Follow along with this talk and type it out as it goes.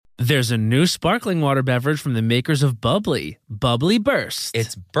There's a new sparkling water beverage from the makers of Bubbly, Bubbly Burst.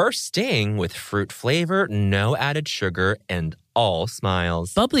 It's bursting with fruit flavor, no added sugar, and all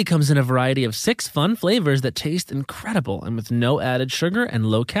smiles. Bubbly comes in a variety of 6 fun flavors that taste incredible. And with no added sugar and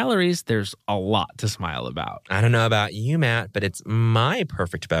low calories, there's a lot to smile about. I don't know about you, Matt, but it's my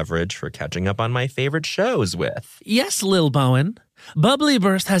perfect beverage for catching up on my favorite shows with. Yes, Lil Bowen. Bubbly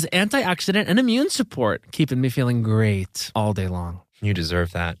Burst has antioxidant and immune support, keeping me feeling great all day long. You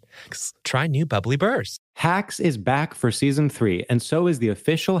deserve that. Try new Bubbly Burst. Hacks is back for season 3, and so is the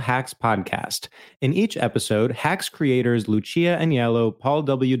official Hacks podcast. In each episode, Hacks creators Lucia Aniello, Paul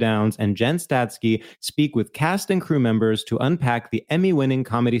W. Downs, and Jen Statsky speak with cast and crew members to unpack the Emmy-winning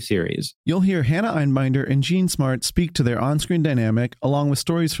comedy series. You'll hear Hannah Einbinder and Jean Smart speak to their on-screen dynamic, along with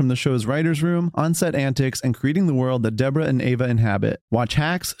stories from the show's writer's room, on-set antics, and creating the world that Deborah and Ava inhabit. Watch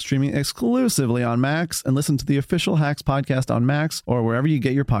Hacks, streaming exclusively on Max, and listen to the official Hacks podcast on Max or wherever you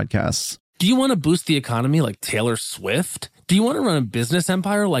get your podcasts. Do you want to boost the economy like Taylor Swift? Do you want to run a business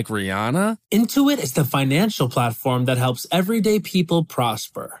empire like Rihanna? Intuit is the financial platform that helps everyday people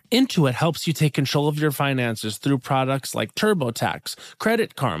prosper. Intuit helps you take control of your finances through products like TurboTax,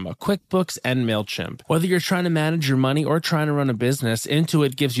 Credit Karma, QuickBooks, and MailChimp. Whether you're trying to manage your money or trying to run a business,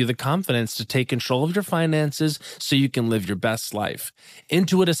 Intuit gives you the confidence to take control of your finances so you can live your best life.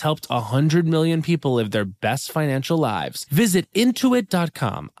 Intuit has helped 100 million people live their best financial lives. Visit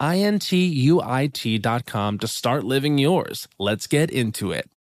Intuit.com, INTUIT.com to start living yours. Let's get into it.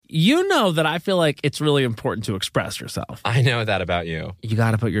 You know that I feel like it's really important to express yourself. I know that about you. You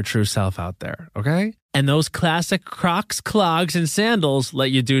got to put your true self out there, okay? And those classic Crocs, clogs, and sandals let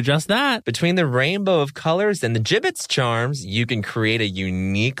you do just that. Between the rainbow of colors and the Jibbitz charms, you can create a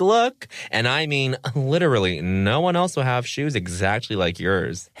unique look. And I mean, literally, no one else will have shoes exactly like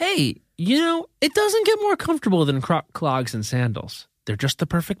yours. Hey, you know, it doesn't get more comfortable than clogs and sandals. They're just the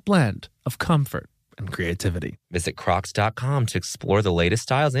perfect blend of comfort and creativity. Visit crocs.com to explore the latest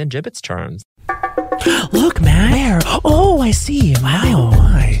styles and Jibbitz charms. Look, man. Where? Oh, I see. My, oh,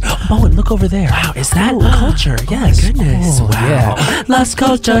 my. Oh, and look over there. Wow, is that culture? Yes. My goodness. Oh, wow. Yeah. Las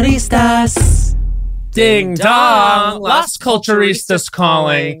Culturistas. Ding dong. Las Culturistas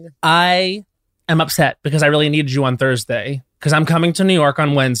calling. I am upset because I really needed you on Thursday. Because I'm coming to New York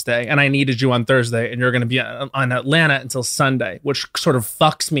on Wednesday, and I needed you on Thursday, and you're going to be on Atlanta until Sunday, which sort of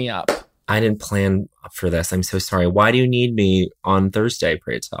fucks me up. I didn't plan for this. I'm so sorry. Why do you need me on Thursday,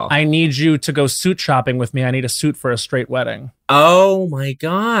 pray tell? I need you to go suit shopping with me. I need a suit for a straight wedding. Oh my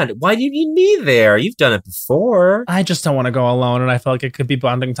God. Why do you need me there? You've done it before. I just don't want to go alone, and I feel like it could be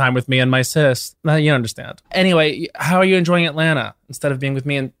bonding time with me and my sis. You understand. Anyway, how are you enjoying Atlanta instead of being with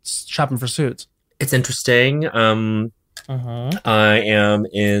me and shopping for suits? It's interesting. I am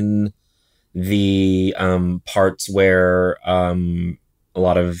in the parts where a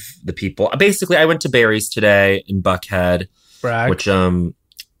lot of the people... Basically, I went to Barry's today in Buckhead. Brag. Which,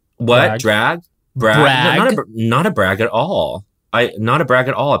 what? Drag? Brag? No, not a brag at all. Not a brag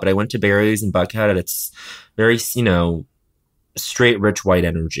at all, but I went to Barry's in Buckhead, and it's very, straight, rich, white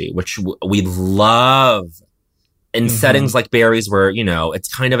energy, which we love in settings like Barry's where,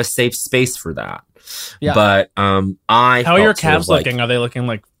 it's kind of a safe space for that. Yeah. But how are your calves looking? Are they looking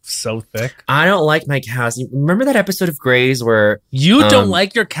like so thick? I don't like my calves. You remember that episode of Grey's where you don't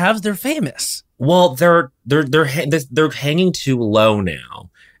like your calves? They're famous. Well, they're hanging too low now,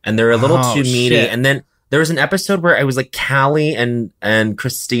 and they're a little too meaty. Shit. And then there was an episode where I was like, Callie and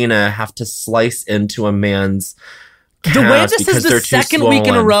Christina have to slice into a man's calves. The way this is the second week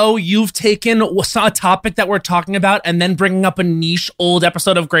in a row you've taken a topic that we're talking about and then bringing up a niche old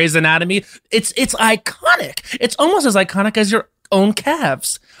episode of Grey's Anatomy, it's iconic. It's almost as iconic as your own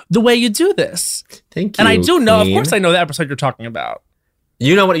calves, the way you do this. Thank you. And I do know, Queen. Of course I know the episode you're talking about.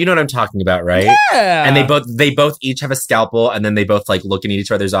 You know what I'm talking about, right? Yeah. And they both each have a scalpel, and then they both like look in each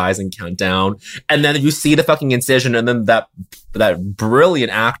other's eyes and count down. And then you see the fucking incision, and then that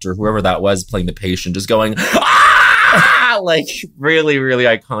brilliant actor, whoever that was playing the patient, just going, ah! Like really, really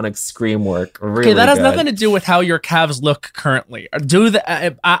iconic scream work. Really okay, that has good. nothing to do with how your calves look currently.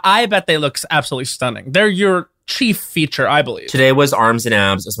 I bet they look absolutely stunning. They're your chief feature, I believe. Today was arms and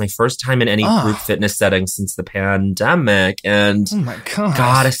abs. It was my first time in any group fitness setting since the pandemic. And oh my God.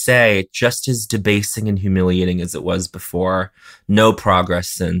 Gotta say, just as debasing and humiliating as it was before, no progress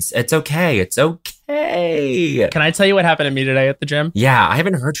since. It's okay. It's okay. Can I tell you what happened to me today at the gym? Yeah, I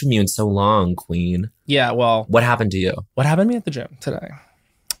haven't heard from you in so long, Queen. Yeah, well. What happened to you? What happened to me at the gym today?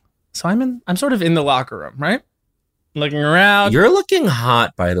 So I'm sort of in the locker room, right? Looking around. You're looking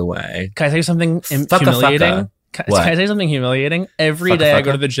hot, by the way. Can I tell you something humiliating? Can I say something humiliating? Every day I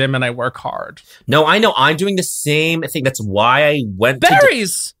go to the gym and I work hard. No, I know. I'm doing the same thing. That's why I went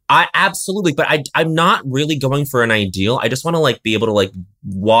Berries! I absolutely, but I'm not really going for an ideal. I just want to like be able to like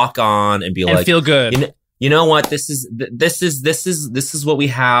walk on and be like feel good. You know what? This is what we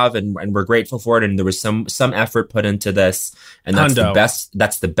have, and we're grateful for it. And there was some effort put into this, and that's the best.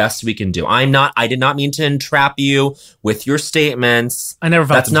 That's the best we can do. I did not mean to entrap you with your statements. I never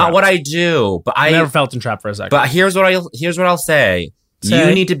felt that's not what I do. But I never felt entrapped for a second. But here's what I'll say.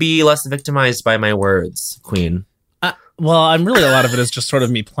 You need to be less victimized by my words, Queen. Well, I'm really, a lot of it is just sort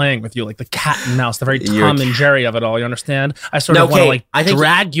of me playing with you, like the cat and mouse, the very Tom and Jerry of it all. You understand? I sort of want to like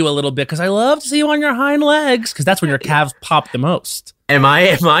drag you a little bit because I love to see you on your hind legs because that's when your calves pop the most. Am I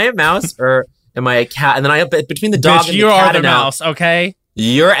a mouse or am I a cat? And then between the dog and the cat, you're the mouse, okay?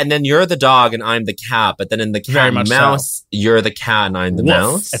 You're the dog and I'm the cat, but then in the cat and mouse, you're the cat and I'm the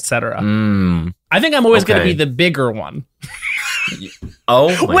mouse, etc. I think I'm always going to be the bigger one.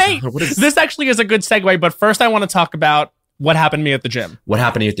 Oh, wait! God, this actually is a good segue, but first I want to talk about what happened to me at the gym. What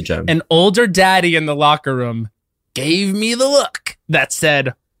happened to you at the gym? An older daddy in the locker room gave me the look that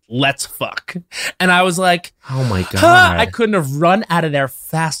said, "Let's fuck," and I was like, "Oh my God!" I couldn't have run out of there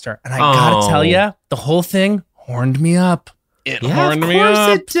faster. And I gotta tell you, the whole thing horned me up. It horned me up. Of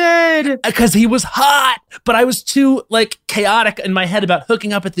course it did. Because he was hot, but I was too like chaotic in my head about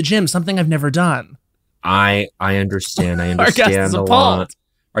hooking up at the gym, something I've never done. I understand. I understand Our guest is appalled.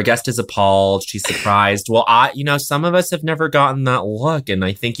 Our guest is appalled. She's surprised. Well, some of us have never gotten that look, and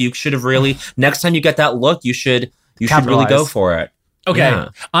I think you should have really. Next time you get that look, you should really go for it. Okay. Yeah.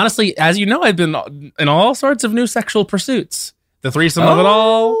 Honestly, as you know, I've been in all sorts of new sexual pursuits. The threesome of it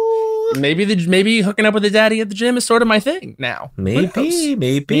all. Maybe hooking up with a daddy at the gym is sort of my thing now. Maybe.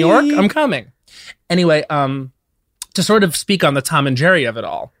 New York, I'm coming. Anyway, to sort of speak on the Tom and Jerry of it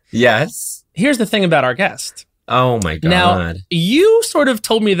all. Yes. Here's the thing about our guest. Oh my God. Now, you sort of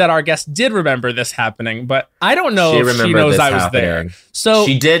told me that our guest did remember this happening, but I don't know if she knows I was there. So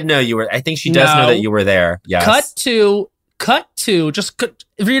she did know you were. I think she does know that you were there. Yes. Cut to,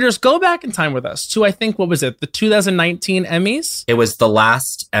 readers, go back in time with us to, I think, what was it? The 2019 Emmys? It was the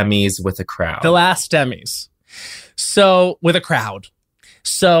last Emmys with a crowd. The last Emmys. So, with a crowd.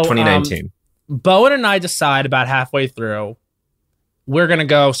 So, 2019. Bowen and I decide about halfway through, we're going to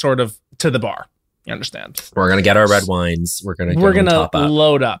go sort of to the bar. You understand? We're going to get our red wines. We're going to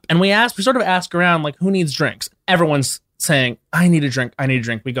load up. And we sort of ask around, like, who needs drinks? Everyone's saying, I need a drink.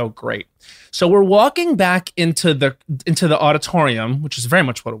 We go, great. So we're walking back into the auditorium, which is very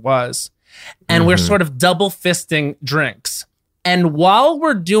much what it was. And we're sort of double fisting drinks. And while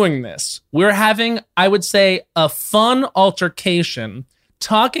we're doing this, we're having, I would say, a fun altercation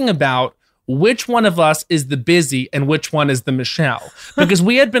talking about which one of us is the Busy and which one is the Michelle. Because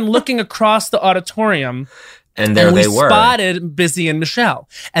we had been looking across the auditorium and they were. Spotted Busy and Michelle.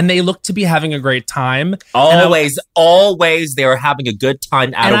 And they looked to be having a great time. Always they were having a good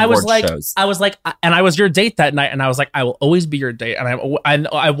time at award shows. I was like, and I was your date that night. And I was like, I will always be your date. And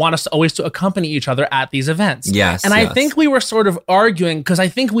I want us always to accompany each other at these events. Yes. And I think we were sort of arguing because I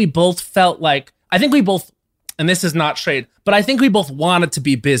think we both felt like, and this is not shade, but I think we both wanted to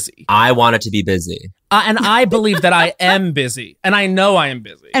be busy. I wanted to be busy. And I believe that I am busy. And I know I am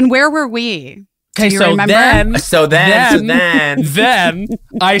busy. And where were we? Okay, so then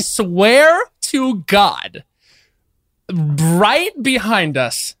I swear to God, right behind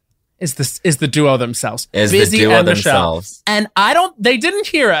us is the duo themselves. Busy and Michelle. And they didn't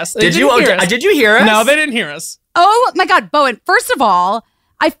hear us. Did you hear us? No, they didn't hear us. Oh my God, Bowen, first of all,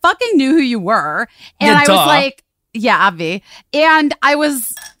 I fucking knew who you were. And I was like, yeah, Avi. And I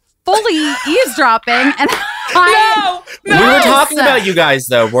was fully eavesdropping. And we were talking about you guys,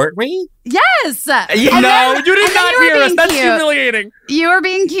 though, weren't we? Yes. No, you did not hear us. That's humiliating. You were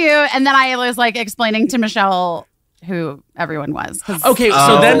being cute. And then I was like explaining to Michelle who everyone was. Okay,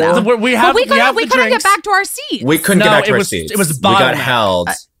 so then we couldn't get back to our seats. We couldn't get back to our seats. It was bottleneck. We got held.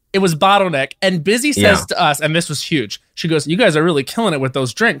 It was bottleneck. And Busy says to us, and this was huge, she goes, you guys are really killing it with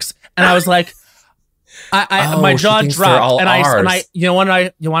those drinks. And I was like, my jaw dropped. And I you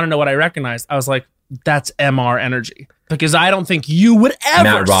want to know what I recognized? I was like, that's MR energy. Because I don't think you would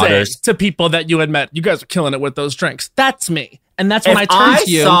ever say to people that you had met, you guys are killing it with those drinks. That's me. And that's when I turned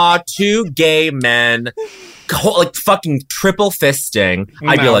to you. I saw two gay men like fucking triple fisting.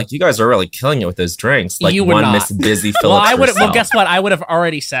 I'd be like, you guys are really killing it with those drinks. Like you would one not. Miss Busy Phillips. Well, guess what? I would have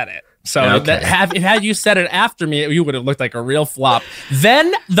already said it. So had you said it after me, you would have looked like a real flop.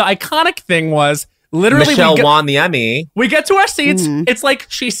 Then the iconic thing was Literally, Michelle won the Emmy. We get to our seats. It's like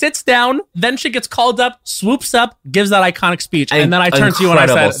she sits down, then she gets called up, swoops up, gives that iconic speech, and then I turn to you and I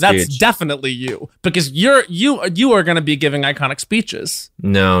said, "That's definitely you, because you are going to be giving iconic speeches."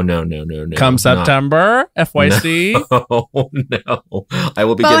 No. Come September, FYC. No. I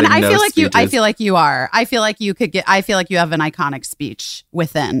will be Bowen, giving no speeches. I feel like you are. I feel like you could get. I feel like you have an iconic speech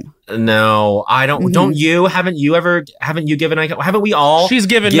within. No, I don't. Don't you? Haven't you given? Haven't we all? She's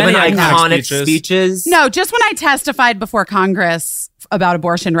given many iconic speeches. No, just when I testified before Congress about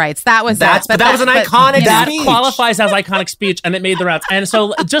abortion rights, that was that was an iconic. That qualifies as iconic speech, and it made the rounds. And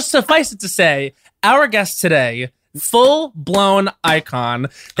so, just suffice it to say, our guest today, full-blown icon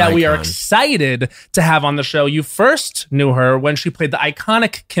that we are excited to have on the show. You first knew her when she played the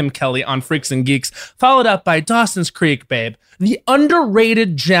iconic Kim Kelly on Freaks and Geeks, followed up by Dawson's Creek, babe, the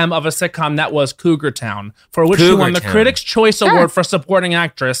underrated gem of a sitcom that was Cougar Town, for which she won the Critics' Choice Award for Supporting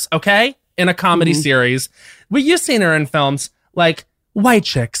Actress, okay? In a comedy series. You've seen her in films like White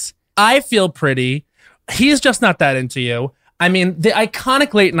Chicks, I Feel Pretty, He's Just Not That Into You. I mean, the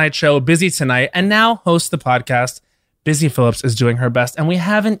iconic late night show, Busy Tonight, and now hosts the podcast, Busy Phillips is doing her best. And we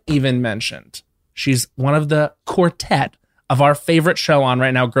haven't even mentioned she's one of the quartet of our favorite show on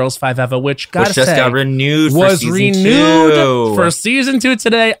right now, Girls 5 Eva, which got renewed for season 2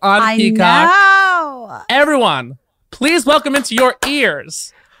 today on Peacock. Know. Everyone, please welcome into your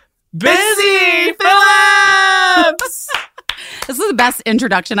ears, Busy Phillips! This is the best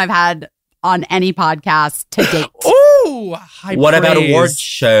introduction I've had on any podcast to date. Ooh, what about award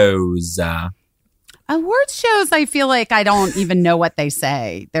shows? Award shows, I feel like I don't even know what they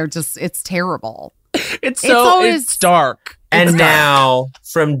say. They're just, it's terrible. It's dark. And now,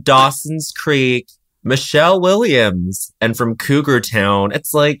 from Dawson's Creek, Michelle Williams, and from Cougar Town,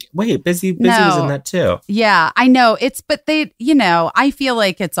 it's like, wait, Busy was in that too. Yeah, I know. But they, I feel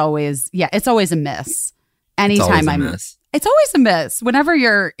like it's always a miss. Anytime it's always a miss whenever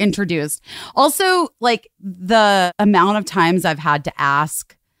you're introduced. Also, like the amount of times I've had to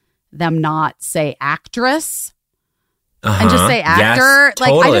ask them not say actress and just say actor. Yes,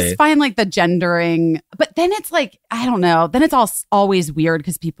 totally. Like I just find like the gendering, but then it's like, I don't know. Then it's always weird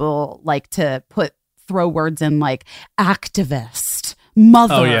because people like to throw words in like activist,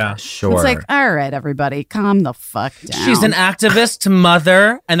 mother. Oh yeah, sure. It's like, all right, everybody, calm the fuck down. She's an activist,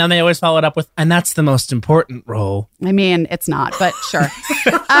 mother, and then they always follow it up with, and that's the most important role. I mean, it's not, but sure.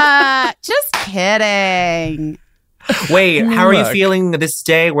 Just kidding. Wait, how are you feeling this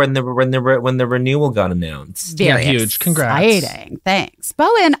day when the renewal got announced? Very huge. Congrats. Exciting. Thanks.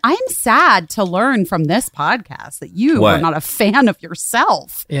 Bowen, I'm sad to learn from this podcast that you were not a fan of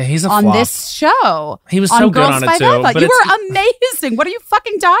yourself. Yeah, he's on flop. This show. He was so good on it too. But you were amazing. What are you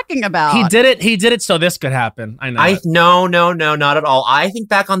fucking talking about? He did it so this could happen. I No, know. not at all. I think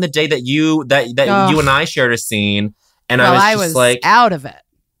back on the day that you and I shared a scene, and I was like out of it.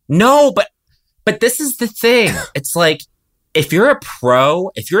 No, But this is the thing. It's like, if you're a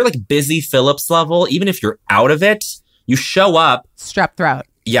pro, if you're like Busy Phillips level, even if you're out of it, you show up. Strep throat.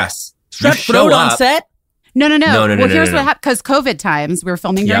 Yes. Strep throat on set? No. Well, here's what happened. Because COVID times, we were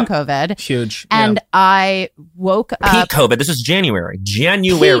filming during COVID. Huge. And I woke up. Peak COVID. This was January.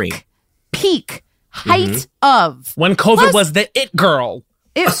 Peak. Height of. When COVID was the it girl.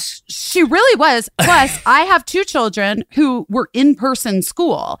 She really was. Plus, I have 2 children who were in-person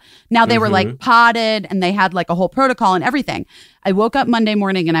school. Now they were like potted and they had like a whole protocol and everything. I woke up Monday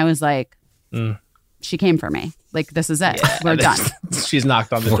morning and I was like, she came for me. Like, this is it. We're done. She's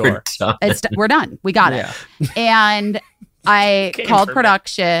knocked on the door. We're done. We got it. And I called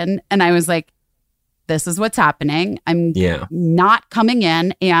production and I was like, this is what's happening. I'm not coming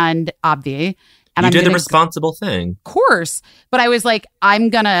in, and Obvi. And you did the responsible thing. Of course. But I was like, I'm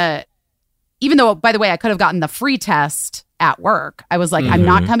going to, even though, by the way, I could have gotten the free test at work. I was like, I'm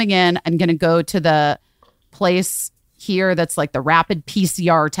not coming in. I'm going to go to the place here that's like the rapid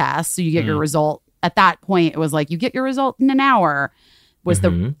PCR test. So you get your result. At that point, it was like, you get your result in an hour was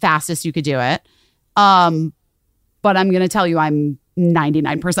the fastest you could do it. But I'm going to tell you, I'm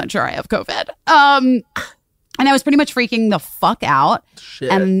 99% sure I have COVID. And I was pretty much freaking the fuck out.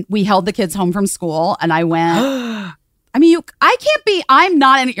 Shit. And we held the kids home from school. And I went, I mean, I'm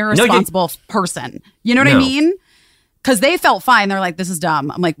not an irresponsible person. You know what I mean? Because they felt fine. They're like, this is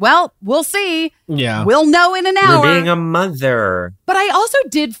dumb. I'm like, well, we'll see. Yeah. We'll know in an hour. You're being a mother. But I also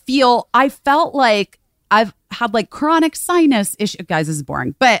I felt like I've had like chronic sinus issue. Guys, this is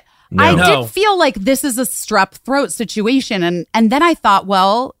boring. But I did feel like this is a strep throat situation. And then I thought,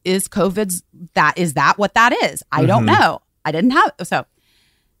 well, is that what that is? I don't know. I didn't have it. So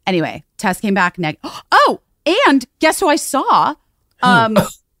anyway, test came back negative. Oh, and guess who I saw? Oh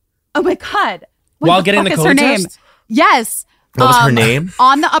my God. While getting the COVID test? Yes. What was her name?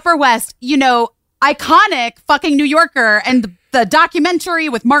 On the Upper West, iconic fucking New Yorker and the documentary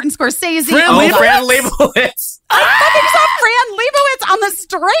with Martin Scorsese. Fran Lebowitz. I fucking saw Fran Lebowitz on the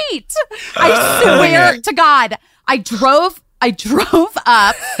street. I swear to God. I drove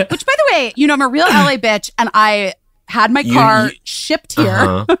up, which, by the way, I'm a real LA bitch, and I had my car shipped here,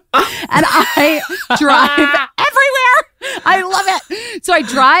 and I drive everywhere. I love it. So I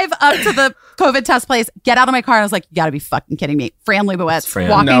drive up to the COVID test place, get out of my car, and I was like, you gotta be fucking kidding me. Fran Lebowitz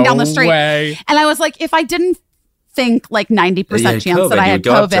walking down the street. Way. And I was like, if I didn't think like 90% chance that I had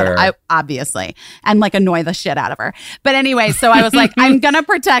COVID, I obviously, and like annoy the shit out of her. But anyway, so I was like, I'm gonna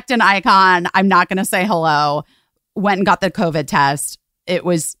protect an icon. I'm not gonna say hello. Went and got the COVID test. It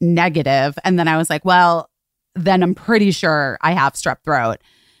was negative. And then I was like, well, then I'm pretty sure I have strep throat.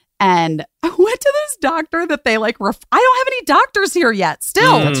 And I went to this doctor that they I don't have any doctors here yet.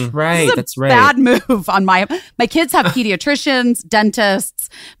 Still, that's right. That's right. Bad move on my kids have pediatricians, dentists.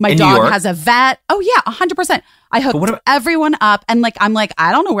 My dog has a vet. Oh yeah, 100%. I hooked everyone up, and I'm like,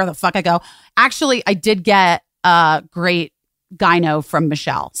 I don't know where the fuck I go. Actually, I did get a great gyno from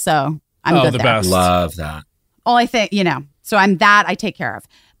Michelle, so I'm good the there. best. Love that. Well, I think, so I take care of.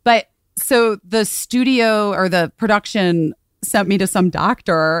 But so the studio or the production sent me to some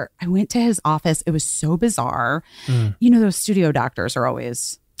doctor. I went to his office. It was so bizarre. Those studio doctors are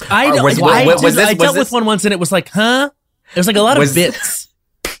always. I dealt with one once, and it was like, huh? It was like a lot of bits.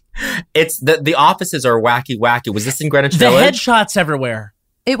 It's the offices are wacky. Was this in Greenwich The Village? headshots everywhere.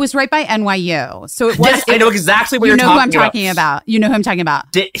 It was right by NYU. So it was. Yes, I know exactly what you're talking about. You know who I'm talking about. You know who I'm talking about.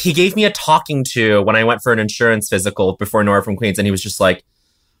 He gave me a talking to when I went for an insurance physical before Nora from Queens, and he was just like,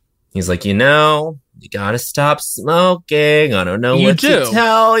 you gotta stop smoking. I don't know what to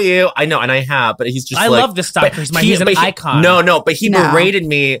tell you. I know, and I have, but he's just I love this doctor. He's an icon. But he berated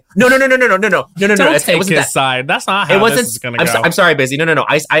me. No. Don't take his side. That's not how this is gonna go. I'm sorry, Busy. No.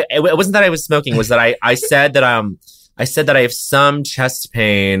 It wasn't that I was smoking. It was that I said that I said that I have some chest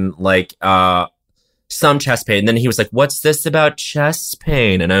pain, some chest pain. And then he was like, what's this about chest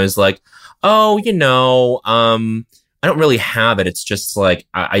pain? And I was like, oh, I don't really have it. It's just like,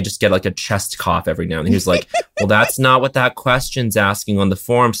 I just get like a chest cough every now and then. He was like, well, that's not what that question's asking on the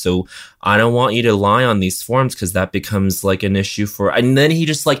form. So I don't want you to lie on these forms because that becomes like an issue and then he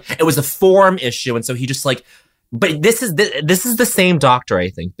just it was a form issue. And so he just but this is the same doctor,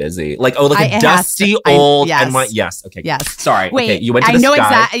 I think, Busy. A dusty old and yes. Okay. Yes. Sorry. Wait, okay. You went to this guy. I know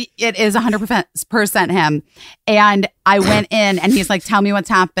exactly. It is 100% him. And I went in and he's like, tell me what's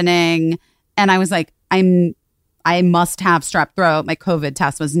happening. And I was like, I must have strep throat. My COVID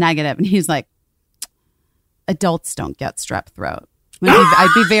test was negative. And he's like, adults don't get strep throat.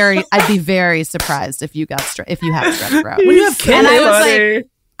 I'd be very surprised if you have strep throat. When you have kids, and I was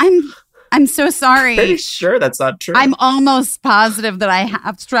like, I'm so sorry. Pretty sure that's not true. I'm almost positive that I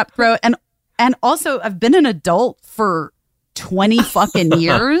have strep throat. And also I've been an adult for 20 fucking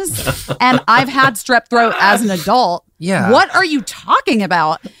years and I've had strep throat as an adult. Yeah. What are you talking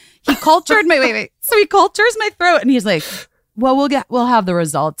about? He cultured So he cultures my throat and he's like, well, we'll have the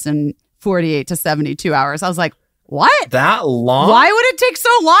results in 48 to 72 hours. I was like, what? That long? Why would it take so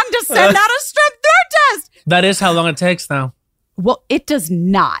long to send out a strep throat test? That is how long it takes now. Well, it does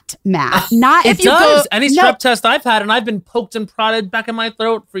not, Matt. Not if it does. Any strep test I've had, and I've been poked and prodded back in my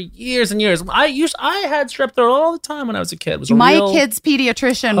throat for years and years. I had strep throat all the time when I was a kid. It was my kid's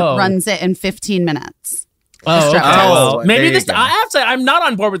pediatrician runs it in 15 minutes. Oh, okay. Well, maybe this. I have to say, I'm not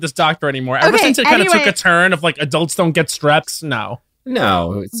on board with this doctor anymore. Ever since it kind of took a turn of adults don't get streps. No.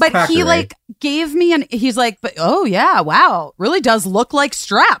 But he gave me he's like, but oh yeah, wow, really does look like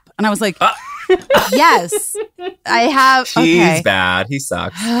strep. And I was like, yes, I have. He's bad. He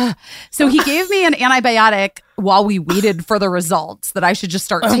sucks. So he gave me an antibiotic while we waited for the results that I should just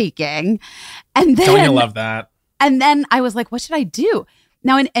start taking. And then don't you love that? And then I was like, what should I do?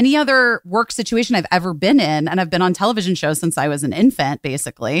 Now, in any other work situation I've ever been in, and I've been on television shows since I was an infant,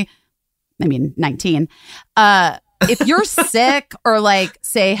 basically, 19, if you're sick or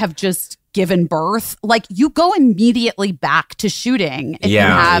say have just given birth, you go immediately back to shooting. If you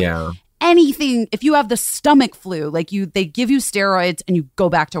have anything, if you have the stomach flu, they give you steroids and you go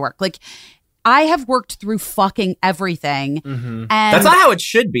back to work. I have worked through fucking everything. Mm-hmm. And that's not how it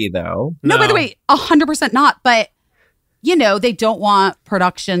should be, though. No, by the way, 100% not. But they don't want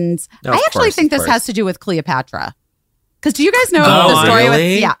productions. No, I actually think this has to do with Cleopatra. Because do you guys know the story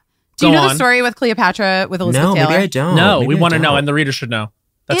really? with Do you know the story with Cleopatra with Elizabeth Taylor? Maybe I don't. No, we want to know, and the reader should know.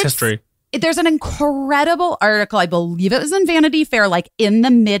 That's history. there's an incredible article, I believe it was in Vanity Fair, like in the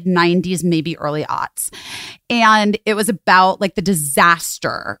mid 90s, maybe early aughts. And it was about like the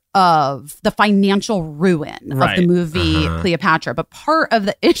disaster of the financial ruin of the movie Cleopatra. But part of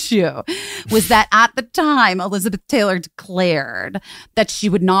the issue was that at the time, Elizabeth Taylor declared that she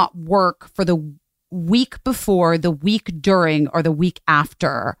would not work for the week before, the week during, or the week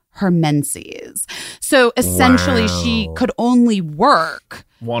after her menses. So essentially, she could only work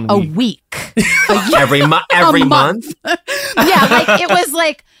 1 week. A week. every month. Yeah, like it was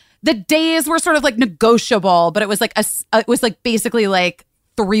like the days were sort of like negotiable, but it was like basically like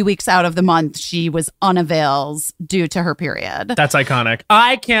 3 weeks out of the month she was unavails due to her period. That's iconic.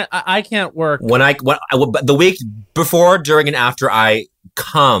 I can't work when the week before, during, and after I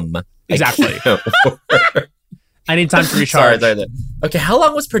come. Exactly. I need time to recharge. Sorry. Okay, how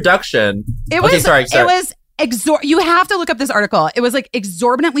long was production? It was you have to look up this article. It was like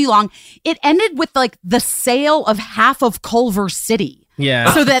exorbitantly long. It ended with like the sale of half of Culver City.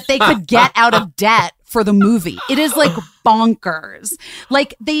 Yeah. So that they could get out of debt for the movie. It is like bonkers.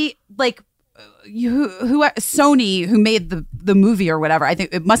 Like they like Sony, who made the movie or whatever. I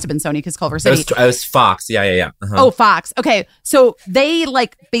think it must have been Sony because Culver City. It was Fox. Yeah. Oh, Fox. Okay, so they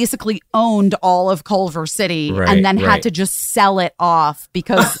like basically owned all of Culver City and then had to just sell it off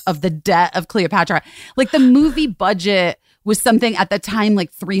because of the debt of Cleopatra. Like the movie budget was something at the time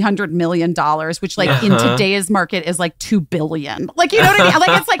like $300 million, which like in today's market is like $2 billion. Like, you know what I mean?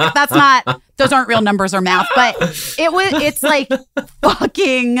 Like, it's like, those aren't real numbers or math, but it's like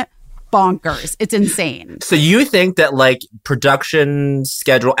fucking bonkers. It's insane. So you think that like production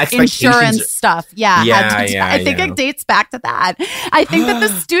schedule expectations, insurance stuff, I think it dates back to that. I think that the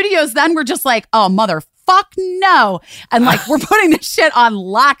studios then were just like, oh motherfuck no, and like we're putting this shit on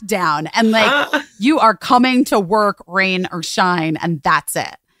lockdown, and like you are coming to work, rain or shine, and that's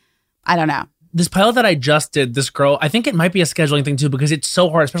it. I don't know. This pilot that I just did, this girl, I think it might be a scheduling thing too, because it's so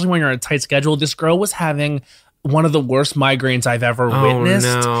hard, especially when you're on a tight schedule. This girl was having one of the worst migraines I've ever witnessed.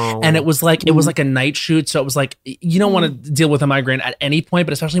 No. And it was like a night shoot. So it was like, you don't want to deal with a migraine at any point,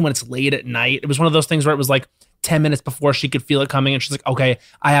 but especially when it's late at night. It was one of those things where it was like 10 minutes before she could feel it coming. And she's like, okay,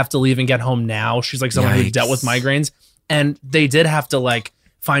 I have to leave and get home now. She's like someone who dealt with migraines. And they did have to like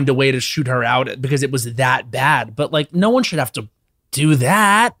find a way to shoot her out because it was that bad. But like, no one should have to do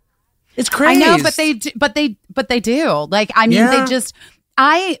that. It's crazy. I know, but they do. Like, I mean,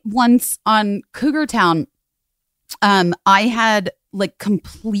 I once on Cougar Town, I had like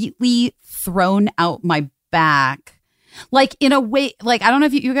completely thrown out my back, like in a way, like, I don't know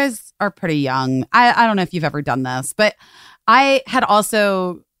if you guys are pretty young. I don't know if you've ever done this, but I had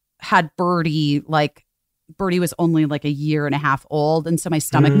also had Birdie. Like Birdie was only like 1.5 years old. And so my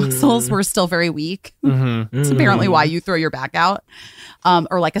stomach muscles were still very weak. It's apparently why you throw your back out.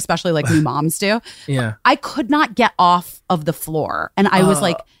 Or like, especially like new moms do. Yeah. I could not get off of the floor. And I was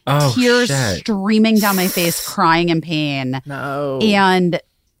like tears streaming down my face, crying in pain. No. And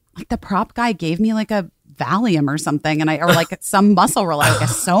like the prop guy gave me like a Valium or something. Or like some muscle relax, like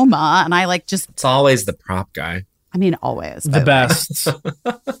a Soma. And I like just. It's always the prop guy. I mean, always. The best.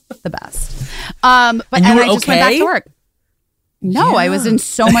 The best. But I just went back to work. No, I was in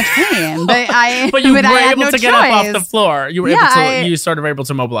so much pain, but you were able to get up off the floor. You were able to. You sort of were able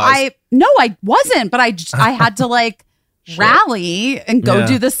to mobilize. I wasn't, but I had to like rally and go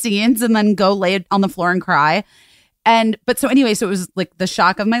do the scenes and then go lay on the floor and cry. So it was like the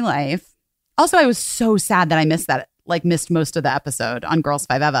shock of my life. Also, I was so sad that I missed most of the episode on Girls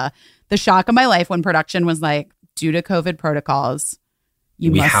 5 Eva. The shock of my life when production was like, due to COVID protocols, we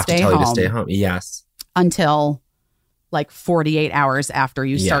must have to tell you to stay home. Yes. Until like 48 hours after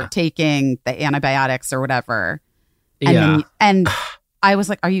you start taking the antibiotics or whatever. And I was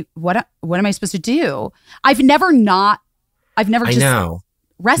like, what am I supposed to do? I've never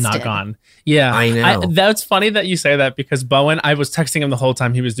rested. Not gone. Yeah. I know. That's funny that you say that because Bowen, I was texting him the whole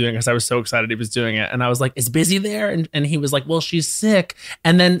time he was doing it because I was so excited he was doing it. And I was like, is Busy there? And he was like, well, she's sick.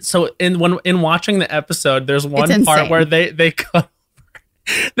 And then so in watching the episode, there's one part where they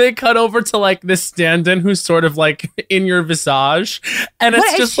cut over to like this stand-in who's sort of like in your visage. And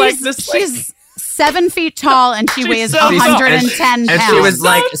it's just like this. She's 7 feet tall and she weighs 110 pounds. And she was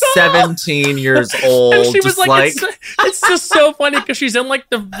like 17 years old. And she was like it's just so funny because she's in like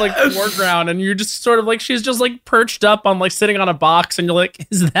the foreground and you're just sort of like, she's just like perched up on like sitting on a box and you're like,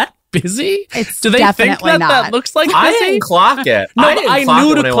 is that Busy? Do they think that looks like Busy? I didn't clock it. No, I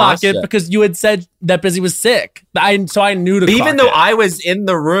knew to clock it because you had said that Busy was sick. So I knew to clock it. Even though I was in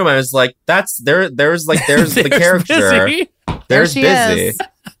the room, I was like, there's the character. Busy. There's Busy.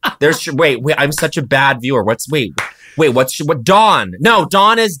 Wait, I'm such a bad viewer. What Dawn? No,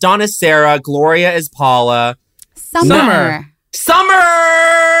 Dawn is Sarah. Gloria is Paula. Summer,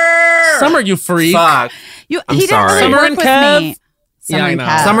 you freak. Fuck. He I'm didn't sorry. really Summer work and with Kev? me. Yeah, I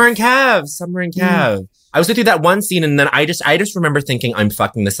know. Summer and Kev. I was through that one scene, and then I just remember thinking, I'm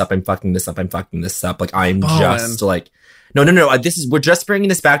fucking this up. Like, I'm just like, no. We're just bringing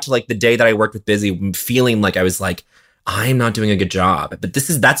this back to like the day that I worked with Busy, feeling like I was like, I'm not doing a good job. But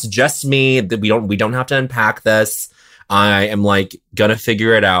that's just me. That we don't have to unpack this. I am like gonna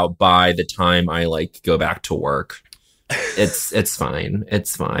figure it out by the time I like go back to work. It's fine.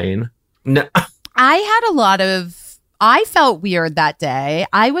 It's fine. No. I felt weird that day.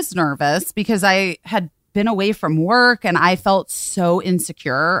 I was nervous because I had been away from work and I felt so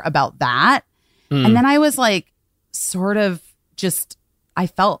insecure about that. And then I was like, sort of just, I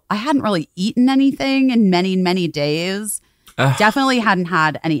felt I hadn't really eaten anything in many, many days. Definitely hadn't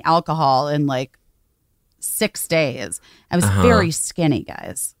had any alcohol in like 6 days. I was very skinny,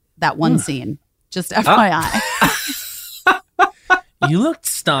 guys. That one scene, just FYI. You looked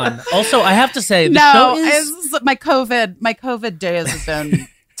stunned. Also, I have to say, the show is my COVID days have been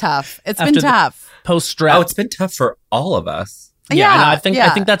tough. It's been tough. Post-strep. Oh, it's been tough for all of us. Yeah, and I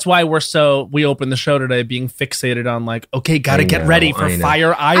think that's why we opened the show today being fixated on like, okay, gotta get ready for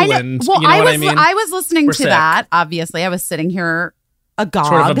Fire Island. Well, you know what I mean? I was listening to that. Obviously, I was sitting here agog,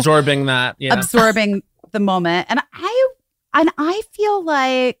 sort of absorbing that, absorbing the moment, and I feel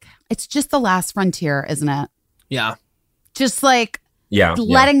like it's just the last frontier, isn't it? Yeah, just like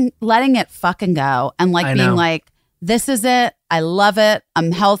letting it fucking go, and like being like, this is it. I love it.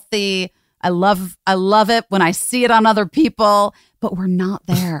 I'm healthy. I love it when I see it on other people, but we're not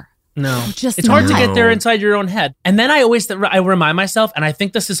there. No, it's hard to get there inside your own head. And then I always I remind myself, and I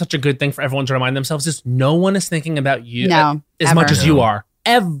think this is such a good thing for everyone to remind themselves, is no one is thinking about you as much as you are.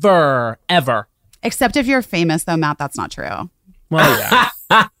 Ever. Except if you're famous, though, Matt, that's not true. Well,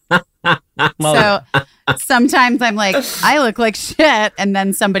 yeah. So sometimes I'm like, I look like shit. And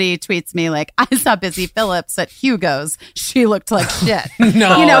then somebody tweets me like, I saw Busy Phillips at Hugo's. She looked like shit.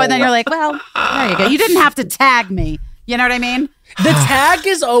 No. And then you're like, well, there you go. You didn't have to tag me. You know what I mean? The tag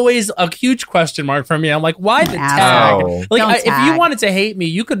is always a huge question mark for me. I'm like, why the tag? Like, if you wanted to hate me,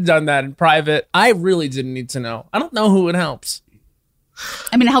 you could have done that in private. I really didn't need to know. I don't know who it helps.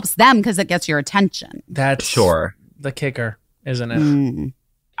 I mean, it helps them because it gets your attention. That's sure the kicker, isn't it?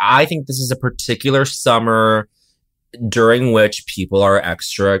 I think this is a particular summer during which people are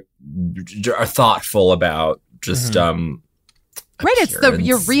extra thoughtful about just right. It's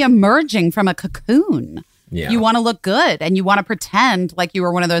you're reemerging from a cocoon. Yeah. You want to look good and you want to pretend like you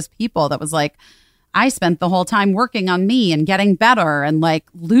were one of those people that was like, I spent the whole time working on me and getting better and like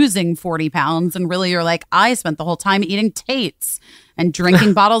losing 40 pounds. And really you're like, I spent the whole time eating Tates and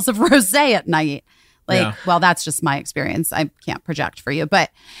drinking bottles of rosé at night. Like, well, that's just my experience. I can't project for you.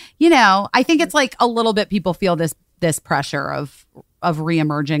 But, I think it's like a little bit people feel this pressure of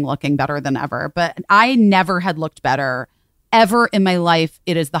reemerging looking better than ever. But I never had looked better ever in my life.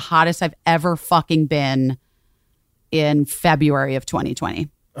 It is the hottest I've ever fucking been in February of 2020.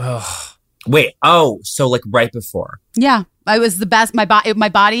 Ugh. Wait, so like right before. Yeah, I was the best. My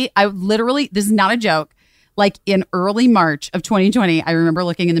body, I literally, this is not a joke. Like in early March of 2020, I remember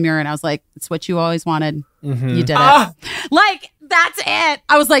looking in the mirror and I was like, it's what you always wanted. Mm-hmm. You did it. Like, that's it.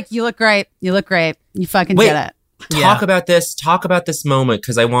 I was like, you look great. You look great. You fucking did it. Talk about this moment,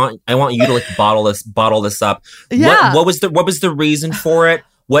 because I want you to like bottle this up. Yeah. What was the reason for it?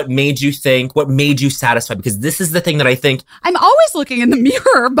 What made you think? What made you satisfied? Because this is the thing that I think I'm always looking in the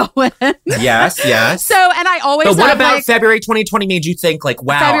mirror, Bowen. Yes. So, and I always. But what about February 2020 made you think like,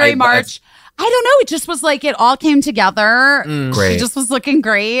 wow? February, March. I don't know. It just was like it all came together. Great. She just was looking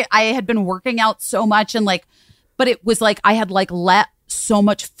great. I had been working out so much but it was like I had like let so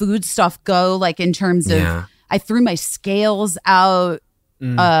much food stuff go, like in terms of I threw my scales out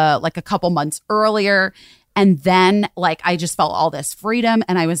like a couple months earlier. And then like I just felt all this freedom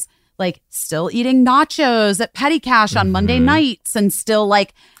and I was like still eating nachos at Petty Cash on Monday nights and still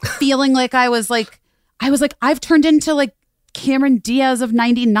like feeling like I was like I've turned into like Cameron Diaz of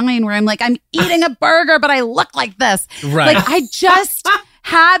 99 where I'm like, I'm eating a burger, but I look like this. Right. Like I just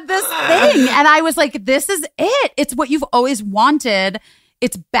had this thing and I was like, this is it. It's what you've always wanted.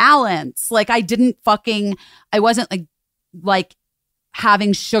 It's balance. Like I wasn't like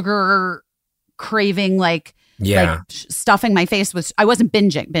having sugar craving, like stuffing my face with, I wasn't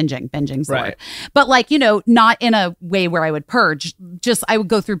binging's the word. But like, not in a way where I would purge. Just I would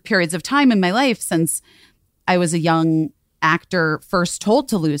go through periods of time in my life since I was a young actor first told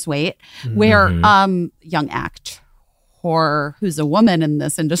to lose weight where young actor whore who's a woman in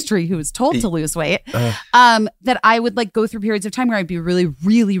this industry who was told to lose weight, that I would like go through periods of time where I'd be really,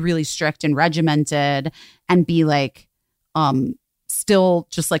 really, really strict and regimented and be like, still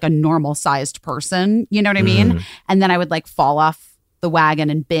just like a normal sized person. You know what I mean? And then I would like fall off the wagon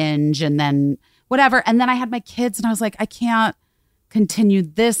and binge and then whatever. And then I had my kids and I was like, I can't continue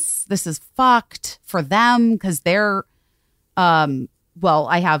this. This is fucked for them because they're, well,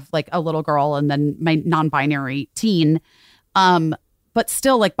 I have like a little girl and then my non-binary teen. But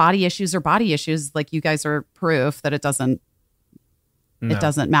still like body issues are body issues. Like you guys are proof that it doesn't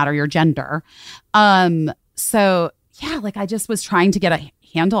matter your gender. So yeah, like I just was trying to get a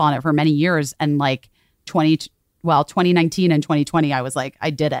handle on it for many years. And like 2019 and 2020, I was like, I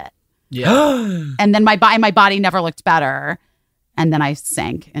did it. Yeah. And then my body never looked better. And then I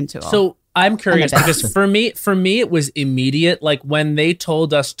sank into it. So I'm curious because for me, it was immediate. Like when they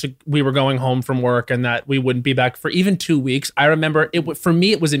told us we were going home from work and that we wouldn't be back for even 2 weeks. I remember for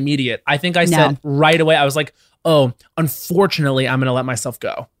me, it was immediate. I think I said right away, I was like, oh, unfortunately, I'm going to let myself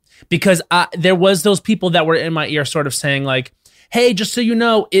go. Because there was those people that were in my ear sort of saying like, hey, just so you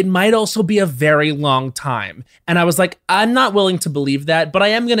know, it might also be a very long time. And I was like, I'm not willing to believe that, but I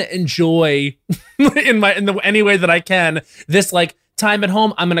am going to enjoy in any way that I can this like time at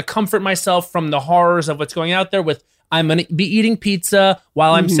home. I'm going to comfort myself from the horrors of what's going out there I'm going to be eating pizza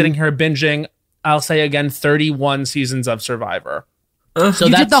while I'm sitting here binging, I'll say again, 31 seasons of Survivor. So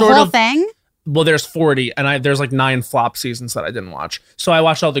you did the whole thing? Well, there's 40 and there's like 9 flop seasons that I didn't watch. So I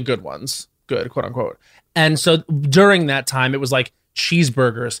watched all the good ones, good, quote unquote. And so during that time, it was like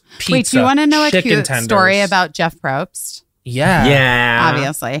cheeseburgers, pizza, wait, do you want to know a cute tenders. story about Jeff Probst? Yeah. Yeah.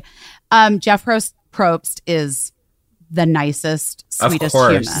 Obviously. Jeff Probst is the nicest, sweetest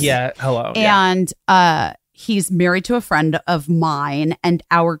human. Yeah, hello. And he's married to a friend of mine, and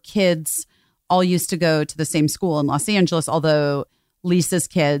our kids all used to go to the same school in Los Angeles, although Lisa's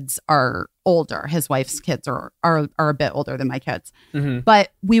kids are older. His wife's kids are a bit older than my kids. Mm-hmm.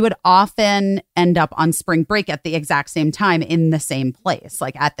 But we would often end up on spring break at the exact same time in the same place,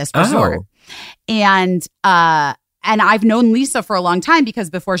 like at this resort. And I've known Lisa for a long time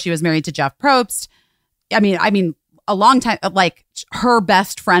because before she was married to Jeff Probst, I mean, a long time, like her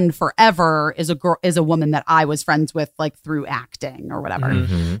best friend forever is a woman that I was friends with like through acting or whatever.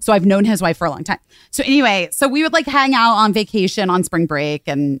 Mm-hmm. So I've known his wife for a long time. So anyway, so we would like hang out on vacation on spring break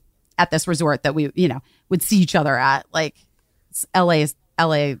and at this resort that we, would see each other at, like LA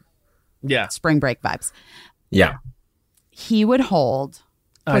spring break vibes. Yeah. He would hold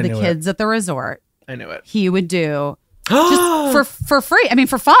for the kids at the resort. I knew it. He would do just for free. I mean,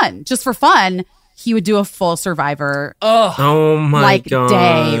 for fun, just for fun. He would do a full Survivor my God.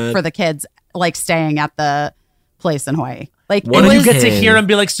 day for the kids, like staying at the place in Hawaii. Like you get to hear him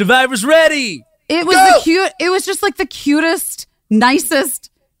be like, Survivor's ready. It was it was just like the cutest, nicest.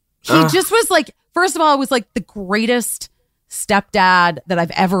 He just was like, first of all, it was like the greatest stepdad that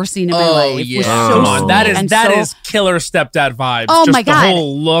I've ever seen in my life. Yeah. Come on. That is killer stepdad vibes. Oh just my God. The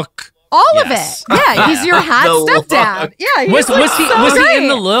whole look. All of it. Yeah, he's your hot stepdad. Look. Yeah, was he in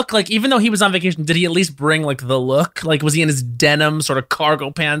the look? Like, even though he was on vacation, did he at least bring like the look? Like, was he in his denim sort of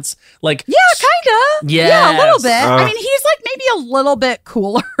cargo pants? Like, yeah, kind of. Yeah, a little bit. I mean, he's like maybe a little bit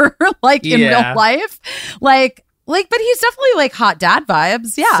cooler, like in real life. Like, but he's definitely like hot dad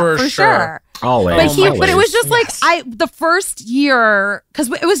vibes. Yeah, for sure. Always. But it was just like the first year, because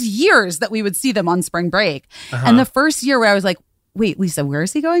it was years that we would see them on spring break, and the first year where I was like, wait, Lisa, where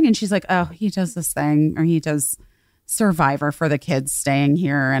is he going? And she's like, oh, he does this thing, or he does Survivor for the kids staying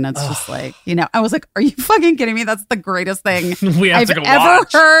here. And it's just like, I was like, are you fucking kidding me? That's the greatest thing I've ever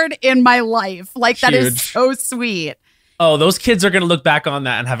heard in my life. Like, that is so sweet. Oh, those kids are going to look back on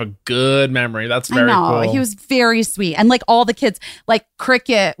that and have a good memory. That's very cool. He was very sweet. And like all the kids, like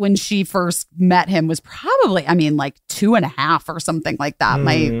Cricket, when she first met him, was probably, like 2.5 or something like that.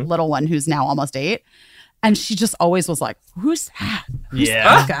 My little one, who's now almost 8. And she just always was like, who's that? Who's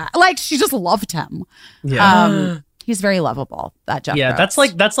that guy? Like, she just loved him. Yeah. He's very lovable, that Jeff. Yeah,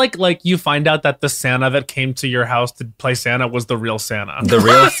 Probst. that's like you find out that the Santa that came to your house to play Santa was the real Santa. The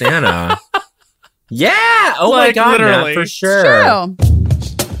real Santa. Yeah. Oh my God, literally. For sure. True.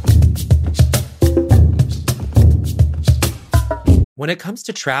 When it comes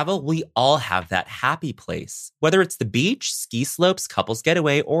to travel, we all have that happy place. Whether it's the beach, ski slopes, couples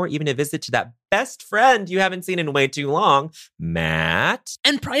getaway, or even a visit to that best friend you haven't seen in way too long, Matt.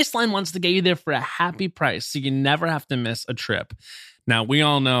 And Priceline wants to get you there for a happy price, so you never have to miss a trip. Now, we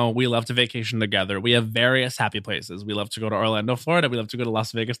all know we love to vacation together. We have various happy places. We love to go to Orlando, Florida. We love to go to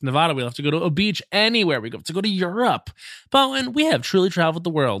Las Vegas, Nevada. We love to go to a beach anywhere. We love to go to Europe. But when we have truly traveled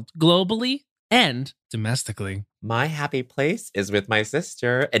the world globally and domestically. My happy place is with my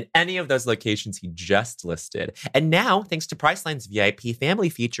sister in any of those locations he just listed. And now, thanks to Priceline's VIP family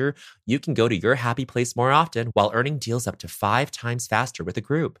feature, you can go to your happy place more often while earning deals up to 5 times faster with a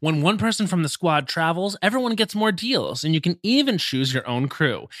group. When one person from the squad travels, everyone gets more deals, and you can even choose your own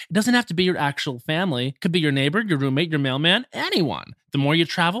crew. It doesn't have to be your actual family. It could be your neighbor, your roommate, your mailman, anyone. The more you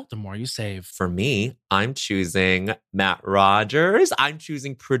travel, the more you save. For me, I'm choosing Matt Rogers. I'm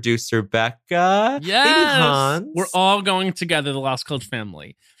choosing producer Becca. Yes! Maybe Hans. We're all going together, the Lost Coach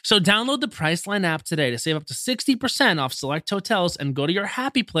family. So download the Priceline app today to save up to 60% off select hotels and go to your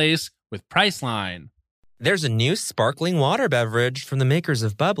happy place with Priceline. There's a new sparkling water beverage from the makers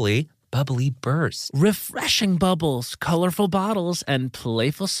of Bubbly, Bubbly Burst. Refreshing bubbles, colorful bottles, and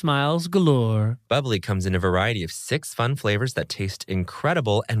playful smiles galore. Bubbly comes in a variety of 6 fun flavors that taste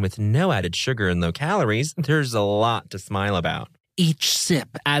incredible, and with no added sugar and low calories, there's a lot to smile about. Each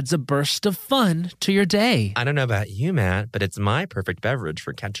sip adds a burst of fun to your day. I don't know about you, Matt, but it's my perfect beverage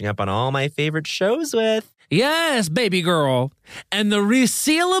for catching up on all my favorite shows with. Yes, baby girl. And the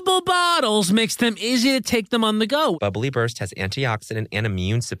resealable bottles makes them easy to take them on the go. Bubbly Burst has antioxidant and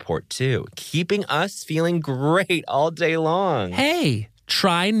immune support, too, keeping us feeling great all day long. Hey,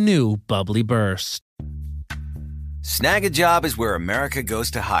 try new Bubbly Burst. Snag a Job is where America goes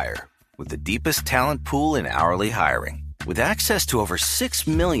to hire, with the deepest talent pool in hourly hiring. With access to over 6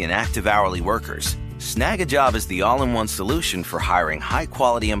 million active hourly workers, Snag a Job is the all-in-one solution for hiring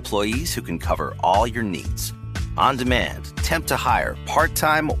high-quality employees who can cover all your needs. On demand, temp to hire,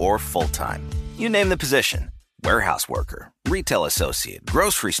 part-time or full-time. You name the position. Warehouse worker, retail associate,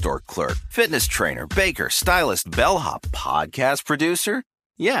 grocery store clerk, fitness trainer, baker, stylist, bellhop, podcast producer.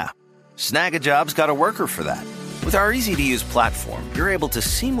 Yeah, Snag a Job's got a worker for that. With our easy-to-use platform, you're able to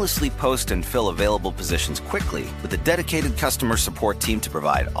seamlessly post and fill available positions quickly with a dedicated customer support team to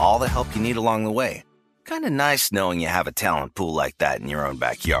provide all the help you need along the way. Kind of nice knowing you have a talent pool like that in your own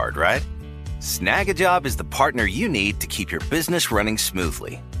backyard, right? Snag-a-Job is the partner you need to keep your business running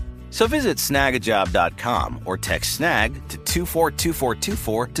smoothly. So visit snagajob.com or text snag to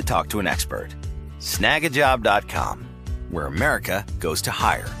 242424 to talk to an expert. Snagajob.com, where America goes to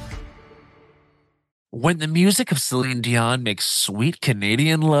hire. When the music of Celine Dion makes sweet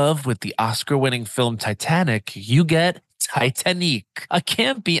Canadian love with the Oscar-winning film Titanic, you get Titanic, a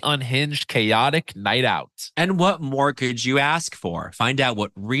campy, unhinged, chaotic night out. And what more could you ask for? Find out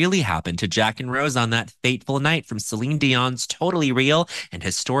what really happened to Jack and Rose on that fateful night from Celine Dion's totally real and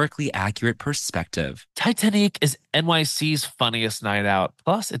historically accurate perspective. Titanic is NYC's funniest night out.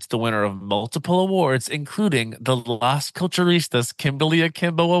 Plus, it's the winner of multiple awards, including the Las Culturistas Kimberly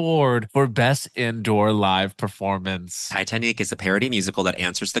Akimbo Award for Best Indoor Live Performance. Titanic is a parody musical that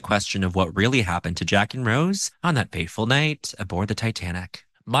answers the question of what really happened to Jack and Rose on that fateful night aboard the Titanic.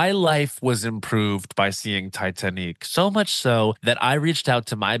 My life was improved by seeing Titanic, so much so that I reached out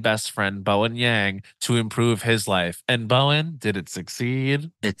to my best friend, Bowen Yang, to improve his life. And Bowen, did it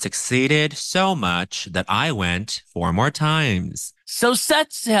succeed? It succeeded so much that I went 4 more times. So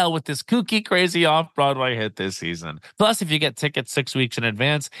set sail with this kooky, crazy off-Broadway hit this season. Plus, if you get tickets 6 weeks in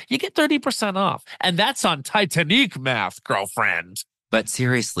advance, you get 30% off. And that's on Titanic math, girlfriend. But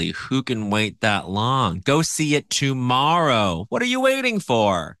seriously, who can wait that long? Go see it tomorrow. What are you waiting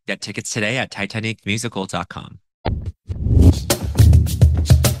for? Get tickets today at TitanicMusical.com.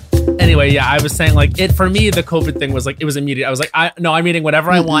 Anyway, yeah, I was saying, like, it for me, the COVID thing was like, it was immediate. I was like, I'm eating whatever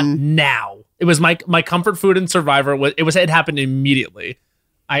I want now. It was my comfort food in Survivor. It happened immediately.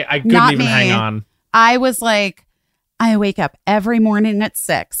 I couldn't even hang on. I was like, I wake up every morning at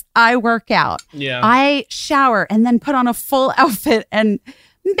 6. I work out. Yeah. I shower and then put on a full outfit and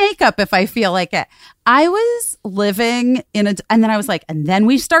makeup if I feel like it. I was living and then I was like, and then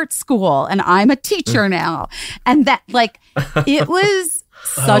we start school and I'm a teacher now. And that, like, it was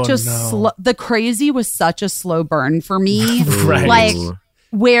such the crazy was such a slow burn for me. Right. Like,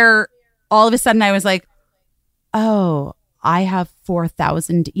 where all of a sudden I was like, oh, I have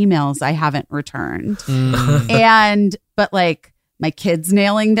 4,000 emails I haven't returned. But like my kids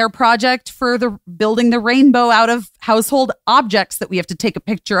nailing their project for building the rainbow out of household objects that we have to take a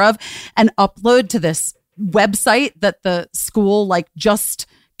picture of and upload to this website that the school like just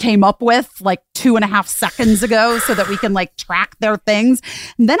came up with like 2.5 seconds ago so that we can like track their things.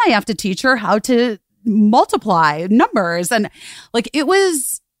 And then I have to teach her how to multiply numbers. And like, it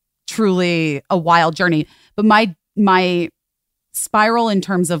was truly a wild journey. But my spiral in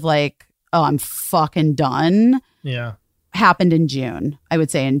terms of like, oh, I'm fucking done. Yeah. Happened in June. I would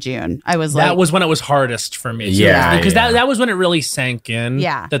say in June. I was like, that was when it was hardest for me. Too. Yeah. Because that was when it really sank in.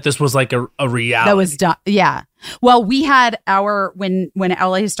 Yeah. That this was like a reality. that was done. Yeah. Well, we had when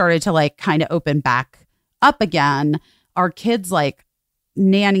LA started to like kind of open back up again, our kids like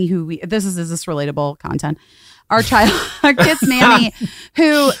nanny is this relatable content? Our kid's nanny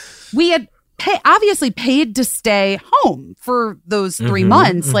who we had obviously paid to stay home for those 3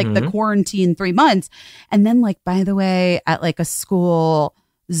 months, like the quarantine 3 months. And then like, by the way, at like a school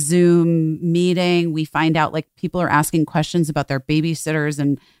Zoom meeting, we find out like people are asking questions about their babysitters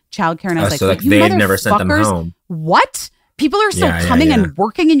and childcare. And I was so like they've never sent them home. What? People are still coming and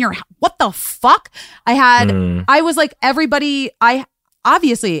working in your what the fuck? I was like, everybody, I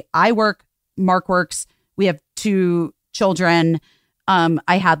work, Mark works. We have 2 children.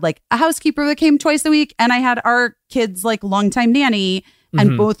 I had like a housekeeper that came twice a week, and I had our kids like longtime nanny,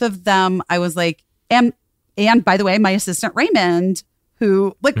 and both of them I was like, and by the way, my assistant Raymond,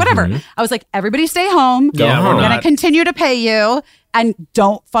 who like whatever. I was like, everybody stay home. I'm gonna continue to pay you, and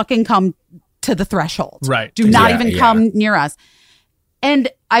don't fucking come to the threshold. Right. Do not even come near us. And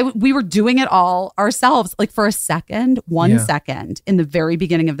we were doing it all ourselves. Like for one second in the very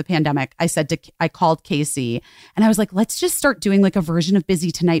beginning of the pandemic, I called Casey and I was like, let's just start doing like a version of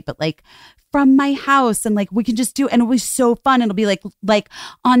Busy Tonight, but like from my house, and like we can just do, and it'll be so fun. It'll be like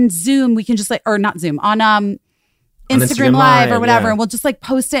on Zoom, we can just like, or not Zoom, on Instagram Live or whatever. And we'll just like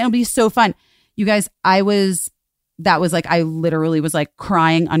post it and it'll be so fun. You guys, I literally was like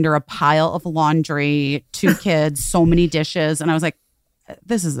crying under a pile of laundry, 2 kids, so many dishes. And I was like,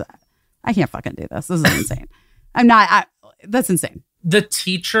 I can't fucking do this. This is insane. That's insane. The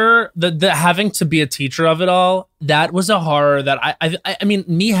teacher, the having to be a teacher of it all, that was a horror that I mean,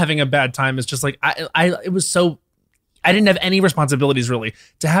 me having a bad time is just like, it was so, I didn't have any responsibilities really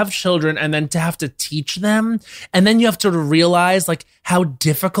to have children and then to have to teach them. And then you have to realize like how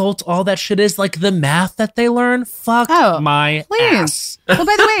difficult all that shit is. Like the math that they learn. Fuck my ass. Well,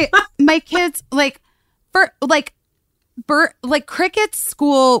 by the way, my kids Cricket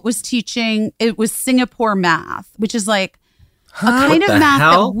School was teaching, it was Singapore math, which is like a kind of math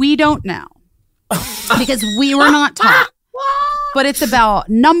that we don't know because we were not taught. But it's about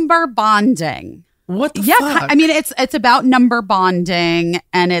number bonding. What the fuck? I mean, it's about number bonding,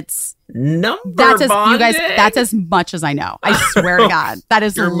 and it's bonding. You guys, that's as much as I know. I swear to God, that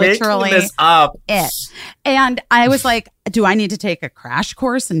is literally making this up. It. And I was like, do I need to take a crash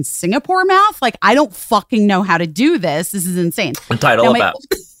course in Singapore math? Like, I don't fucking know how to do this. This is insane. Title about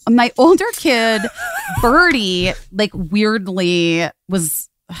my older kid, Birdie, like weirdly was.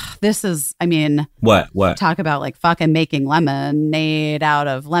 This is, I mean, what? Talk about like fucking making lemonade out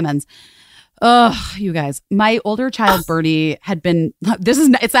of lemons. Oh, you guys, my older child Birdie had been,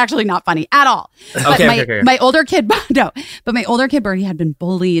 it's actually not funny at all. Okay. My older kid, but my older kid Birdie had been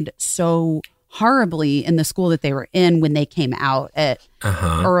bullied so horribly in the school that they were in when they came out at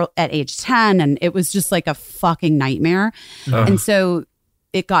age 10. And it was just like a fucking nightmare. And so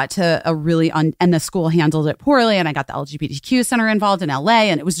it got to a really, and the school handled it poorly. And I got the LGBTQ center involved in LA.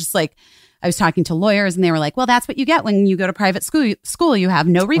 And it was just like, I was talking to lawyers and they were like, well, that's what you get when you go to private school. You have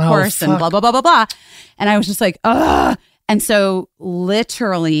no recourse and blah, blah, blah, blah, blah. And I was just like, ugh. And so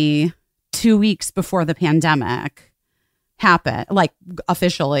literally 2 weeks before the pandemic happened, like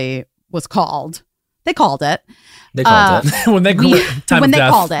officially was called. They called it. when they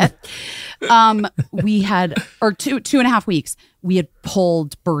called it. We had, or 2.5 weeks, we had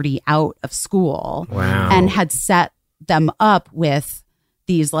pulled Birdie out of school and had set them up with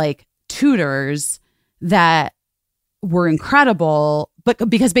these like tutors that were incredible. But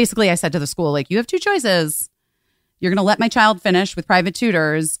because basically I said to the school, like, you have 2 choices. You're going to let my child finish with private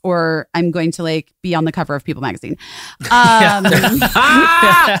tutors, or I'm going to like be on the cover of People magazine. Oh,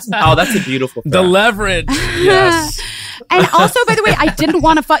 that's a beautiful fact. The leverage. Yes. And also, by the way, I didn't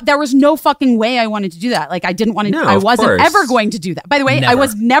want to there was no fucking way I wanted to do that. Like I didn't want to, I wasn't ever going to do that. By the way, I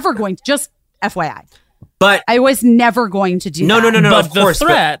was never going to, just FYI. But I was never going to do that. No, but of course. The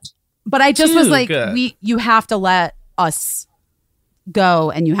threat. But I just was like, you have to let us go,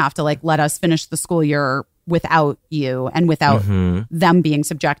 and you have to like let us finish the school year without you and without them being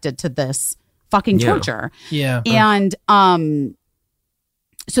subjected to this fucking torture. Yeah. And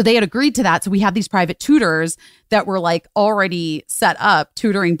so they had agreed to that. So we had these private tutors that were like already set up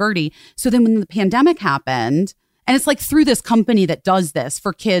tutoring Birdie. So then when the pandemic happened, and it's like through this company that does this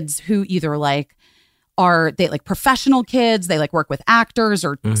for kids who either like they like professional kids, they like work with actors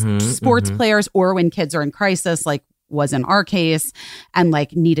or sports players, or when kids are in crisis, like was in our case, and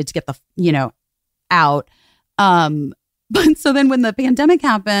like needed to get the, out. But so then when the pandemic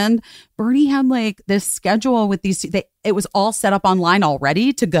happened, Birdie had like this schedule with these, it was all set up online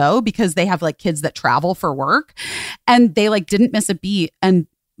already to go because they have like kids that travel for work, and they like didn't miss a beat. And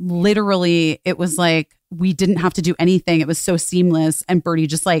literally it was like, we didn't have to do anything. It was so seamless. And Birdie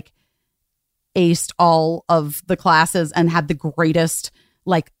just like aced all of the classes and had the greatest,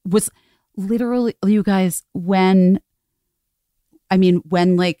 like, was literally, you guys, when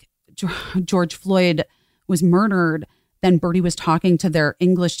like George Floyd was murdered, then Birdie was talking to their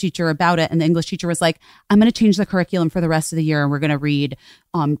English teacher about it. And the English teacher was like, I'm going to change the curriculum for the rest of the year. And we're going to read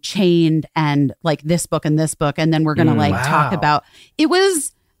Chained and like this book. And then we're going to talk about it.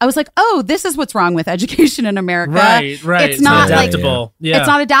 I was like, oh, this is what's wrong with education in America. Right. It's not adaptable. Like, it's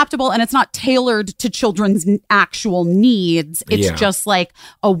not adaptable, and it's not tailored to children's actual needs. It's just like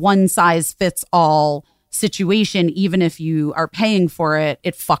a one size fits all situation. Even if you are paying for it,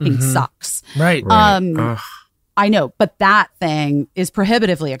 it fucking sucks. Right. I know, but that thing is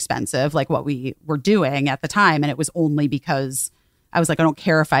prohibitively expensive, like what we were doing at the time. And it was only because I was like, I don't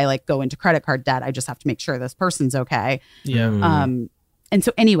care if I like go into credit card debt. I just have to make sure this person's okay. Yeah. And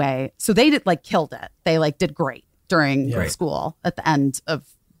so anyway, so they did like killed it. They like did great during school at the end of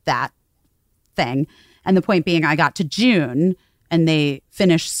that thing. And the point being, I got to June and they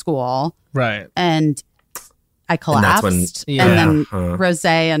finished school. Right. And I collapsed. And then Rose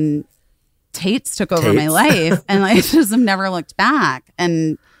and Tate's took over my life. And I just have never looked back.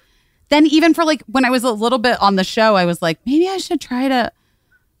 And then even for like when I was a little bit on the show, I was like, maybe I should try to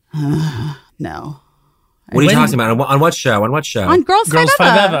no. What are you talking about? On what show? On Girls Five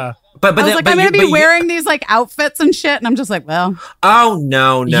Eva. But I was like, I'm going to be wearing these like outfits and shit. And I'm just like, well. Oh,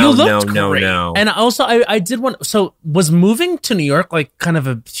 no. And also, I did want. So was moving to New York like kind of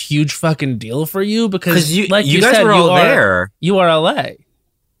a huge fucking deal for you? Because you guys said, were all there. You are LA.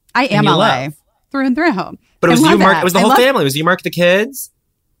 I am LA through and through. But it was you, Mark. It was the whole family. It was you, Mark, the kids?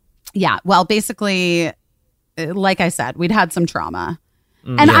 Yeah. Well, basically, like I said, we'd had some trauma.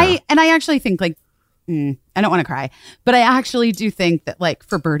 And I actually think like, I don't want to cry, but I actually do think that like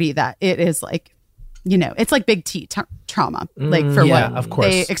for Birdie that it is like, you know, it's like big T trauma, like for what of course.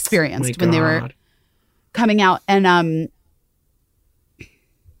 they experienced when they were coming out. And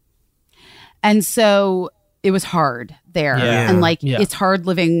so it was hard there. Yeah. And like, it's hard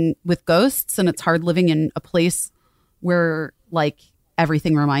living with ghosts and it's hard living in a place where like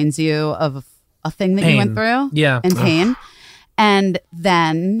everything reminds you of a thing that you went through. Yeah. And pain. And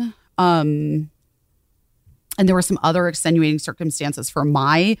then, and there were some other extenuating circumstances for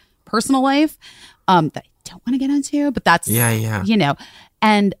my personal life that I don't want to get into, but that's you know,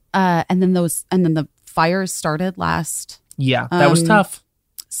 and then the fires started last that was tough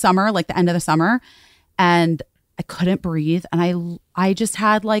summer, like the end of the summer, and I couldn't breathe, and I just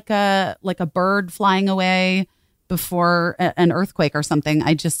had like a bird flying away before an earthquake or something.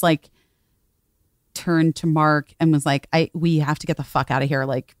 I just like turned to Mark and was like, we have to get the fuck out of here,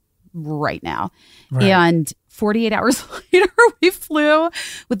 like right now. Right. And 48 hours later, we flew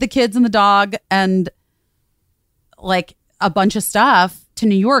with the kids and the dog and like a bunch of stuff to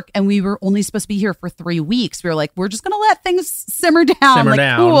New York. And we were only supposed to be here for 3 weeks. We were like, we're just going to let things simmer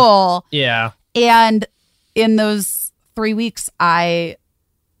down. Cool. Yeah. And in those 3 weeks, you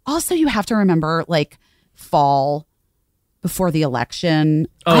have to remember like fall before the election.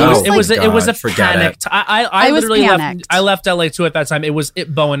 It was a panic. I literally panicked. I left LA too at that time.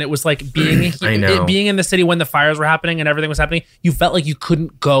 Bowen. It was like being in the city when the fires were happening and everything was happening. You felt like you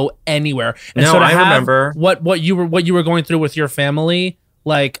couldn't go anywhere. And no, I remember what you were going through with your family.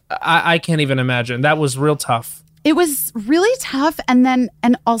 Like I can't even imagine. That was real tough. It was really tough, and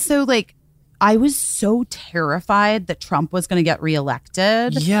also like I was so terrified that Trump was going to get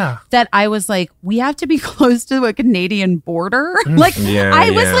reelected. Yeah. That I was like, we have to be close to a Canadian border. Like,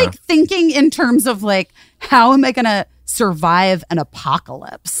 I was like thinking in terms of like, how am I going to survive an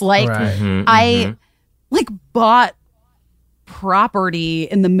apocalypse? Like, I like bought property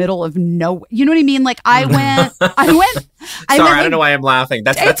in the middle of nowhere. You know what I mean? Like, I went. Sorry, I don't know why I'm laughing.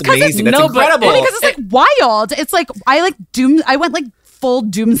 That's amazing. That's incredible. Because it's like wild. It's like, I went like full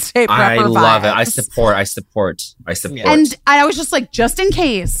doomsday prepper I love vibes. it. I support. And I was just like, just in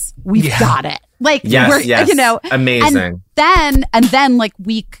case, we've got it. Like, yes, you know, amazing. And then like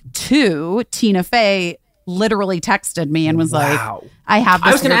week 2, Tina Fey literally texted me and was like, I have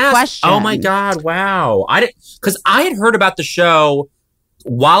this question. Oh my God, wow. Because I had heard about the show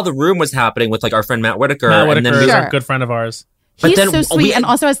while the room was happening with like our friend Matt Whitaker. And then is a good friend of ours. He's so sweet and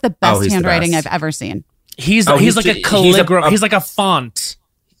also has the best handwriting I've ever seen. He's like a calligrapher. He's like a font.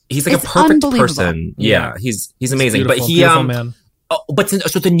 He's like a perfect person. Yeah, he's amazing. But beautiful man.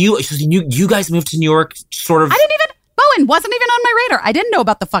 You guys moved to New York sort of. I didn't even. Bowen wasn't even on my radar. I didn't know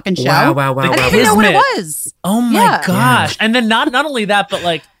about the fucking show. Wow. I didn't even know what it was. Oh my gosh! And then not only that, but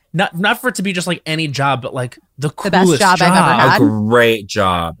like not for it to be just like any job, but like the coolest best job I've ever had. A great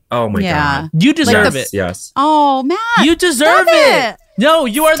job. Oh my God! You deserve it. Yes. Oh, Matt, you deserve it. No,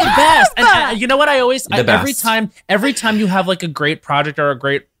 you are the best. And you know what? Every time you have like a great project or a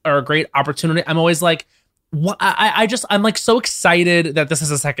great opportunity, I'm always like, I'm like so excited that this is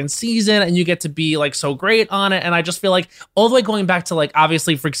a second season and you get to be like so great on it. And I just feel like all the way going back to like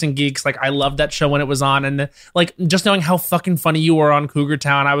obviously Freaks and Geeks, like I loved that show when it was on, and like just knowing how fucking funny you were on Cougar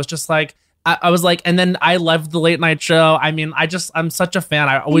Town, I was just like, I was like, and then I loved the late night show. I mean, I'm such a fan.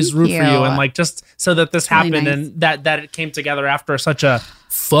 I always root for you, and like just so that this happened really nice. And that it came together after such a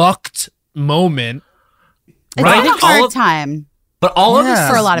fucked moment. It's been a hard time. But all of this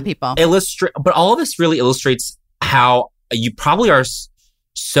for a lot of people but all of this really illustrates how you probably are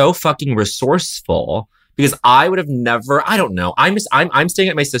so fucking resourceful, because I would have never, I don't know. I'm staying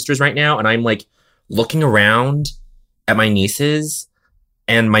at my sister's right now, and I'm like looking around at my nieces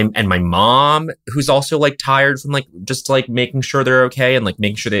and my mom, who's also like tired from like just like making sure they're okay and like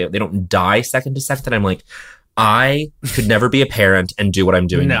making sure they don't die second to second. And I'm like, I could never be a parent and do what I'm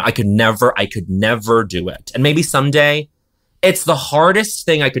doing now. I could never do it. And maybe someday. It's the hardest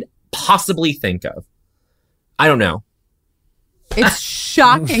thing I could possibly think of. I don't know. It's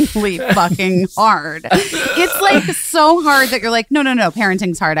shockingly fucking hard. It's like so hard that you're like, no,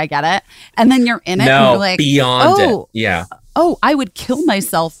 parenting's hard. I get it. And then you're in it and you're like, beyond it. Yeah. Oh, I would kill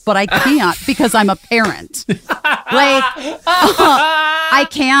myself, but I can't because I'm a parent. Like, I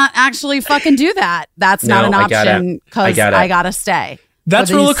can't actually fucking do that. That's not an option because I gotta stay. That's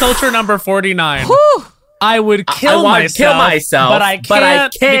rule of culture number 49. Whew. I would kill myself, but I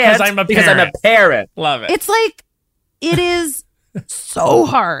can't because I'm a parent. Love it. It's like, it is so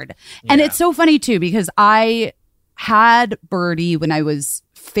hard. Yeah. And it's so funny too, because I had Birdie when I was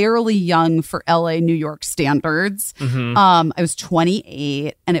fairly young for LA, New York standards. Mm-hmm. I was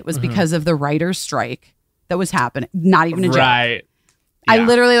 28, and it was because of the writer's strike that was happening. Not even a joke. Right. Yeah. I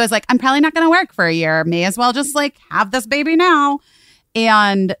literally was like, I'm probably not going to work for a year. May as well just like have this baby now.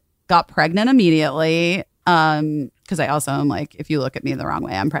 And got pregnant immediately. Because I also am like, if you look at me the wrong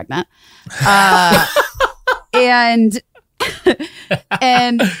way, I'm pregnant.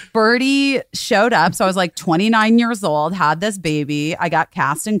 And Birdie showed up. So I was like 29 years old, had this baby. I got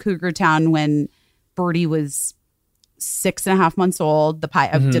cast in Cougar Town when Birdie was 6.5 months old.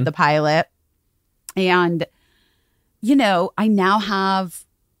 I did the pilot. And, you know, I now have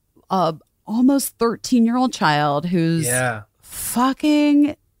a almost 13-year-old child who's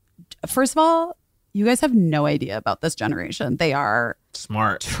fucking, first of all, you guys have no idea about this generation. They are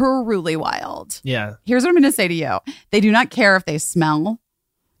smart, truly wild. Yeah. Here's what I'm going to say to you. They do not care if they smell.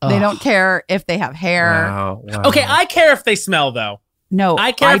 They don't care if they have hair. Wow. Okay, I care if they smell, though. No.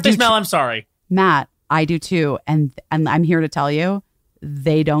 I care if they smell. I'm sorry. Matt, I do too. And I'm here to tell you,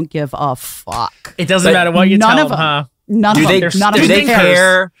 they don't give a fuck. It doesn't matter what you tell them, huh? None of them. Do they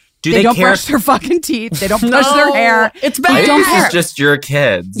care? They don't brush their fucking teeth. They don't brush their hair. It's bad. This is just your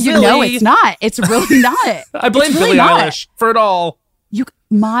kids. No, it's not. It's really not. I blame Billie Eilish for it all.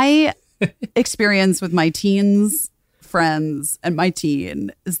 My experience with my teens friends and my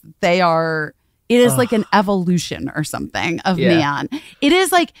teen is it is like an evolution or something of man. It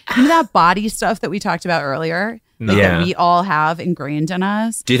is like, you know, that body stuff that we talked about earlier that we all have ingrained in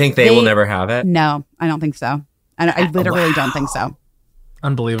us. Do you think they will never have it? No, I don't think so. I literally don't think so.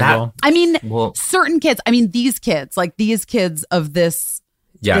 Unbelievable. Certain kids, these kids of this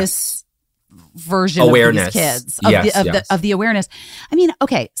version awareness. Of these kids, of the awareness. I mean,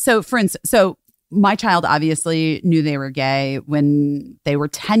 okay, so for instance, my child obviously knew they were gay when they were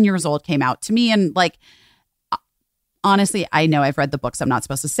 10 years old, came out to me, and like, honestly, I know I've read the books. I'm not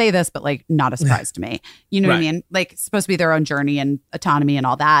supposed to say this, but like, not a surprise to me. You know what I mean? Like, it's supposed to be their own journey and autonomy and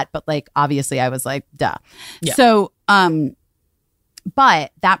all that. But like, obviously I was like, duh. Yeah. So,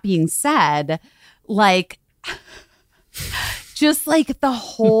 but that being said, like, just like the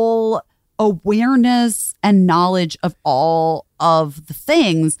whole awareness and knowledge of all of the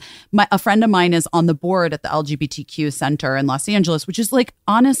things. A friend of mine is on the board at the LGBTQ Center in Los Angeles, which is like,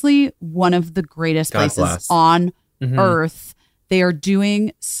 honestly, one of the greatest places on earth. They are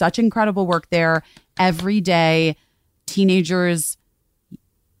doing such incredible work there every day. Teenagers,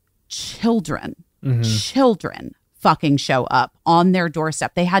 children fucking show up on their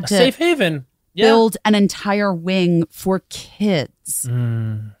doorstep. They had to safe haven. Build an entire wing for kids.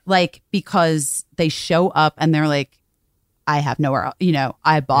 Like, because they show up and they're like, I have nowhere else. You know,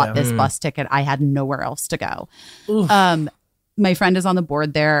 I bought this bus ticket. I had nowhere else to go. My friend is on the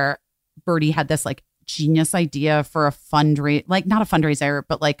board there. Birdie had this like genius idea for a fundraiser, like not a fundraiser,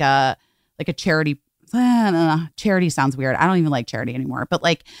 but like a charity. Charity sounds weird. I don't even like charity anymore, but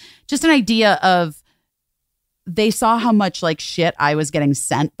like just an idea of, they saw how much like shit I was getting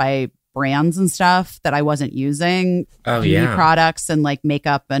sent by brands and stuff that I wasn't using. Beauty products and like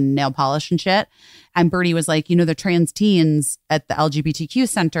makeup and nail polish and shit. And Birdie was like, the trans teens at the LGBTQ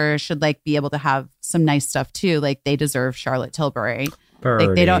center should like be able to have some nice stuff too. Like they deserve Charlotte Tilbury.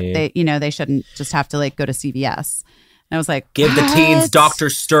 Like they shouldn't just have to like go to CVS. And I was like, give the teens Dr.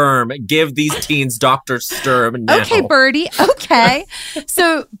 Sturm. Give these teens Dr. Sturm now. Okay, Birdie. Okay.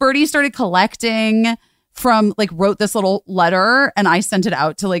 So Birdie started collecting from like wrote this little letter and I sent it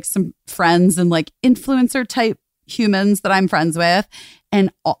out to like some friends and like influencer type humans that I'm friends with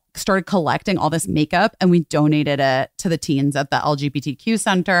and started collecting all this makeup and we donated it to the teens at the LGBTQ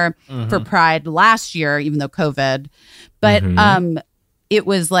center for Pride last year, even though COVID. But it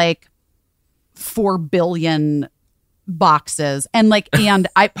was like 4 billion boxes and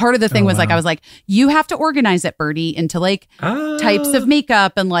I part of the thing was like I was like, you have to organize it, Birdie, into like types of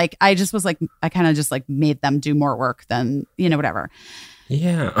makeup and like I just was like I kind of just like made them do more work than whatever.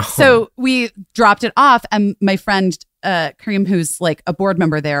 So we dropped it off and my friend Kareem, who's like a board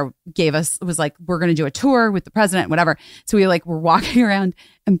member there, was like, we're going to do a tour with the president, whatever. So we like were walking around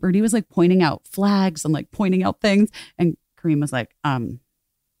and Birdie was like pointing out flags and like pointing out things and Kareem was like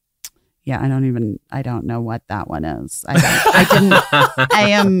yeah, I don't know what that one is.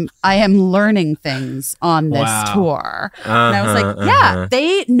 I am learning things on this tour. And I was like, yeah,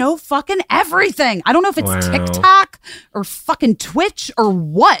 they know fucking everything. I don't know if it's TikTok or fucking Twitch or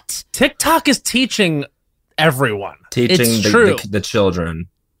what. TikTok is teaching everyone. Teaching the children.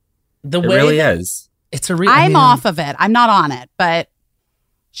 It really is. It's a I'm off of it. I'm not on it, but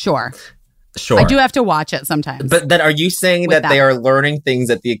sure. Sure. I do have to watch it sometimes. But then are you saying that they are learning things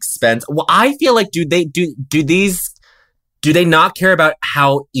at the expense? Well, I feel like do they not care about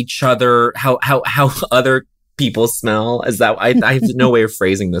how other people smell? Is that I have no way of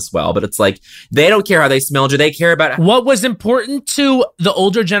phrasing this well, but it's like they don't care how they smell. Do they care about what was important to the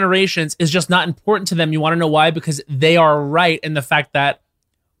older generations is just not important to them. You want to know why? Because they are right in the fact that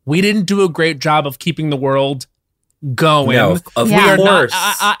we didn't do a great job of keeping the world going. No, of we are course.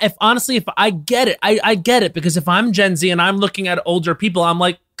 Not, if I get it, I get it, because if I'm Gen Z and I'm looking at older people, I'm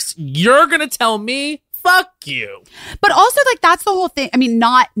like, you're gonna tell me fuck you. But also like that's the whole thing. I mean,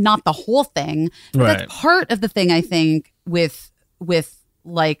 not the whole thing, but that's part of the thing I think with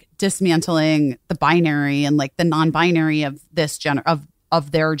like dismantling the binary and like the non-binary of this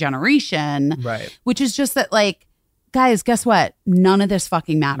of their generation, right? Which is just that like, guys, guess what? None of this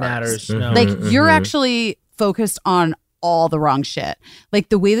fucking matters. No. Like you're actually focused on all the wrong shit. Like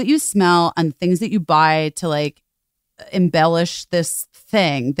the way that you smell and things that you buy to like embellish this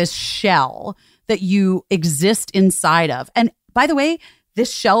thing, this shell that you exist inside of. And by the way,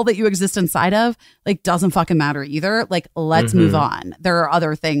 this shell that you exist inside of like doesn't fucking matter either. Like let's move on. There are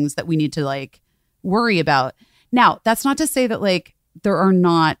other things that we need to like worry about. Now, that's not to say that like there are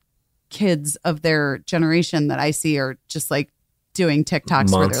not kids of their generation that I see are just like doing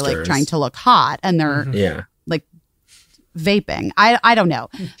TikToks where they're like trying to look hot and they're like vaping. I don't know.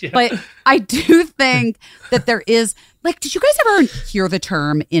 But I do think that there is like, did you guys ever hear the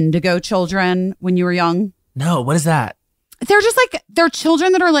term indigo children when you were young? No, what is that? They're just like, they're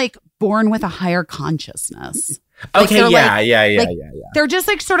children that are like born with a higher consciousness. Like, okay, yeah. They're just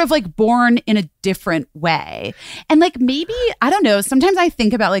like sort of like born in a different way. And like maybe, I don't know, sometimes I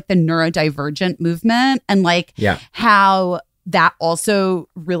think about like the neurodivergent movement and like how that also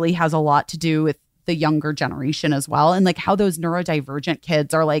really has a lot to do with the younger generation as well. And like how those neurodivergent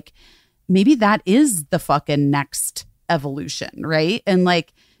kids are like, maybe that is the fucking next evolution, right? And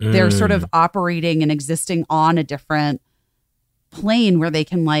like they're sort of operating and existing on a different plane where they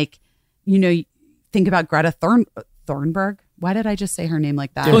can like, you know, think about Greta Thunberg. Why did I just say her name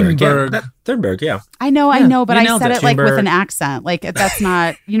like that? Thunberg, yeah. I know, but I said it like with an accent. Like that's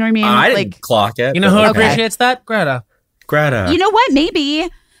not, you know what I mean? I like, didn't clock it. You know who appreciates that? Greta. You know what? Maybe.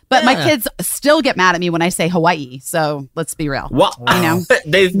 But my kids still get mad at me when I say Hawaii. So let's be real. What? You know?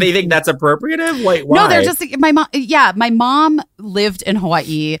 they think that's appropriative? Wait, why? No, they're just my mom. Yeah, my mom lived in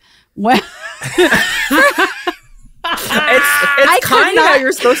Hawaii. It's kind of how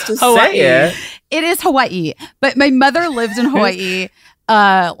you're supposed to say it. It is Hawaii. But my mother lived in Hawaii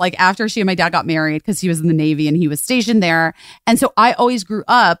like after she and my dad got married because he was in the Navy and he was stationed there. And so I always grew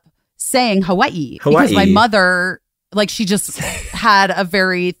up saying Hawaii. Because my mother, like she just had a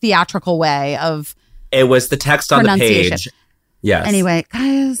very theatrical way of it was the text on the page. Yes. Anyway,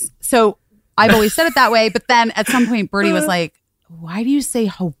 guys, so I've always said it that way. But then at some point, Birdie was like, why do you say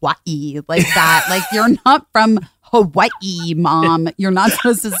Hawaii like that? Like you're not from Hawaii, Mom. You're not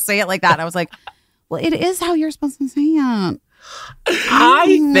supposed to say it like that. And I was like, well, it is how you're supposed to say it. I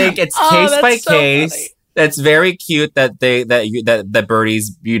think it's case by case. It's very cute that that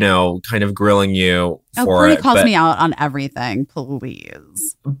Birdie's, you know, kind of grilling you for Birdie it. calls me out on everything,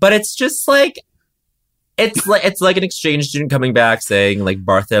 please. But it's just like it's like an exchange student coming back saying like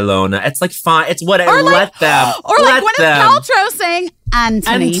Barcelona. It's like fine. It's whatever. Or like, let them. Or like let Gwyneth Paltrow saying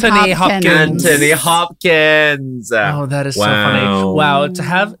Anthony Hopkins. Anthony Hopkins. Oh, that is Wow. so funny. Wow,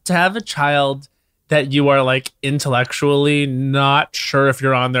 to have a child that you are like intellectually not sure if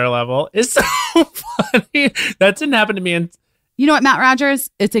you're on their level is so funny. That didn't happen to me. And you know what, Matt Rogers?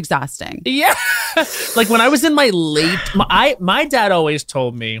 It's exhausting. yeah, like when I was in my my dad always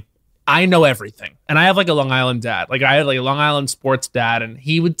told me I know everything, and I have like a Long Island dad. Like I had like a Long Island sports dad, and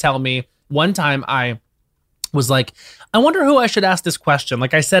he would tell me one time I was like, I wonder who I should ask this question.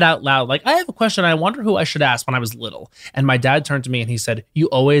 Like I said out loud, like I have a question. I wonder who I should ask when I was little. And my dad turned to me and he said, you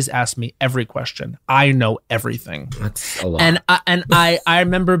always ask me every question. I know everything. That's a lot. And I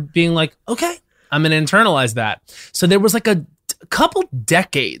remember being like, okay, I'm going to internalize that. So there was like a couple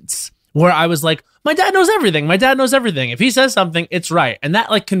decades where I was like, my dad knows everything. My dad knows everything. If he says something, it's right. And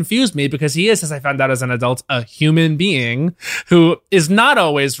that like confused me because he is, as I found out as an adult, a human being who is not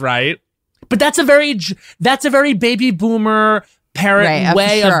always right. But that's a very baby boomer parent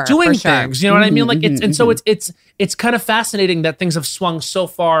way of doing things. You know what I mean? Like it's kind of fascinating that things have swung so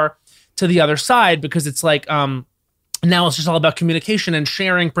far to the other side because it's like now it's just all about communication and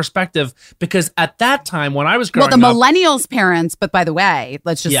sharing perspective. Because at that time when I was growing up, the millennials' parents. But by the way,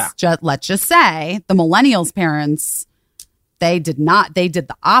 let's just say the millennials' parents, they did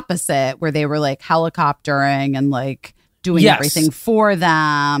the opposite, where they were like helicoptering and like doing everything for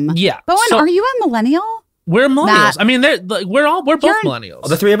them. Yeah. Bowen, are you a millennial? We're millennials. Matt, I mean, we're both millennials. Oh,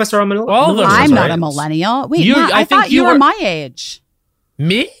 the three of us are all millennials. All of us. I'm not a millennial. Wait, Matt, I thought you were my age.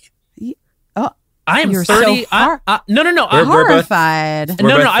 Me? Oh, I am you're 30. So No. I'm horrified.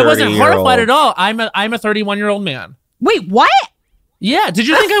 No, I wasn't horrified at all. I'm a 31-year-old man. Wait, what? Yeah. Did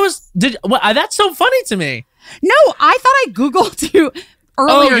you think I was? That's so funny to me. No, I thought I Googled you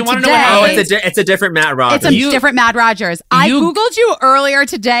earlier you wanna today. know what it's a different Matt Rogers. It's a different Matt Rogers. I Googled you earlier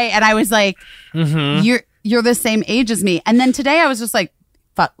today, and I was like, you're the same age as me. And then today I was just like,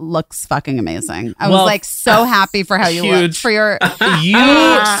 looks fucking amazing. I was like so happy for how you look. For your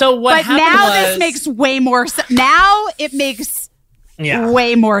So what? But now this makes way more sense. Now it makes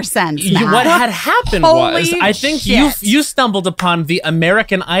way more sense. Matt. What had happened was, I think you stumbled upon the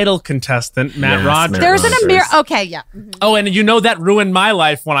American Idol contestant, Matt Rogers. There's an okay, yeah. Oh, and you know that ruined my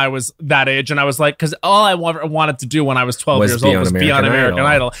life when I was that age, and I was like, because all I wanted to do when I was 12 years old was be on American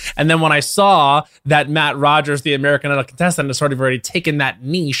Idol. And then when I saw that Matt Rogers, the American Idol contestant, has sort of already taken that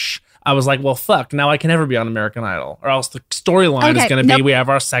niche, I was like, well, fuck, now I can never be on American Idol, or else the storyline is going to be we have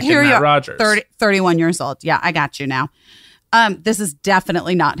our second Matt Rogers. 31 years old. Yeah, I got you now. This is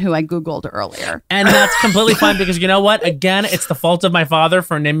definitely not who I Googled earlier. And that's completely fine because you know what? Again, it's the fault of my father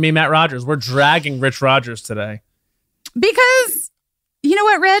for naming me Matt Rogers. We're dragging Rich Rogers today. Because, you know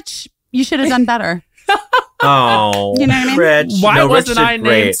what, Rich? You should have done better. Oh, you know what I mean? Rich. Why wasn't I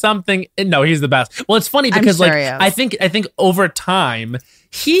named something? No, he's the best. Well, it's funny because I think over time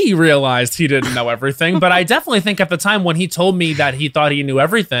he realized he didn't know everything, but I definitely think at the time when he told me that he thought he knew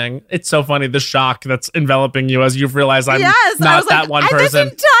everything, it's so funny the shock that's enveloping you as you've realized I'm not that one person. This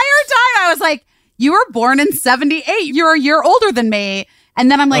entire time I was like, you were born in 78. You're a year older than me. And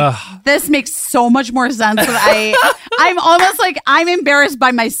then I'm like, this makes so much more sense that I'm almost like I'm embarrassed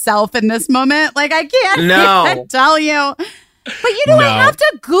by myself in this moment. Like I can't even tell you. But you know, I have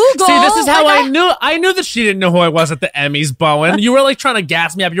to Google. See, this is how I knew that she didn't know who I was at the Emmys, Bowen. You were like trying to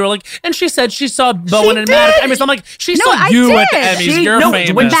gas me up. You were like, and she said she saw Bowen and Matt at the Emmys. I'm like, she saw you at the Emmys. You're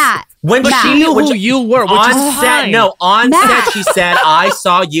famous. When she knew who you were, which is fine. On set, she said, I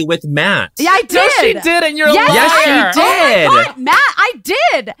saw you with Matt. Yeah, I did. No, she did, and you're a liar. Yes, she did. Oh my God, Matt, I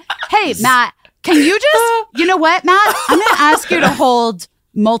did. Hey, Matt, can you just, you know what, Matt? I'm going to ask you to hold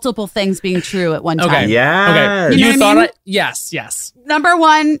multiple things being true at one time. Okay, yeah. Okay, you thought it? Yes. Number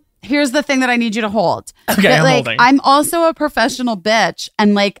one, here's the thing that I need you to hold. Okay, that, I'm holding. I'm also a professional bitch,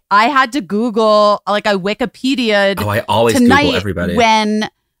 and like I had to Google, like I Wikipedia'd. Oh, I always Google everybody. When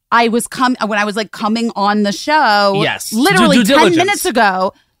I was coming on the show. Yes, literally 10 minutes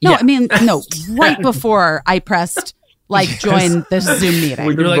ago. No, I mean right before I pressed join this Zoom meeting.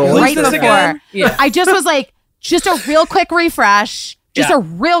 Right before, I just was like, just a real quick refresh. Just a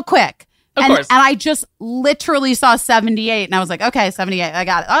real quick. And I just literally saw 78 and I was like, okay, 78. I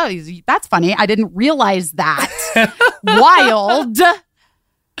got it. Oh, that's funny. I didn't realize that. Wild.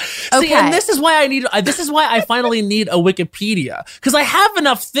 Okay. See, and this is why I finally need a Wikipedia, because I have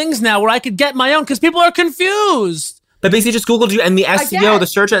enough things now where I could get my own, because people are confused. But basically, just Googled you, and the SEO,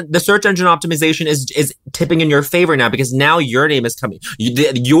 the search engine optimization is tipping in your favor now, because now your name is coming.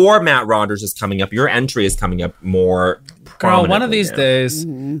 Your Matt Rogers is coming up. Your entry is coming up more. Girl, one of these days,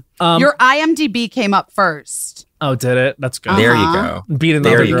 your IMDb came up first. Oh, did it? That's good. There you go. Beating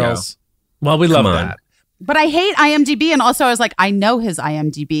other girls. Well, we love that. But I hate IMDb. And also I was like, I know his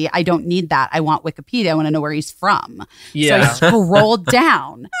IMDb. I don't need that. I want Wikipedia. I want to know where he's from. Yeah. So I scrolled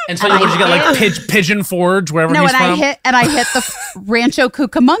down. And so you get like Pigeon Forge, wherever he's from? And I hit the Rancho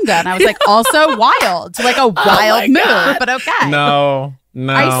Cucamonga. And I was like, also wild. Like a wild move, but okay. No.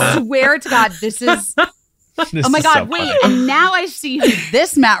 I swear to God, this is... Oh my God, wait. Funny. And now I see who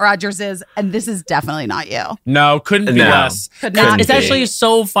this Matt Rogers is, and this is definitely not you. No, couldn't be less. It's actually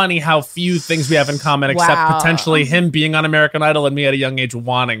so funny how few things we have in common, except potentially him being on American Idol and me at a young age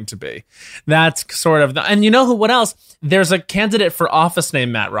wanting to be. That's sort of and you know what else? There's a candidate for office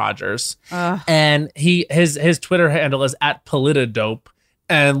named Matt Rogers, and his Twitter handle is @Politidope.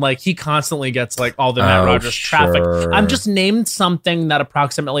 And like he constantly gets like all the Matt Rogers traffic. I'm just named something that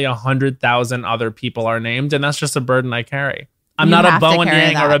approximately 100,000 other people are named, and that's just a burden I carry. I'm not a Bowen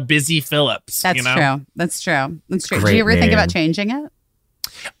Yang or a Busy Phillips. That's true. That's true. That's true. Did you ever think about changing it?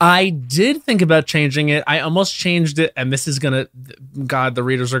 I did think about changing it. I almost changed it, and this is gonna, God, the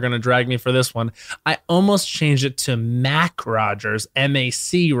readers are gonna drag me for this one. I almost changed it to Mac Rogers,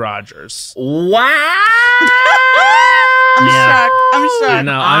 MAC Rogers. Wow. I'm shocked. I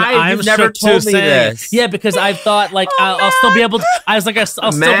know. I'm never told me this. Yeah, because I thought like I'll still be able to. I was like, I'll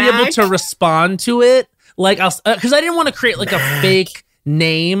still be able to respond to it. Like because I didn't want to create like a fake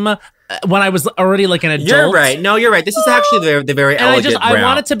name when I was already like an adult. You're right. No, you're right. This is actually the very elegant route. I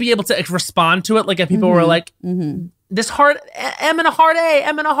wanted to be able to respond to it. Like if people were like, this hard M and a hard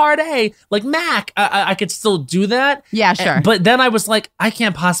A, like Mac, I could still do that. Yeah, sure. But then I was like, I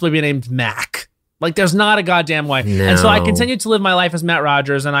can't possibly be named Mac. Like, there's not a goddamn way. No. And so I continued to live my life as Matt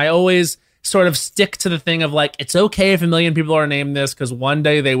Rogers, and I always sort of stick to the thing of, like, it's okay if a million people are named this, because one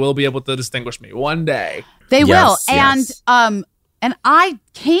day they will be able to distinguish me. One day. They will. Yes. And I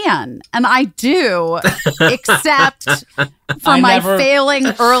can, and I do, except for my failing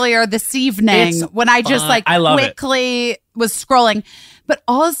earlier this evening when I just, quickly was scrolling. But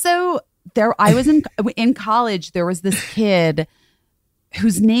also, I was in college, there was this kid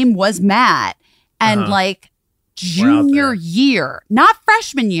whose name was Matt. And junior year, not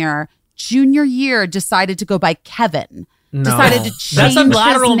freshman year, junior year, decided to go by Kevin. No. Decided to change That's a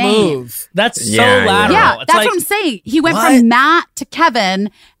lateral his name. move. That's so lateral. Yeah, that's what I'm saying. He went from Matt to Kevin,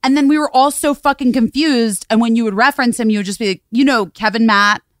 and then we were all so fucking confused. And when you would reference him, you would just be like, Kevin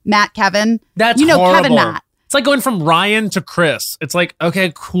Matt, Matt Kevin. That's horrible. Kevin Matt. It's like going from Ryan to Chris. It's like,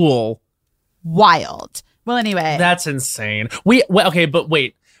 okay, cool. Wild. Well, anyway. That's insane. Okay, but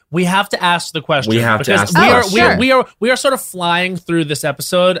wait. We have to ask the question. We have to ask we are sort of flying through this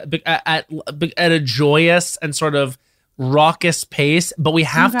episode at a joyous and sort of raucous pace, but we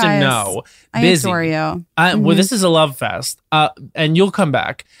have to know. I adore you. Well, this is a love fest, and you'll come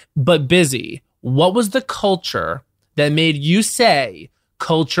back. But Busy, what was the culture that made you say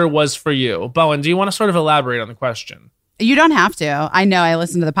culture was for you? Bowen, do you want to sort of elaborate on the question? You don't have to. I know. I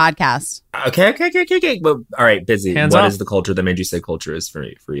listened to the podcast. Okay. Well, all right, Busy. Hands what up. Is the culture that made you say culture is for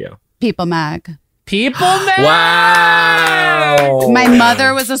you? People Mag. People Mag. Wow. My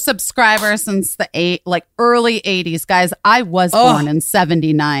mother was a subscriber since the early 80s, guys. I was born in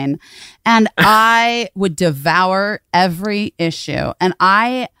 79, and I would devour every issue. And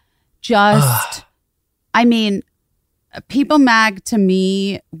I just, People Mag to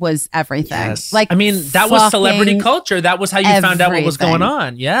me was everything. Yes. That was celebrity culture. That was how you found out what was going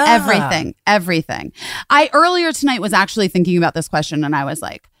on. Yeah. Everything. I earlier tonight was actually thinking about this question, and I was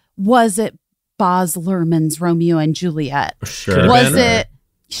like, was it Baz Luhrmann's Romeo and Juliet? Sure. Was it?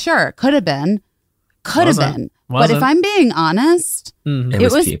 Sure. Could have been. But if I'm being honest,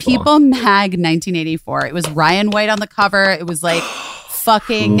 it was People Mag 1984. It was Ryan White on the cover. It was like...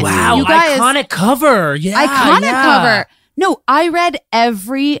 fucking wow, you guys, iconic cover. Cover. No, I read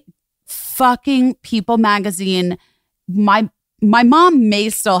every fucking People magazine. My mom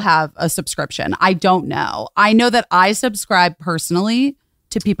may still have a subscription. I don't know. I know that I subscribe personally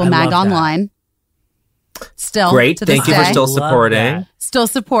to People Mag online. Still, great. To this Thank you day. for still supporting. Still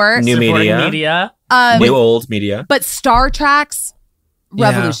support new media. New old media. But Star Trek's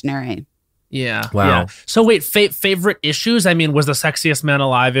revolutionary. Yeah. Wow. Yeah. So wait, favorite issues? Was the Sexiest Man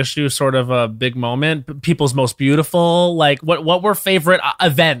Alive issue sort of a big moment? People's Most Beautiful? Like what were favorite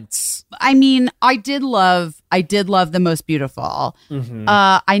events? I did love The Most Beautiful. Mm-hmm.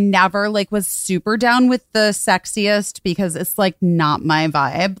 I never was super down with the Sexiest because it's not my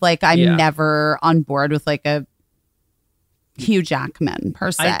vibe. I'm never on board with a Hugh Jackman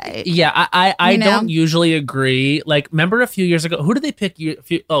per se. I don't usually agree. Like, remember a few years ago, who did they pick?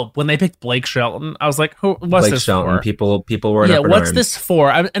 When they picked Blake Shelton, I was like, what's Blake this Shelton, for? People were up in what's arms. this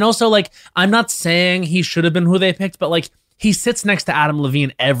for? And also, like, I'm not saying he should have been who they picked, but like, he sits next to Adam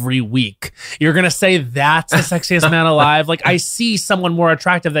Levine every week. You're gonna say that's the sexiest man alive? Like, I see someone more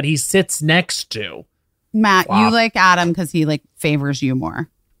attractive that he sits next to. Matt, you like Adam because he like favors you more.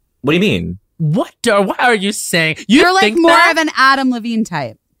 What do you mean? What are you saying? You're like more of an Adam Levine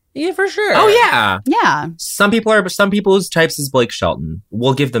type. Yeah, for sure. Oh yeah. Yeah. Some people's types is Blake Shelton.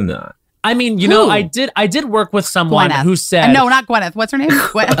 We'll give them that. I mean, you know, I did work with someone Gwyneth. who said no, not Gwyneth. What's her name?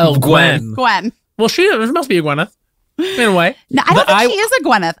 Gwen. Oh, Gwen. Gwen. Well, she must be a Gwyneth. In a way. No, I don't think she is a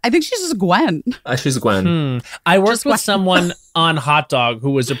Gwyneth. I think she's just a Gwen. She's Gwen. I worked with someone on Hot Dog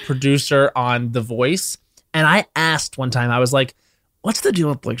who was a producer on The Voice. And I asked one time, I was like, what's the deal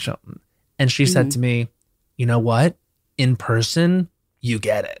with Blake Shelton? And she said to me, you know what? In person, you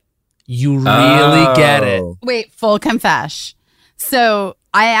get it. You really get it. Wait, full confess. So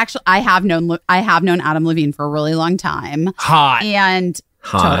I have known Adam Levine for a really long time. Hot.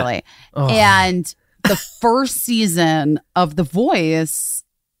 Totally. Oh. And the first season of The Voice,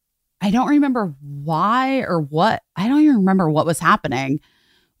 I don't remember why or what. I don't even remember what was happening.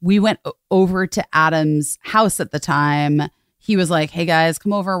 We went over to Adam's house at the time. He was like, hey guys,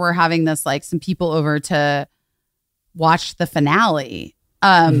 come over. We're having this, like, some people over to watch the finale.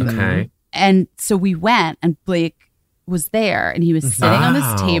 Okay. And so we went, and Blake was there, and he was sitting on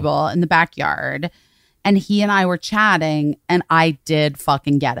this table in the backyard, and he and I were chatting, and I did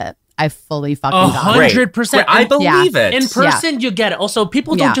fucking get it. I fully fucking got it. 100%. I believe it. In person, you get it. Also,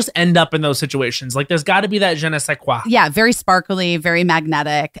 people don't just end up in those situations. Like, there's got to be that je ne sais quoi. Yeah, very sparkly, very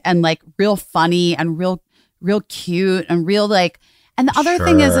magnetic, and like real funny and real cute and real like. And the other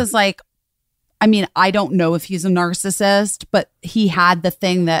thing is like, I mean, I don't know if he's a narcissist, but he had the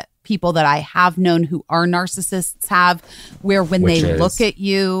thing that people that I have known who are narcissists have, where when they look at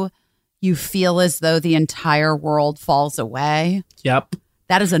you, you feel as though the entire world falls away. Yep.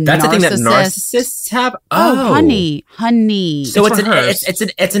 That is a That's narcissist. the thing that narcissists have. Oh, honey. So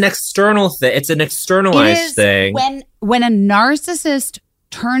it's an external thing. It's an externalized thing. When a narcissist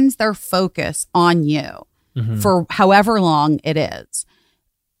turns their focus on you for however long it is,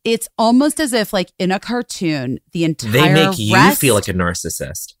 it's almost as if, like in a cartoon, the entire they make you feel like a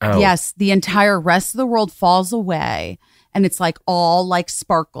narcissist. Oh. Yes, the entire rest of the world falls away, and it's like all like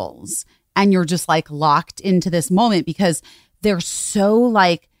sparkles, and you're just like locked into this moment because they're so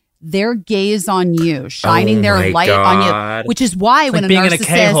like their gaze on you, shining their light on you, which is why it's when like a being narcissist, in a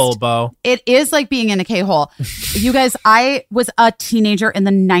K-hole, Bo. It is like being in a K-hole. You guys, I was a teenager in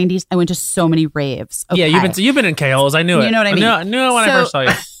the 90s. I went to so many raves. Okay? Yeah, you've been in K-holes. I knew it. You know what I mean? I knew it when I first saw you.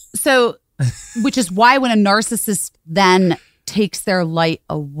 So, which is why when a narcissist then takes their light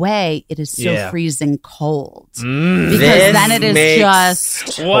away, it is so freezing cold. Because then it is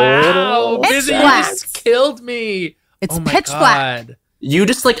just wow. Busy, you just killed me. It's pitch black. You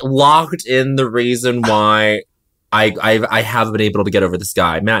just like locked in the reason why I haven't been able to get over this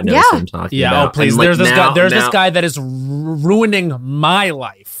guy. Matt knows what I'm talking about. Oh, please. There's this guy. There's this guy that is ruining my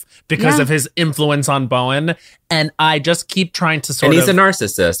life because of his influence on Bowen, and I just keep trying to and he's a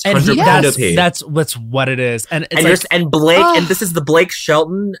narcissist. And that's what it is. And it's and Blake, and this is the Blake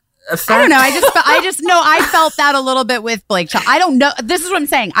Shelton effect. I don't know. I felt that a little bit with Blake Shelton. I don't know. This is what I'm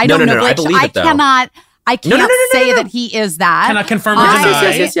saying. I don't know Blake Shelton. I can't say that he is that. Cannot confirm or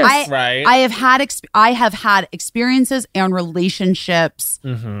deny. Yes. Right. I have had experiences and relationships,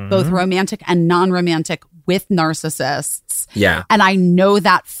 both romantic and non-romantic, with narcissists. Yeah. And I know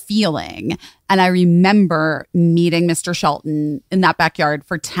that feeling. And I remember meeting Mr. Shelton in that backyard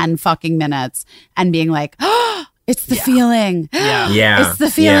for 10 fucking minutes and being like, oh, it's the feeling. Yeah. It's the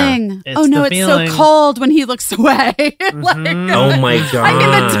feeling. Yeah. Oh no, it's so cold when he looks away. Oh my God. I'm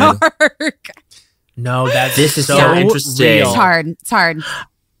in the dark. No, this is so interesting. It's hard.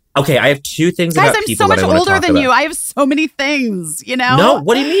 Okay, I have two things Guys, about I'm people so much that I want older to talk than about. you. I have so many things, you know? No,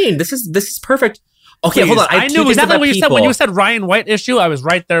 what do you mean? This is perfect. Okay, hold on. I knew exactly what you said. When you said Ryan White issue, I was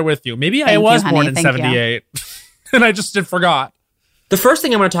right there with you. Maybe I was born in 78 and I just forgot. The first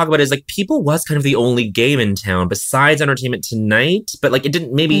thing I want to talk about is like People was kind of the only game in town besides Entertainment Tonight, but like it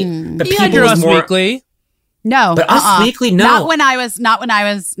didn't maybe but You People had your was Us more Weekly. No, but Us Weekly, no. Not when I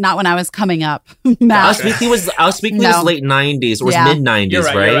was coming up. Us Weekly was late 90s or was mid 90s,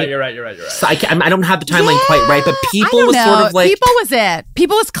 right? You're right. So I don't have the timeline quite right, but People was sort of like People was it.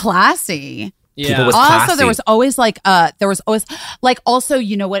 People was classy. Yeah. People was also, classy. there was always also,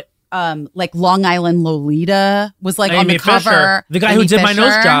 you know what? Like Long Island Lolita was like on the cover. Fisher, the guy who did my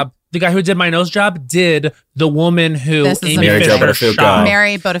nose job. the guy who did my nose job did the woman who Amy Mary Jo Fisher shot.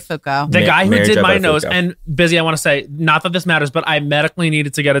 Mary Botafuco. The guy who Mary did Jo my Botafuco. nose, and Busy, I want to say, not that this matters, but I medically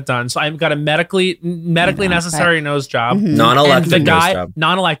needed to get it done. So I got a medically necessary nose job. Mm-hmm. Non-elective And the nose guy, job.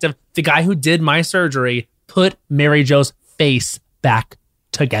 non-elective, the guy who did my surgery put Mary Jo's face back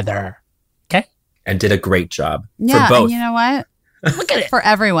together. Okay? And did a great job. Yeah, For both. and you know what? Look at it. For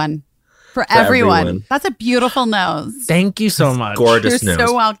everyone. For everyone. everyone. That's a beautiful nose. Thank you so much. Gorgeous You're nose.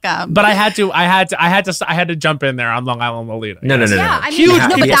 so welcome. But I had to jump in there on Long Island Lolita. No. Yeah, I mean, Huge no,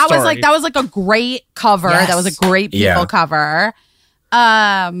 but media that was story. like a great cover. Yes. That was a great people Yeah. cover.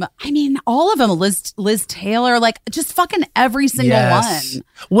 I mean, all of them. Liz Taylor, like just fucking every single one.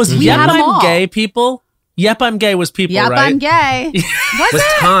 Was We Yep, had 'em I'm all. Gay people? Yep, I'm Gay was people, Yep, right? I'm gay. Was Was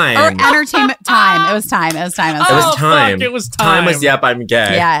it? Time. Or entertainment time. It was time. It was Oh, time. fuck, it was Time was Time. Yep, I'm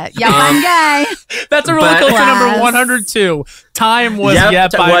Gay. Yeah. Yep, I'm gay. That's a roller But- coaster number Class. 102. Time was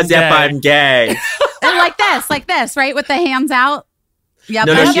Yep, I'm was Gay. Yep, I'm Gay. And like this, right? With the hands out. Yep,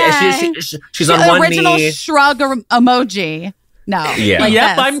 No, I'm she, gay. she's on one Original knee. shrug emoji. No. Yeah. Like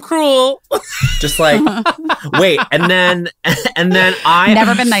Yep, this. I'm cruel. Just like, wait, and then I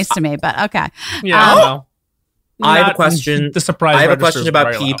Never been nice to me, but okay. Yeah, well. I have a Not- question. The surprise. I have a register question is about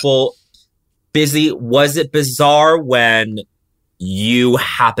very low. people. Busy, was it bizarre when you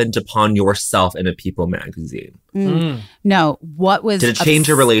happened upon yourself in a People magazine? No. What was Did it change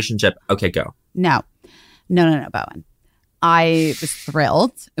your relationship? Okay, go. No, Bowen. I was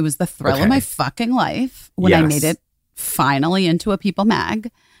thrilled. It was the thrill Okay. of my fucking life when I Yes. made it finally into a People mag.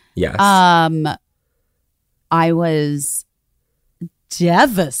 Yes. I was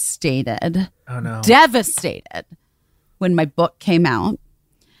devastated. Oh, no. Devastated when my book came out.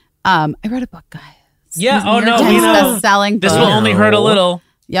 I wrote a book, guys. Yeah, It was oh, New no, York we Times know. best-selling This book. will only hurt a little.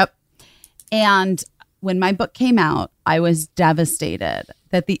 Yep. And when my book came out, I was devastated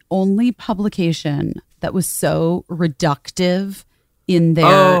that the only publication that was so reductive in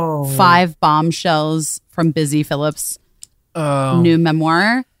their 5 bombshells from Busy Phillips' new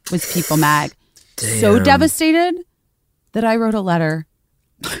memoir was People Mag. So Damn. devastated that I wrote a letter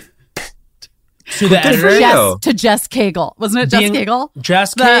To the Good for editor. you. to Jess Cagle. Wasn't it Jess Being- Cagle?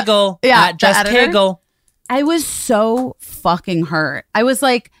 Jess The- Cagle. yeah, At the Jess editor. Cagle. I was so fucking hurt. I was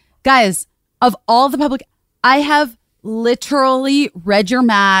like, guys, of all the public, I have literally read your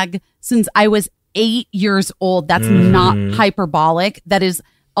mag since I was 8 years old. That's not hyperbolic. That is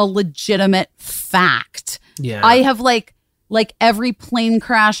a legitimate fact. Yeah. I have like every plane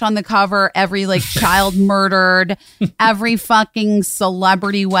crash on the cover, every like child murdered, every fucking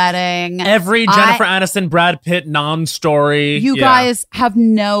celebrity wedding. Every Jennifer Aniston, Brad Pitt non-story. You Yeah. guys have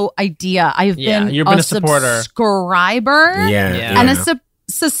no idea. I've Yeah, been you've been a a supporter. subscriber. Yeah. Yeah. And a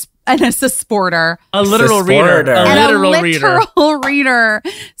supporter. A literal reader. Supporter. A And literal a reader. literal reader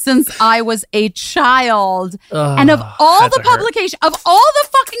since I was a child. And of all that's the a hurt. publication, of all the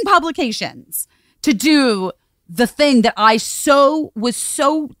fucking publications to do the thing that I was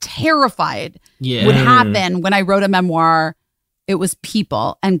so terrified Yeah. would happen when I wrote a memoir, it was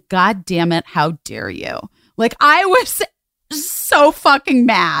People. And God damn it, how dare you? Like I was so fucking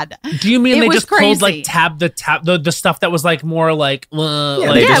mad. Do you mean It they was just pulled crazy. like the stuff that was like more like they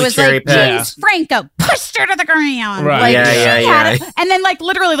Yeah, just it was cherry like picked. James Franco pushed her to the ground. Right. Like, Yeah, she yeah, had yeah. and then like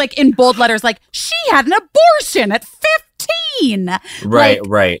literally like in bold letters, like she had an abortion at 15. Right, Like-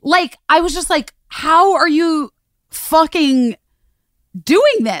 right. Like I was just like, how are you fucking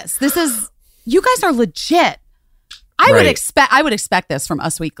doing this? This is you guys are legit. I would Right. expect this from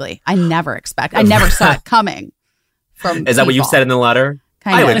Us Weekly. I never saw it coming from Is that what you People. said in the letter?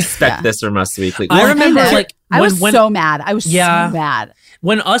 Kind I of, would expect yeah. this from Us Weekly. I remember Kinda. like I was when so mad. I was Yeah. so mad.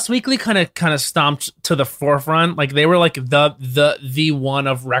 when Us Weekly kind of stomped to the forefront, like they were like the one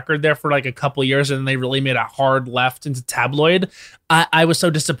of record there for like a couple years, and then they really made a hard left into tabloid. I was so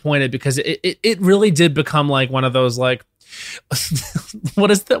disappointed because it really did become like one of those like what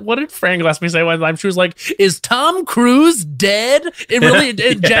did Fran Gillespie say one time? She was like, "Is Tom Cruise dead?"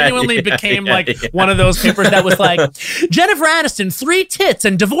 It genuinely became like one of those papers that was like, Jennifer Aniston 3 tits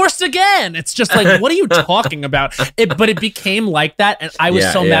and divorced again. It's just like, what are you talking about? But it became like that, and I was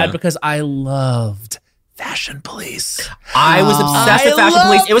Yeah, so yeah. mad because I loved Fashion Police. I was obsessed with I Fashion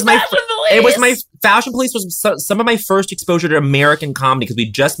Police. love It was my Fashion Fashion Police was some of my first exposure to American comedy because we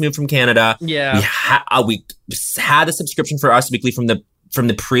just moved from Canada. Yeah. We had the subscription for Us Weekly from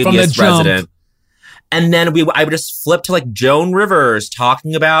the previous jump. resident, And then I would just flip to like Joan Rivers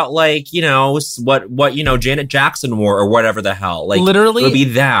talking about like, you know, what you know, Janet Jackson wore or whatever the hell. Like literally it would be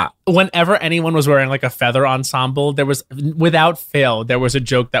that. Whenever anyone was wearing like a feather ensemble, there was, without fail, there was a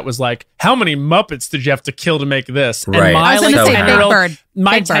joke that was like, how many Muppets did you have to kill to make this? Right. And my I was going to say my Big Bird.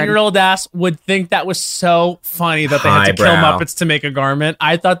 10-year-old ass would think that was so funny that they had to kill Highbrow. Muppets to make a garment.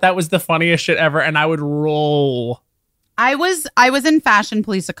 I thought that was the funniest shit ever, and I would roll. I was in Fashion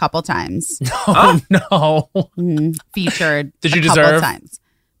Police a couple times. Oh, no. Featured. Did you a couple deserve? times.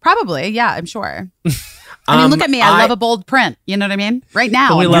 Probably, yeah, I'm sure. I mean, look at me. I love a bold print. You know what I mean? Right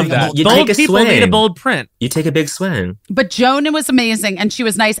now. We love that. You Bold take a people swing. need a bold print. You take a big swing. But Joan was amazing, and she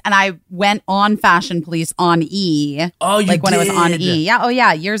was nice. And I went on Fashion Police on E. Oh, you like when did? it was on E. Yeah. Oh,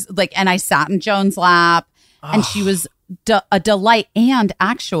 yeah. Years like, and I sat in Joan's lap, and she was a delight. And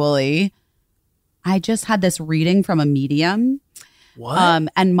actually, I just had this reading from a medium. What?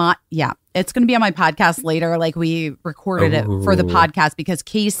 It's going to be on my podcast later. Like we recorded it for the podcast because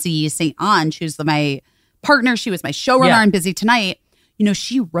Casey St. Ange, who's my partner, she was my showrunner on Busy Tonight. You know,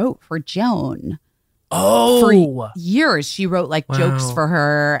 she wrote for Joan. For years, she wrote like jokes for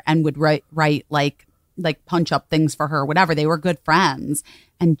her and would write like punch up things for her, whatever. They were good friends.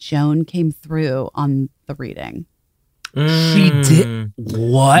 And Joan came through on the reading. She did.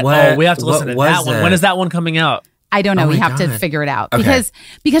 What? Oh, we have to listen to that one. When is that one coming out? I don't know. Oh we my have to God. figure it out Okay.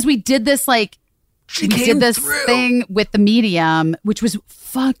 because we did this thing with the medium, which was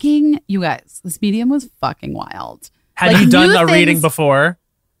fucking, you guys, this medium was fucking wild. Had Like, you done new a reading things- before?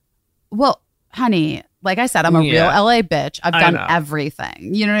 Well, honey, like I said, I'm a real LA bitch. I've I done know.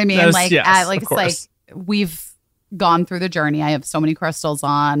 everything. You know what I mean? Yes, of it's course. like we've gone through the journey. I have so many crystals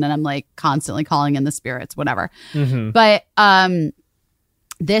on, and I'm like constantly calling in the spirits, whatever. Mm-hmm. But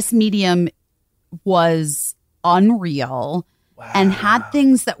this medium was unreal and had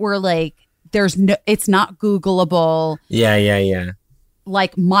things that were like, it's not Googleable. Yeah.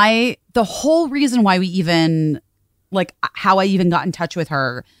 Like the whole reason why we even, like how I even got in touch with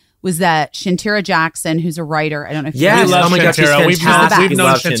her was that Shantira Jackson, who's a writer, I don't know if Yes. We love Oh my God, she's Shantira. We've fantastic. known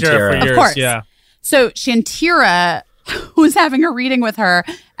Love Shantira Shantira. for Of years. course. Yeah. So Shantira was having a reading with her,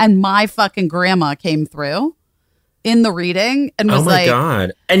 and my fucking grandma came through in the reading and was Oh my like,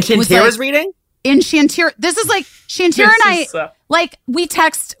 God. And was Shantira's like- reading? in Shantira, this is like Shantira and I, like we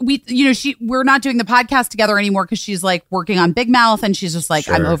text, we're not doing the podcast together anymore because she's like working on Big Mouth, and she's just like,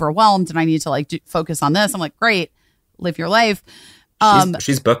 I'm Sure. overwhelmed and I need to like focus on this. I'm like, great, live your life.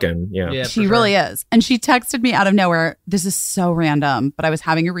 She's booking. Yeah. She really is. And she texted me out of nowhere. This is so random, but I was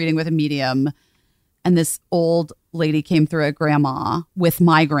having a reading with a medium, and this old lady came through, a grandma with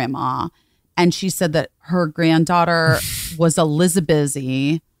my grandma, and she said that her granddaughter was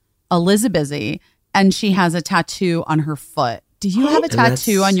Elizabethy, and she has a tattoo on her foot. Do you have a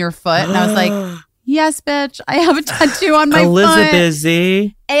tattoo on your foot? And I was like, yes, bitch, I have a tattoo on my foot.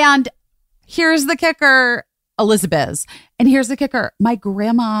 Elizabeth. And here's the kicker, Elizabeth. And here's the kicker. My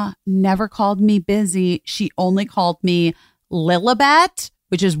grandma never called me Busy. She only called me Lilibet,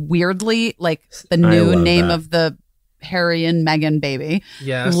 which is weirdly like the new love name that. of the Harry and Meghan baby.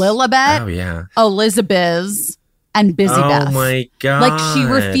 Yes. Lilibet, Oh yeah. Elizabeth, and Busy Beth. Oh my God. Like she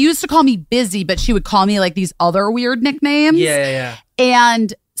refused to call me Busy, but she would call me like these other weird nicknames. Yeah.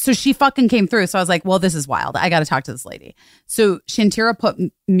 And so she fucking came through. So I was like, well, this is wild. I got to talk to this lady. So Shantira put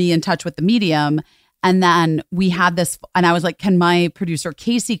me in touch with the medium. And then we had this, and I was like, can my producer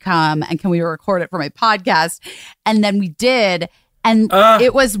Casey come and can we record it for my podcast? And then we did. And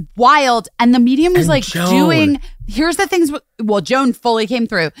it was wild. And the medium was And like Joan. here's the things. Well, Joan fully came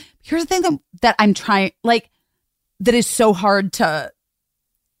through. Here's the thing that I'm trying, like, that is so hard to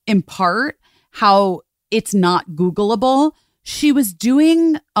impart, how it's not Googleable. She was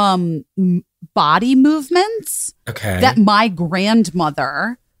doing body movements Okay. that my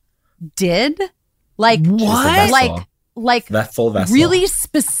grandmother did. Like What? like that full vessel. really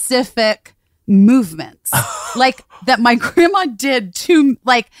specific movements. Like that my grandma did too.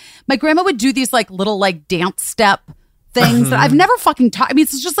 Like my grandma would do these like little like dance step things that I've never fucking taught. I mean,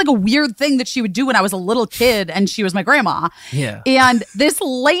 it's just like a weird thing that she would do when I was a little kid and she was my grandma. Yeah. And this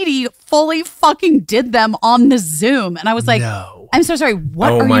lady fully fucking did them on the Zoom. And I was like, No. I'm so sorry.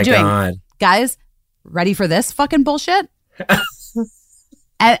 What Oh are my you doing? God. Guys, ready for this fucking bullshit?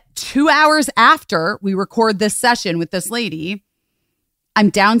 At 2 hours after we record this session with this lady, I'm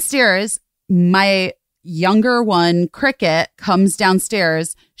downstairs. My younger one, Cricket, comes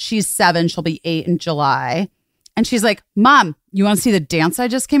downstairs. She's 7. She'll be 8 in July. And she's like, Mom, you want to see the dance I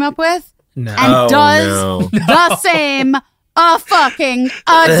just came up with? No. And does the same dance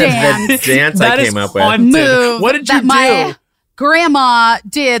The dance I That is came up with. haunted. move What did you that do? grandma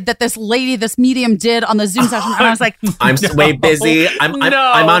did that this lady, this medium did on the Zoom session. And I was like, I'm way busy. I'm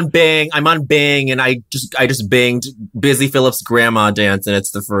on Bing. And I just binged Busy Phillips grandma dance, and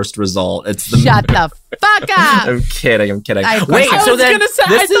it's the first result. Shut the fuck up. I'm kidding. I So was then gonna say,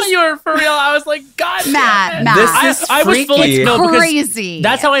 I thought you were for real. I was like, God, Matt. This is I was fully crazy.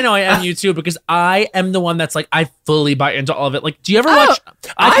 That's how I know I am you too, because I am the one that's like, I fully buy into all of it. Like, do you ever watch?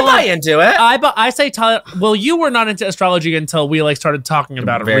 I buy into it. I say, Tyler. Well, you were not into astrology until we like started talking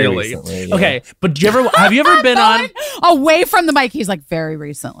about it. Very Really? recently, yeah. Okay, but have you ever been on? Away from the mic, he's like, very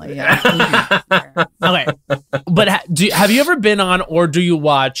recently. Yeah. Okay, but have you ever been on, or do you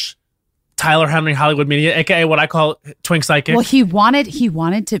watch Tyler Henry Hollywood Media, aka what I call Twink Psychic? Well, he wanted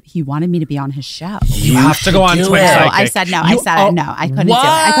me to be on his show. You have to go on Twink Psychic. I said no. I couldn't do it.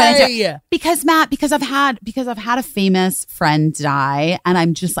 I couldn't do it because Matt, because I've had a famous friend die, and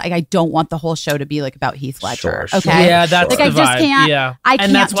I'm just like, I don't want the whole show to be like about Heath Ledger. Sure, okay, yeah, that's like the I just vibe. can't. Yeah, I can't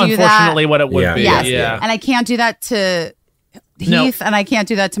and that's do unfortunately that. what it would be. Yes, Yeah, and I can't do that to Heath, and I can't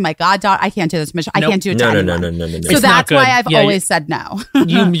do that to my goddaughter. I can't do this to Michelle. I can't do it to anyone. No. So It's that's why I've Yeah, always said no.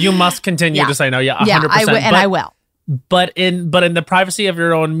 you must continue to say no. Yeah, 100%. I will. But in the privacy of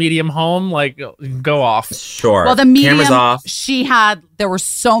your own medium home, like, go off. Sure. Well, the medium, Camera's off. there were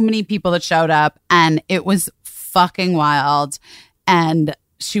so many people that showed up, and it was fucking wild, and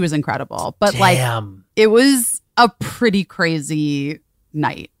she was incredible. But like, it was a pretty crazy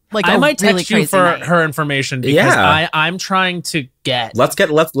night. Like, I might really text you crazy for night. her information because I'm trying to get. Let's get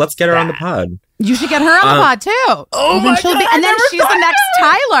her on the pod. You should get her on the pod too. Oh my God, and then she's the next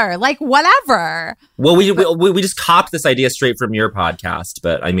Tyler. Like, whatever. Well, we just copped this idea straight from your podcast,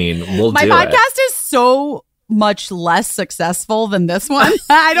 but I mean, My podcast is so much less successful than this one.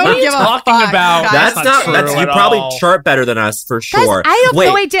 I don't give a fuck. About? That's not true you at probably all. chart better than us for Guys, sure. I have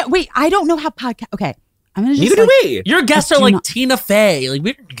no idea. Wait, I don't know how podcast. Okay, I'm gonna just. Neither do we. Your guests are like Tina Fey. Like,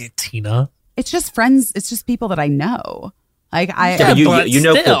 we didn't get Tina. It's just friends. It's just people that I know. Like Yeah, but you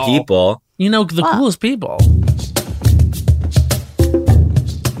know cool people. You know the coolest people.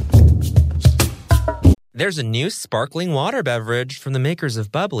 There's a new sparkling water beverage from the makers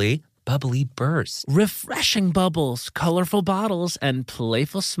of Bubbly, Bubbly Burst. Refreshing bubbles, colorful bottles, and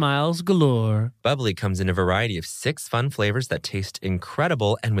playful smiles galore. Bubbly comes in a variety of 6 fun flavors that taste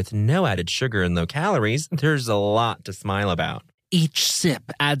incredible, and with no added sugar and low calories, there's a lot to smile about. Each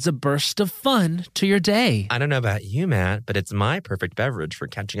sip adds a burst of fun to your day. I don't know about you, Matt, but it's my perfect beverage for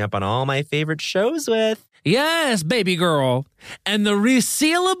catching up on all my favorite shows with. Yes, baby girl. And the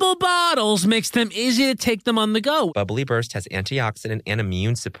resealable bottles makes them easy to take them on the go. Bubbly Burst has antioxidant and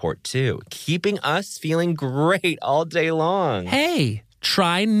immune support, too, keeping us feeling great all day long. Hey,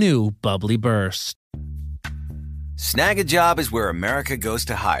 try new Bubbly Burst. Snag a Job is where America goes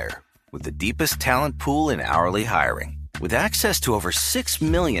to hire, with the deepest talent pool in hourly hiring. With access to over 6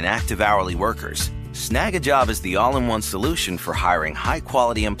 million active hourly workers, Snag a Job is the all-in-one solution for hiring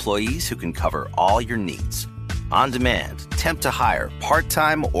high-quality employees who can cover all your needs. On demand, temp to hire,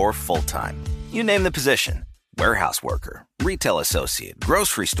 part-time or full-time. You name the position. Warehouse worker, retail associate,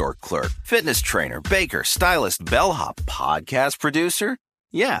 grocery store clerk, fitness trainer, baker, stylist, bellhop, podcast producer.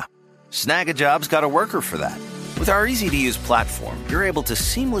 Yeah, Snag a Job's got a worker for that. With our easy-to-use platform, you're able to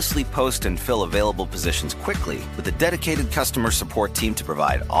seamlessly post and fill available positions quickly with a dedicated customer support team to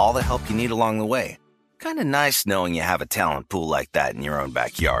provide all the help you need along the way. Kind of nice knowing you have a talent pool like that in your own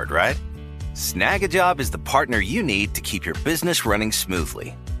backyard, right? Snag a Job is the partner you need to keep your business running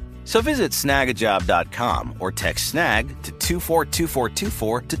smoothly. So visit snagajob.com or text snag to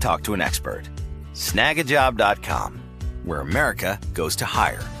 242424 to talk to an expert. Snagajob.com, where America goes to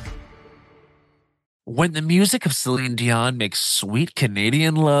hire. When the music of Celine Dion makes sweet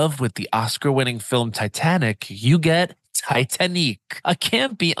Canadian love with the Oscar-winning film Titanic, you get Titanic, a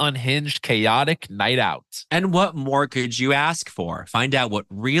campy, unhinged, chaotic night out. And what more could you ask for? Find out what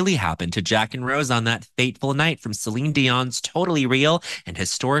really happened to Jack and Rose on that fateful night from Celine Dion's totally real and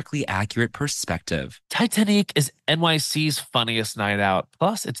historically accurate perspective. Titanic is NYC's funniest night out.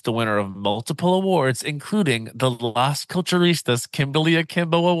 Plus, it's the winner of multiple awards, including the Las Culturistas Kimberly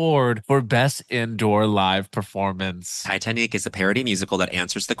Akimbo Award for Best Indoor Live Performance. Titanic is a parody musical that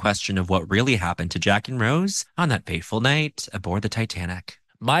answers the question of what really happened to Jack and Rose on that fateful night aboard the Titanic.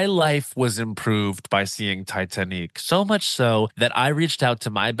 My life was improved by seeing Titanic, so much so that I reached out to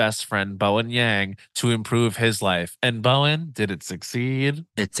my best friend, Bowen Yang, to improve his life. And Bowen, did it succeed?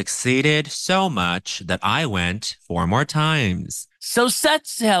 It succeeded so much that I went 4 more times. So set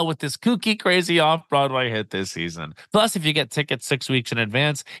sail with this kooky, crazy off-Broadway hit this season. Plus, if you get tickets 6 weeks in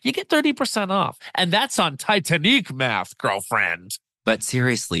advance, you get 30% off. And that's on Titanic math, girlfriend. But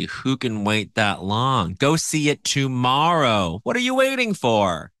seriously, who can wait that long? Go see it tomorrow. What are you waiting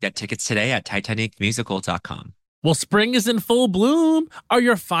for? Get tickets today at TitanicMusical.com. Well, spring is in full bloom. Are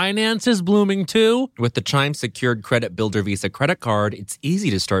your finances blooming too? With the Chime Secured Credit Builder Visa credit card, it's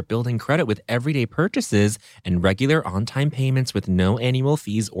easy to start building credit with everyday purchases and regular on-time payments with no annual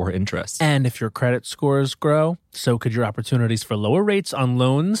fees or interest. And if your credit scores grow, so could your opportunities for lower rates on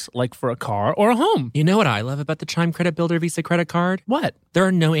loans, like for a car or a home. You know what I love about the Chime Credit Builder Visa credit card? What? There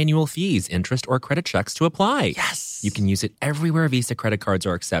are no annual fees, interest, or credit checks to apply. Yes! You can use it everywhere Visa credit cards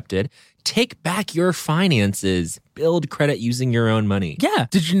are accepted. Take back your finances. Build credit using your own money. Yeah.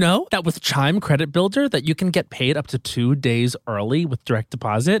 Did you know that with Chime Credit Builder that you can get paid up to 2 days early with direct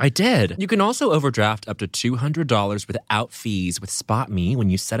deposit? I did. You can also overdraft up to $200 without fees with SpotMe when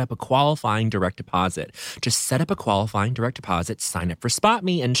you set up a qualifying direct deposit. Just set up a qualifying direct deposit, sign up for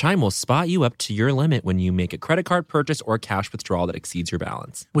SpotMe, and Chime will spot you up to your limit when you make a credit card purchase or cash withdrawal that exceeds your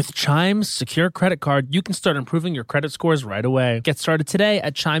balance. With Chime's secure credit card, you can start improving your credit scores right away. Get started today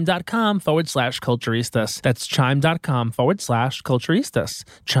at chime.com/culturistas. That's chime.com/culturistas.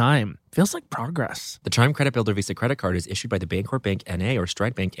 Chime. Feels like progress. The Chime Credit Builder Visa credit card is issued by the Bancorp Bank N.A. or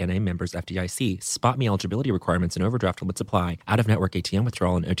Stride Bank N.A. members FDIC. SpotMe eligibility requirements and overdraft limits apply. Out-of-network ATM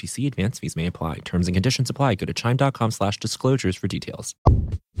withdrawal and OTC advance fees may apply. Terms and conditions apply. Go to chime.com/disclosures for details.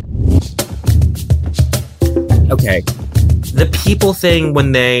 Okay. The people thing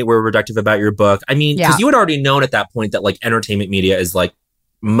when they were reductive about your book, I mean, because you had already known at that point that like entertainment media is like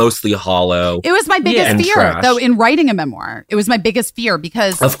mostly hollow. It was my biggest fear, though, in writing a memoir. It was my biggest fear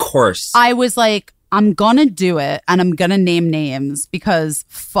because, of course, I was like, I'm gonna do it and I'm gonna name names because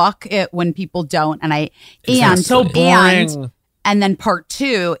fuck it when people don't. And so boring. And then part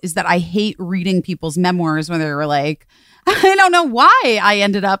two is that I hate reading people's memoirs when they were like, I don't know why I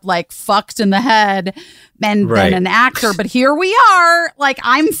ended up like fucked in the head and then an actor, but here we are. Like,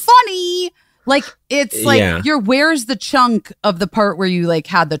 I'm funny. Like, it's like, where's the chunk of the part where you like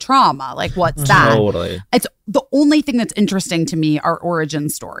had the trauma? Like, what's that? Totally. It's the only thing that's interesting to me are origin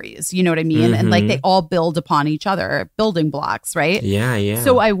stories. You know what I mean? And like, they all build upon each other, building blocks, right? Yeah, yeah.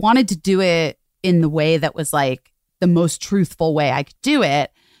 So I wanted to do it in the way that was like the most truthful way I could do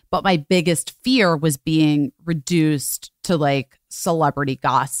it. But my biggest fear was being reduced to like celebrity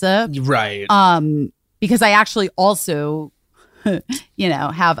gossip. Right. Because I actually also,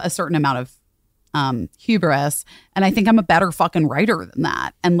 have a certain amount of hubris, and I think I'm a better fucking writer than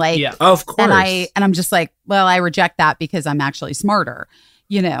that. And like, of course. And I'm just like, well, I reject that because I'm actually smarter,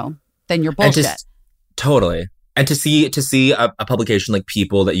 than your bullshit. Totally. And to see a publication like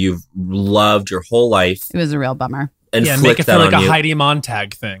People that you've loved your whole life, it was a real bummer. And make it feel like a Heidi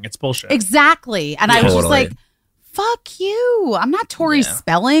Montag thing. It's bullshit. Exactly. And I was just like, fuck you. I'm not Tori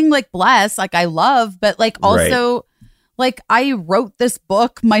Spelling, like, bless, like, I love, but like also like, I wrote this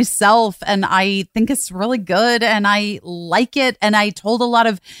book myself and I think it's really good and I like it. And I told a lot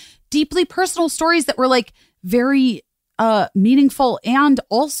of deeply personal stories that were like very meaningful and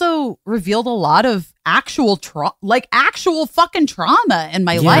also revealed a lot of actual fucking trauma in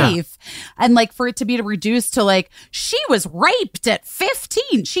my life. And like, for it to be reduced to like, she was raped at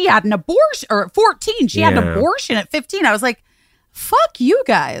 15, she had an abortion, or at 14 she had an abortion at 15. I was like, fuck you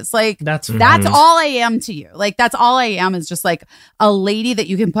guys. Like, that's all I am to you. Like, that's all I am, is just like a lady that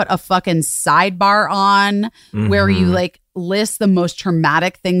you can put a fucking sidebar on where you like list the most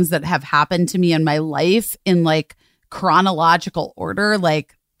traumatic things that have happened to me in my life in like chronological order.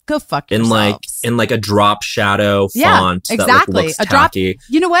 Like, go fuck yourselves. In like a drop shadow font. Yeah, exactly. That, like, looks tacky.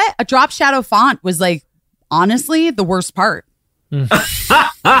 You know what? A drop shadow font was like, honestly, the worst part.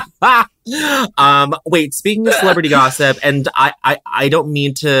 Wait, speaking of celebrity gossip, and I don't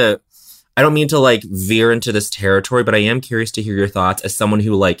mean to like veer into this territory, but I am curious to hear your thoughts as someone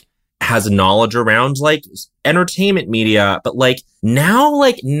who like has knowledge around like entertainment media, but like now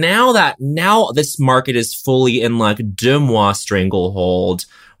this market is fully in like Demois stranglehold,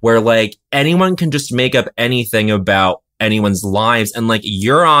 where like anyone can just make up anything about anyone's lives, and like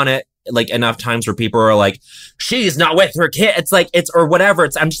you're on it like enough times where people are like, she's not with her kid. It's like, it's, or whatever.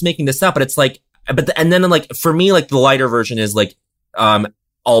 I'm just making this up, but it's like, and then like, for me, like the lighter version is like,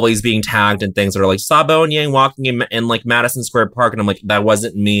 always being tagged in things that are like, saw Bowen Yang walking in like Madison Square Park. And I'm like, that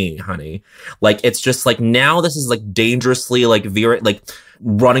wasn't me, honey. Like, it's just like, now this is like dangerously like like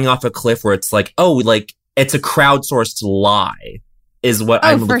running off a cliff where it's like, oh, like it's a crowdsourced lie is what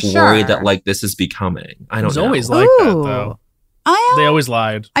I'm like, worried that like this is becoming. I don't know. It's always like that though. They always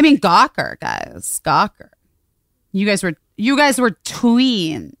lied. I mean, Gawker, guys. Gawker. You guys were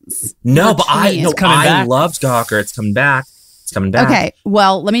tweens. No, but I loved Gawker. It's coming back. Okay,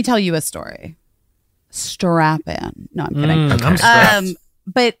 well, let me tell you a story. strap in. No, I'm kidding. I'm strapped.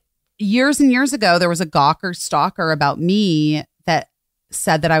 But years and years ago, there was a gawker stalker about me that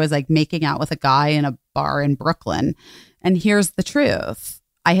said that I was like making out with a guy in a bar in Brooklyn. And here's the truth.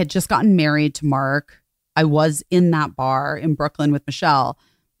 I had just gotten married to Mark. I was in that bar in Brooklyn with Michelle.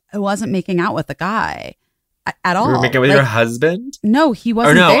 I wasn't making out with the guy at all. You were making out with your husband? No, he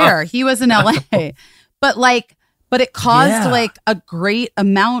wasn't there. He was in LA. But it caused like a great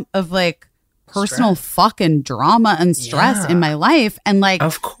amount of like personal fucking drama and stress in my life. And like,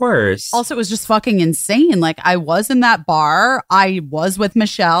 of course. Also, it was just fucking insane. Like, I was in that bar. I was with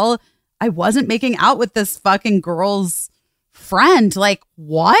Michelle. I wasn't making out with this fucking girl's friend. Like,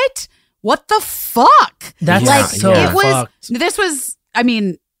 what? What the fuck? That's like, so fucked. This was, this was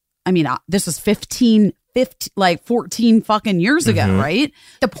 14 fucking years ago, right?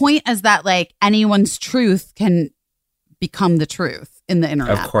 The point is that like anyone's truth can become the truth in the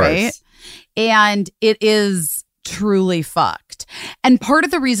internet, of course. Right? And it is truly fucked. And part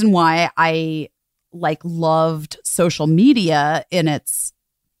of the reason why I like loved social media in its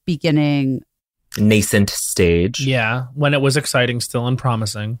beginning nascent stage. Yeah, when it was exciting still and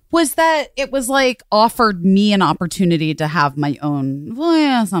promising. Was that it was like offered me an opportunity to have my own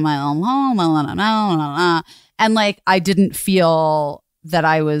voice on my own home. And like I didn't feel that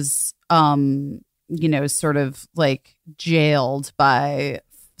I was sort of like jailed by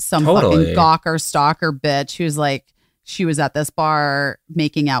some fucking gawker stalker bitch who's like, she was at this bar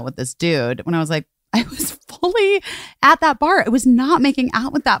making out with this dude. When I was like, I was fully at that bar. It was not making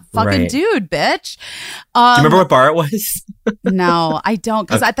out with that fucking dude, bitch. Do you remember what bar it was? No, I don't.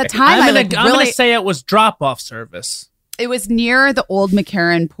 Because at the time, I'm going to say it was drop-off service. It was near the old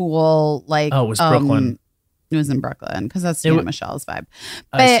McCarran pool. Like, oh, it was Brooklyn. It was in Brooklyn because that's Michelle's vibe.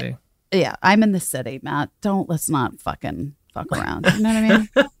 But I see. Yeah, I'm in the city, Matt. Let's not fucking fuck around. You know what I mean?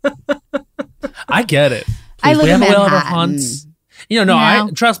 I get it. Please, I live in Manhattan.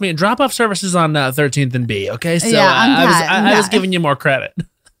 Trust me, drop-off service is on 13th and B, okay? So yeah, I was giving you more credit.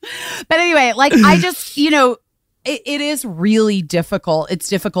 But anyway, like, I just, it is really difficult. It's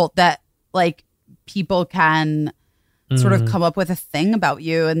difficult that, like, people can sort of come up with a thing about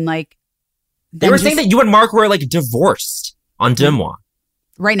you and, like... They were saying that you and Mark were, like, divorced on Deuxmoi.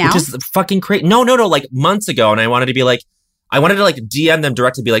 Right now? Which is fucking crazy. No, like, months ago, and I wanted to DM them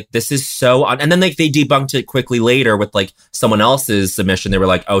directly, be like, this is so... And then like they debunked it quickly later with like someone else's submission. They were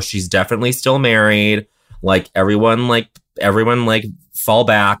like, oh, she's definitely still married. Like everyone fall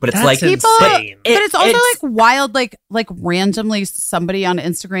back. But it's like... People, but it's also like wild, like randomly somebody on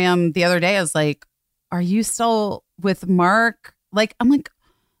Instagram the other day is like, are you still with Mark? Like, I'm like,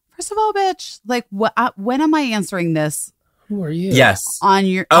 first of all, bitch, like when am I answering this? Who are you? Yes. On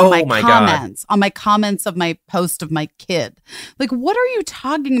my comments, on my comments of my post of my kid. Like, what are you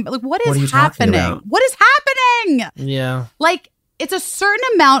talking about? Like, what is happening? What is happening? Yeah. Like, it's a certain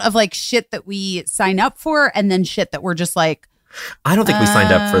amount of like shit that we sign up for and then shit that we're just like, I don't think we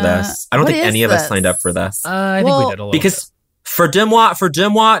signed up for this. I don't think any of us signed up for this. I think we did a little because for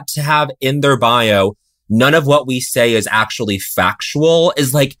Deuxmoi to have in their bio, none of what we say is actually factual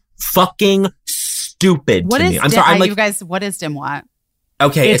is like fucking stupid to me. I'm sorry. I'm like, you guys, what is Deuxmoi?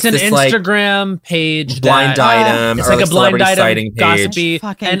 Okay, it's an this, Instagram page. Blind item. It's like a blind item page. Gossipy.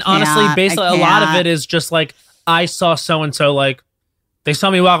 And honestly, basically, a lot of it is just like, I saw so-and-so, like, they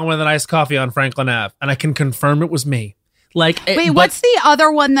saw me walking with an iced coffee on Franklin Ave, and I can confirm it was me. Like, what's the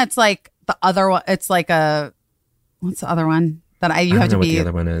other one that's like, the other one? It's like what's the other one? You have to be. What the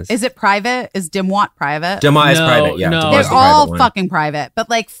other one is. Is it private? Is Deuxmoi private? Deuxmoi is private. Yeah, no. They're all fucking private.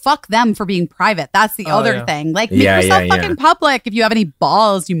 But like, fuck them for being private. That's the other thing. Like, make yourself fucking public if you have any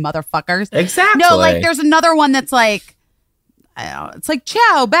balls, you motherfuckers. Exactly. No, like, there's another one that's like, I don't know. It's like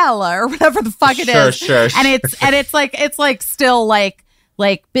Ciao Bella or whatever the fuck it is. Sure. And it's like still like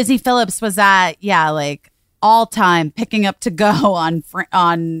Busy Phillips was at like all time picking up to go on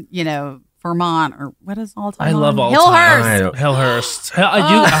Vermont or what is all time? I love all Hillhurst.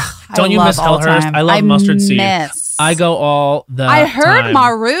 Hillhurst. Don't you miss Hillhurst? I love Mustard Seed. I go all the I heard time.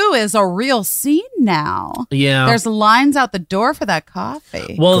 Maru is a real scene now. Yeah. There's lines out the door for that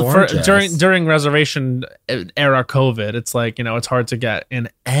coffee. Well, during reservation era COVID, it's like, it's hard to get in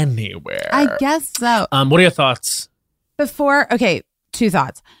anywhere. I guess so. What are your thoughts? Two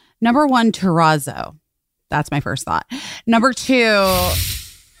thoughts. Number one, terrazzo. That's my first thought. Number two,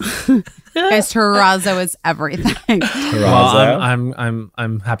 guys, terrazzo is everything. Well,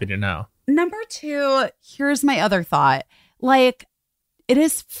 I'm happy to know. Number two, here's my other thought. Like, it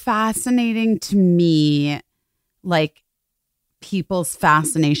is fascinating to me, like, people's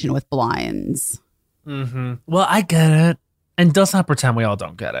fascination with blinds. Mm-hmm. Well, I get it. And let's not pretend we all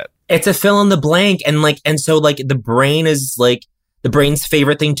don't get it. It's a fill in the blank. And so the brain is like, the brain's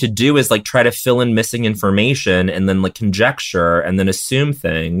favorite thing to do is like try to fill in missing information and then like conjecture and then assume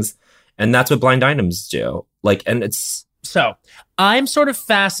things. And that's what blind items do. Like, and it's... So I'm sort of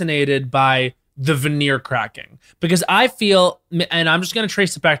fascinated by the veneer cracking because I feel, and I'm just going to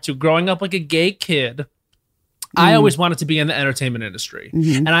trace it back to growing up like a gay kid. I always wanted to be in the entertainment industry.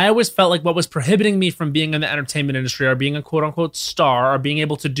 And I always felt like what was prohibiting me from being in the entertainment industry or being a quote unquote star or being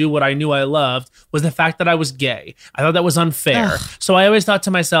able to do what I knew I loved was the fact that I was gay. I thought that was unfair. So I always thought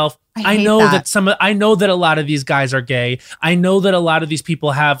to myself, I know that a lot of these guys are gay. I know that a lot of these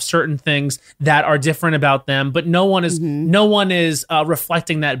people have certain things that are different about them, but no one is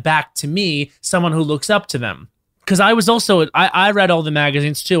reflecting that back to me, someone who looks up to them. Because I was also, I read all the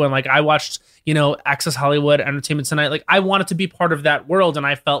magazines too. And like I watched, Access Hollywood, Entertainment Tonight. Like I wanted to be part of that world. And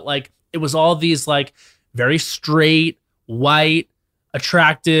I felt like it was all these like very straight, white,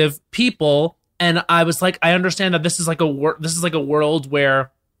 attractive people. And I was like, I understand that this is like a world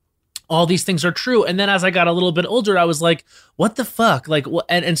where all these things are true. And then as I got a little bit older, I was like, what the fuck? Like,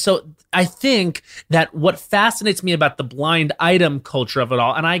 and so I think that what fascinates me about the blind item culture of it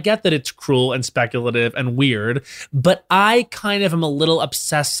all, and I get that it's cruel and speculative and weird, but I kind of am a little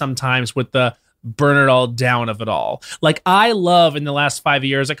obsessed sometimes with the burn it all down of it all. Like I love in the last 5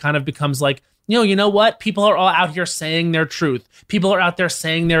 years, it kind of becomes like, you know what? People are all out here saying their truth. People are out there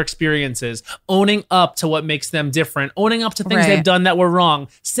saying their experiences, owning up to what makes them different, owning up to things they've done that were wrong,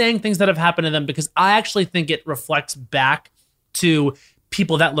 saying things that have happened to them, because I actually think it reflects back to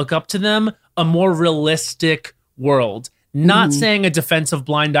people that look up to them a more realistic world. Not saying a defense of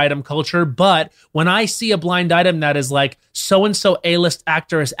blind item culture, but when I see a blind item that is like so-and-so A-list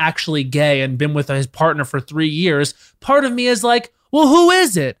actor is actually gay and been with his partner for 3 years, part of me is like, well, who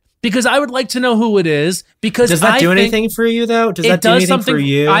is it? Because I would like to know who it is. Because does that do anything for you though? Does that do anything for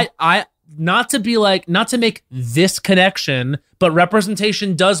you? I not to make this connection, but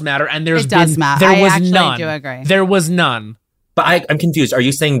representation does matter, and there was none. I do agree. There was none. But I'm confused. Are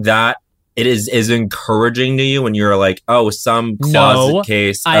you saying that it is encouraging to you when you're like, oh, some closet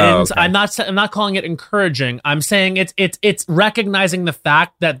case? Okay. I'm not calling it encouraging. I'm saying it's recognizing the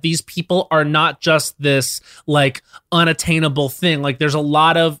fact that these people are not just this like unattainable thing. Like there's a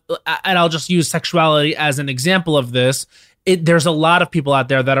lot of, and I'll just use sexuality as an example of this. There's a lot of people out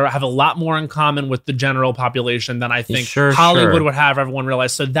there that have a lot more in common with the general population than I think Hollywood would have everyone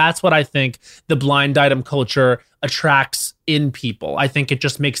realize. So that's what I think the blind item culture attracts in people. I think it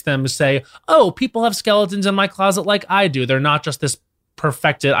just makes them say, oh, people have skeletons in my closet like I do. They're not just this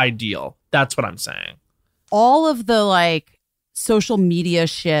perfected ideal. That's what I'm saying. All of the like social media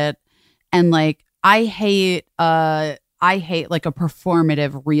shit and like I hate like a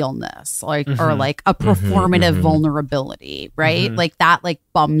performative realness, like or like a performative vulnerability, right? Like that like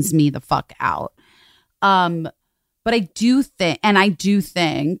bums me the fuck out. But I do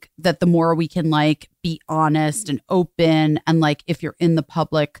think that the more we can like be honest and open, and like if you're in the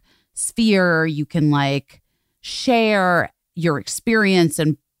public sphere, you can like share your experience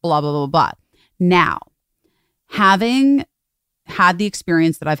and blah, blah, blah, blah. Now, having had the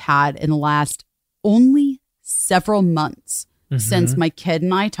experience that I've had in the last only several months since my kid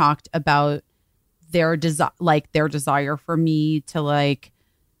and I talked about their desire for me to like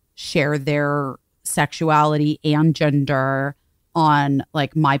share their sexuality and gender on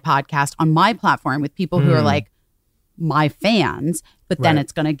like my podcast, on my platform with people who are like my fans, but then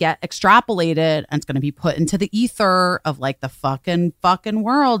it's going to get extrapolated and it's going to be put into the ether of like the fucking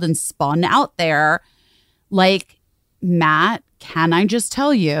world and spun out there. Like, Matt, can I just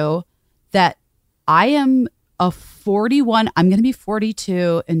tell you that I am a 41, I'm going to be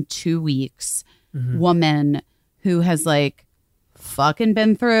 42 in 2 weeks, woman who has like fucking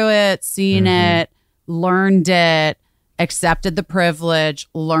been through it, seen it, learned it, accepted the privilege,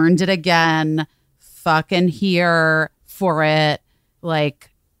 learned it again, fucking here for it, like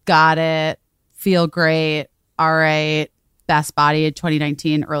got it, feel great, all right, best body in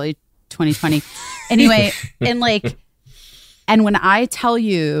 2019, early 2020. Anyway, and when I tell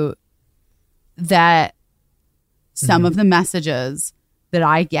you that some of the messages that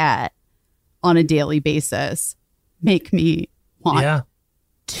I get on a daily basis make me want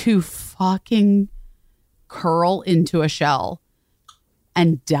to fucking curl into a shell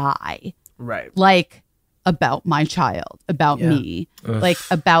and die. Right. Like about my child, about me, like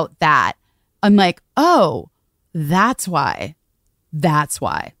about that. I'm like, oh, that's why.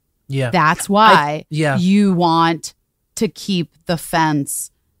 Yeah. That's why you want to keep the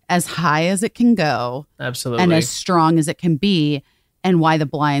fence as high as it can go. Absolutely. And as strong as it can be, and why the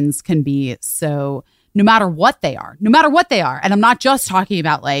blinds can be so, no matter what they are. And I'm not just talking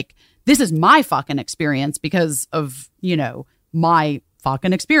about like this is my fucking experience because of, my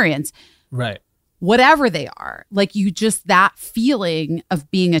fucking experience. Right. Whatever they are, like you just that feeling of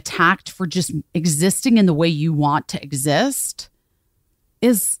being attacked for just existing in the way you want to exist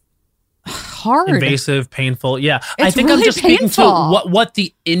is hard. Invasive, painful. Yeah. It's I think really I'm just speaking to painful. what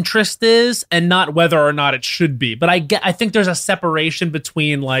the interest is and not whether or not it should be. But I think there's a separation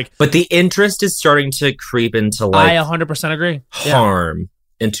between like. But the interest is starting to creep into like. I 100% agree. Harm.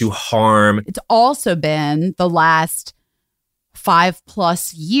 Into harm. It's also been the last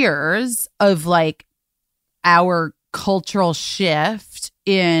 5+ years of like our cultural shift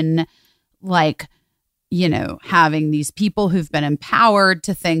in like, having these people who've been empowered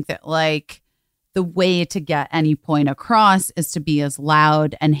to think that like the way to get any point across is to be as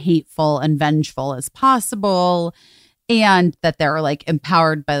loud and hateful and vengeful as possible. And that they're like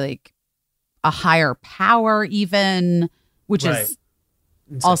empowered by like a higher power even, which is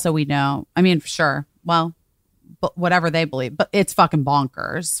also, we know, I mean, for sure. Well, but whatever they believe, but it's fucking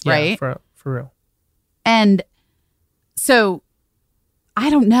bonkers, right? Yeah, for real. And so I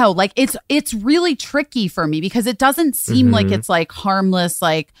don't know, like it's really tricky for me because it doesn't seem like it's like harmless,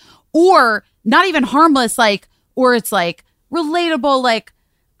 like, or not even harmless, like, or it's like relatable, like,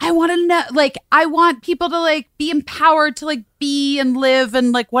 I want to know, like, I want people to like be empowered to like be and live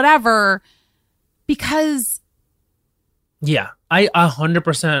and like whatever, because. Yeah, I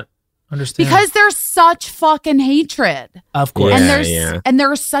 100% understand. Because there's such fucking hatred. Of course. And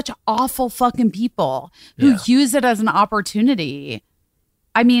there are such awful fucking people who use it as an opportunity.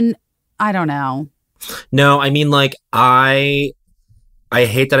 I mean, I don't know. No, I mean, like, I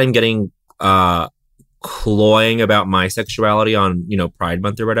hate that I'm getting cloying about my sexuality on, Pride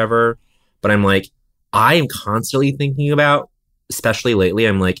Month or whatever. But I'm like, I am constantly thinking about, especially lately,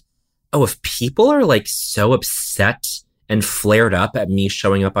 I'm like, oh, if people are like so upset and flared up at me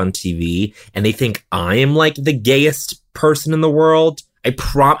showing up on TV and they think I am like the gayest person in the world,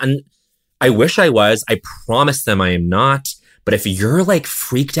 and I wish I was. I promise them I am not. But if you're like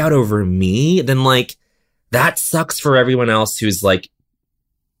freaked out over me, then like that sucks for everyone else who's like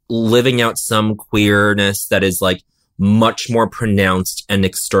living out some queerness that is like much more pronounced and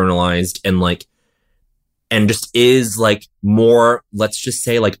externalized and like, and just is like more, let's just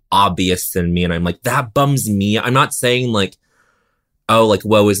say like obvious than me. And I'm like, that bums me. I'm not saying like, oh, like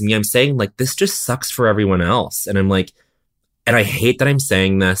woe is me. I'm saying like, this just sucks for everyone else. And I'm like, and I hate that I'm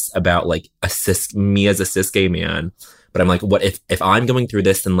saying this about like me as a cis gay man. But I'm like, what if I'm going through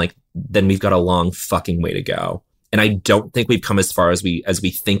this, then we've got a long fucking way to go. And I don't think we've come as far as we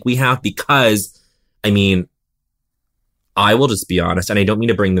think we have, because I mean, I will just be honest, and I don't mean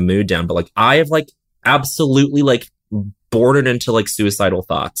to bring the mood down, but like I have like absolutely like bordered into like suicidal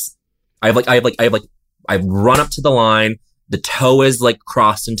thoughts. I've run up to the line, the toe is like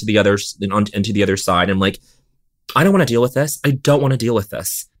crossed into the other side. I'm like, I don't want to deal with this. I don't want to deal with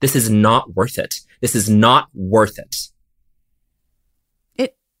this. This is not worth it. This is not worth it.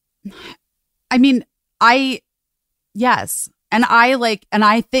 Yes. And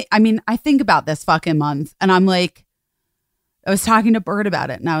I think about this fucking month, and I'm like, I was talking to Bert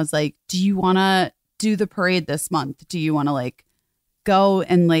about it, and I was like, do you want to do the parade this month? Do you want to like go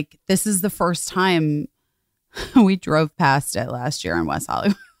and like, this is the first time we drove past it last year in West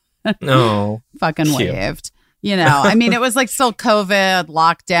Hollywood. No. Fucking cute. Waved. I mean, it was like still COVID,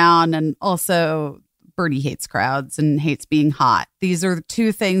 lockdown, and also Birdie hates crowds and hates being hot. These are the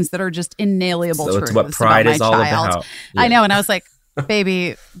two things that are just inalienable truths. It's what pride is all about. Yeah. I know. And I was like,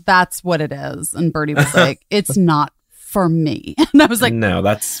 baby, that's what it is. And Birdie was like, it's not for me. And I was like, no,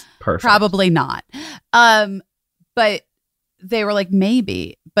 that's perfect. Probably not. But they were like,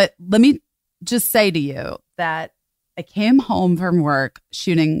 maybe. But let me just say to you that I came home from work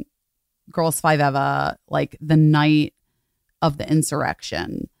shooting Girls 5 Eva like the night of the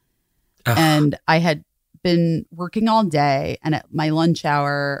insurrection. Ugh. And I had been working all day, and at my lunch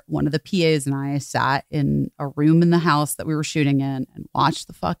hour, one of the PAs and I sat in a room in the house that we were shooting in and watched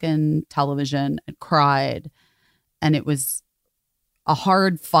the fucking television and cried. And it was a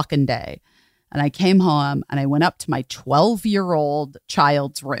hard fucking day. And I came home and I went up to my 12-year-old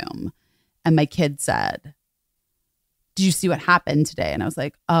child's room, and my kid said, did you see what happened today? And I was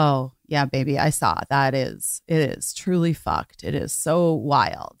like, oh yeah, baby, I saw. It is truly fucked. It is so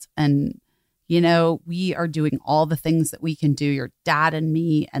wild. And we are doing all the things that we can do, your dad and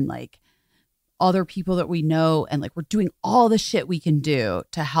me and like other people that we know. And like, we're doing all the shit we can do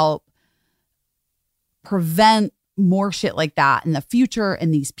to help prevent more shit like that in the future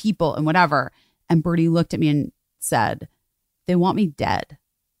and these people and whatever. And Birdie looked at me and said, they want me dead.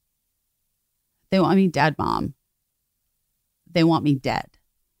 They want me dead, Mom. They want me dead.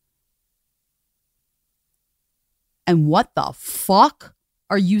 And what the fuck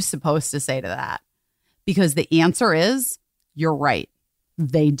are you supposed to say to that? Because the answer is, you're right.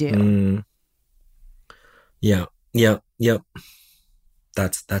 They do. Yeah.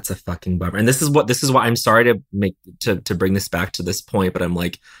 That's a fucking bummer. And this is why I'm sorry to bring this back to this point, but I'm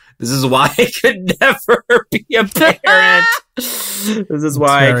like, this is why I could never be a parent. This is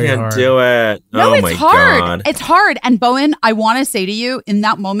why I can't do it. No, it's hard. God. It's hard. And Bowen, I want to say to you, in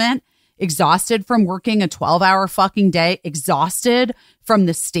that moment, exhausted from working a 12-hour fucking day, exhausted from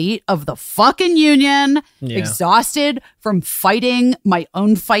the state of the fucking union, exhausted from fighting my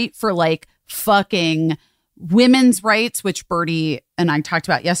own fight for like fucking women's rights, which Birdie and I talked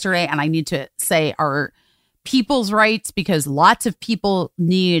about yesterday. And I need to say are people's rights, because lots of people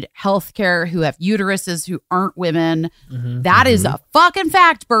need healthcare who have uteruses who aren't women. That is a fucking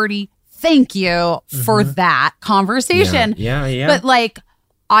fact, Birdie. Thank you for that conversation. Yeah. But like,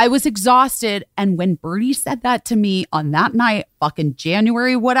 I was exhausted. And when Birdie said that to me on that night, fucking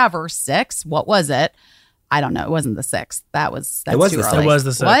January, whatever, 6th, what was it? I don't know. It wasn't the 6th. That's too early. It was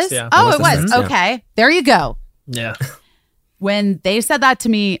the 6th. Yeah. Oh, it was. Okay. There you go. Yeah. When they said that to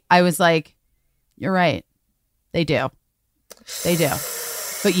me, I was like, you're right. They do.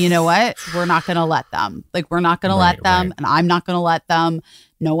 But you know what? We're not going to let them. Like, we're not going to let them. Right. And I'm not going to let them.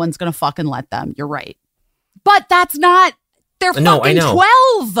 No one's going to fucking let them. You're right. But that's not, they're fucking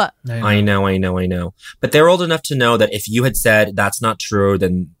 12. I know. But they're old enough to know that if you had said that's not true,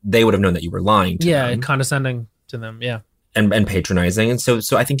 then they would have known that you were lying to them. Yeah, condescending to them. Yeah. And patronizing. And so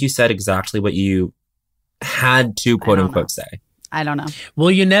I think you said exactly what you had to quote unquote say. I don't know.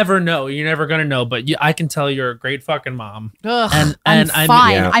 Well, you never know. You're never going to know. But I can tell you're a great fucking mom. Ugh, I'm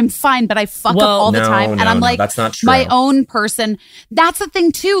fine. I'm fine. But I fuck up all the time. And I'm like, that's not true. My own person. That's the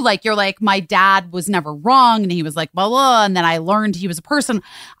thing, too. Like, you're like, my dad was never wrong. And he was like, blah, blah. And then I learned he was a person.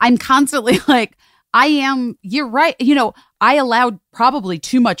 I'm constantly like, you're right. You know, I allowed probably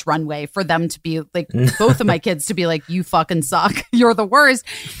too much runway for them to be like, both of my kids to be like, you fucking suck. You're the worst.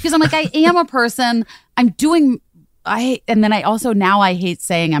 Because I'm like, I am a person. And then I also now I hate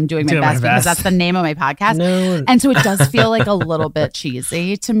saying I'm doing my best because that's the name of my podcast. No. And so it does feel like a little bit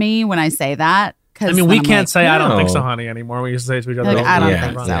cheesy to me when I say that. I mean, we can't say I don't think so, honey, anymore. We used to say to each other, like, I don't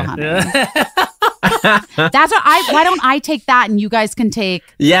think so, honey. That's what why don't I take that and you guys can take.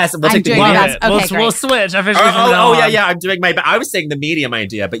 Yes, we'll take the medium. Okay, we'll switch. Yeah. I'm doing my best. I was saying the medium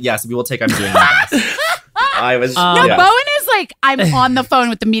idea, but yes, we will take I'm doing my best. I was Bowen is like, I'm on the phone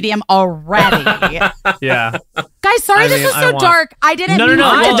with the medium already. Yeah. Guys, sorry this is so dark. I didn't mean to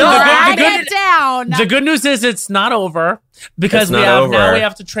drag it down. The good news is it's not over because now we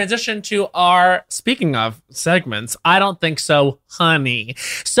have to transition to our, speaking of segments, I don't think so, honey.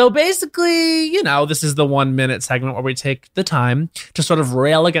 So basically, you know, this is the 1 minute segment where we take the time to sort of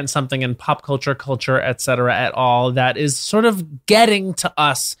rail against something in pop culture, etc. at all that is sort of getting to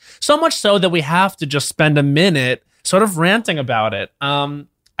us. So much so that we have to just spend a minute sort of ranting about it.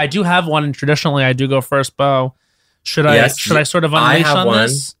 I do have one, and traditionally I do go first, Bo. Should I sort of unleash on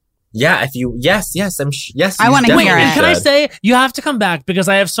this? Yeah, if you yes, I want to hear it. Can I say you have to come back because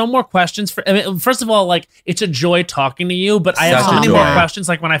I have so more questions for. I mean, first of all, like it's a joy talking to you, but I have so many more questions.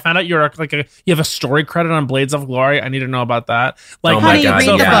 Like when I found out you have a story credit on Blades of Glory, I need to know about that. Like, honey,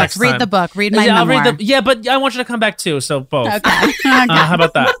 read the book, read my memoir. But I want you to come back too. So both. Okay. How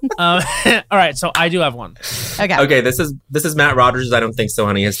about that? All right, so I do have one. Okay. This is Matt Rogers. I don't think so,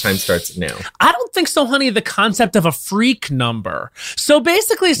 honey. His time starts now. I don't think so, honey. The concept of a freak number. So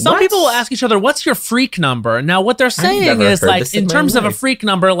basically, people will ask each other, what's your freak number? Now, what they're saying is, like, in terms of a freak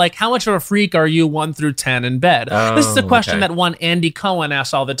number, like, how much of a freak are you 1 through 10 in bed? This is a question that one Andy Cohen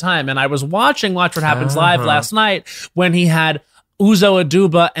asks all the time. And I was watching Watch What Happens Live last night when he had Uzo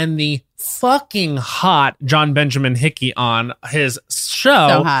Aduba and the fucking hot John Benjamin Hickey on his show.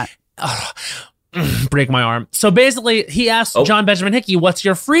 So hot. Break my arm. So basically, he asked John Benjamin Hickey, what's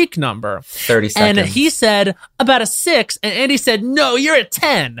your freak number? 30 seconds. And he said about a 6. And Andy said, no, you're a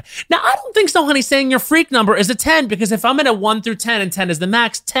 10. Now, I don't think so, honey, saying your freak number is a 10, because if I'm in a 1 through 10 and 10 is the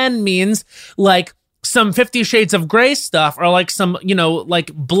max, 10 means like some 50 Shades of Grey stuff or like some, you know,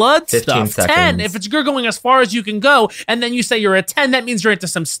 like blood stuff. Seconds. 10, if you're going as far as you can go, and then you say you're a 10, that means you're into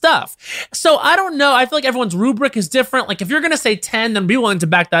some stuff. So I don't know. I feel like everyone's rubric is different. Like if you're going to say 10, then be willing to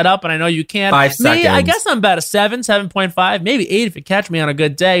back that up. And I know you can. 5 seconds. Me, I guess I'm about a 7, 7.5, maybe 8 if you catch me on a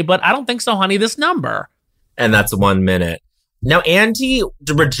good day. But I don't think so, honey, this number. And that's 1 minute. Now, Andy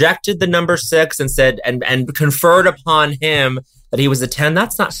rejected the number 6 and said, and conferred upon him that he was a 10.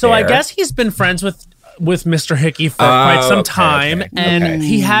 That's not so fair. I guess he's been friends with with Mr. Hickey for quite some time. And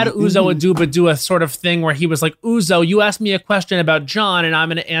he had Uzo Aduba do a sort of thing where he was like, Uzo, you asked me a question about John and I'm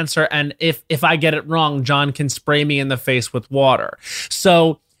going to answer. And if I get it wrong, John can spray me in the face with water.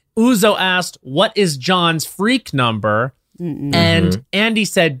 So Uzo asked, what is John's freak number? And Andy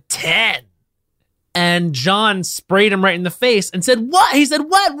said 10. And John sprayed him right in the face and said, what? He said,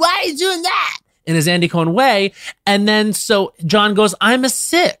 what? Why are you doing that? In his Andy Cohen way. And then so John goes, I'm a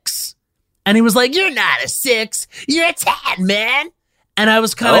 6. And he was like, you're not a 6. You're a 10, man. And I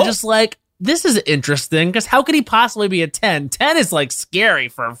was kind of just like, this is interesting because how could he possibly be a 10? 10 is like scary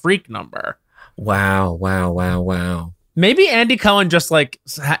for a freak number. Wow. Maybe Andy Cohen just like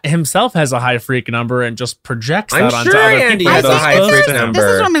himself has a high freak number and just projects that I'm onto sure other Andy people. has a high freak number. This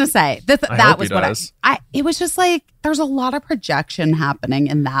is what I'm going to say. That was what does. it was just like, there's a lot of projection happening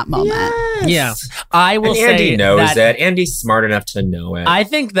in that moment. Yes. Yeah. I will say Andy knows that it. Andy's smart enough to know it. I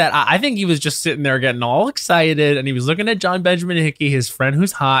think he was just sitting there getting all excited and he was looking at John Benjamin Hickey, his friend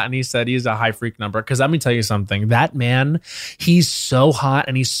who's hot, and he said he's a high freak number. Because let me tell you something. That man, he's so hot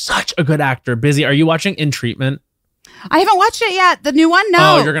and he's such a good actor. Busy, are you watching In Treatment? I haven't watched it yet. The new one? No.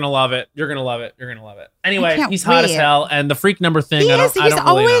 Oh, you're going to love it. You're going to love it. Anyway, he's hot as hell. And the freak number thing, He's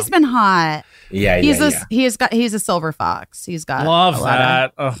always been hot. Yeah. He's a silver fox. He's got love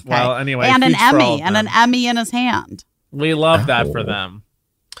that. Oh, okay. Well, anyway. And an Emmy in his hand. We love that for them.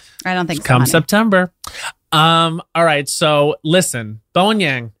 I don't think so. Come September. All right. So listen, Bowen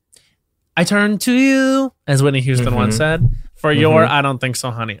Yang, I turn to you, as Whitney Houston once said, for your I don't think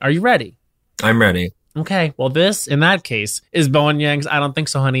so, honey. Are you ready? I'm ready. Okay, well, this, in that case, is Bowen Yang's I Don't Think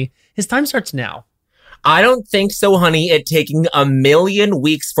So, Honey. His time starts now. I don't think so, honey. It taking 1,000,000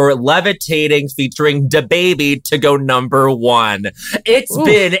 weeks for Levitating featuring DaBaby to go number 1. It's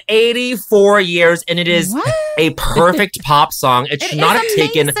been 84 years and it is a perfect pop song. It should not have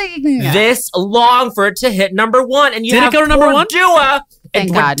taken this long for it to hit number 1. And you Did it go to number 1? Dua.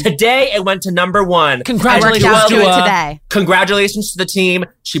 Thank God. Today it went to number 1. Congratulations, Dua. Today. Congratulations to the team.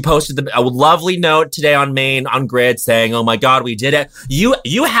 She posted a lovely note today on Main on Grid saying, "Oh my God, we did it." You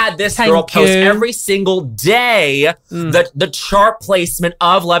had this girl post every single day the chart placement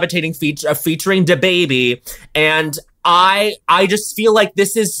of Levitating featuring DaBaby, and I just feel like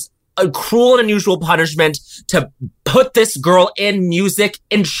this is a cruel and unusual punishment to put this girl in music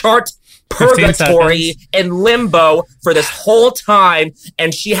in chart purgatory in limbo for this whole time,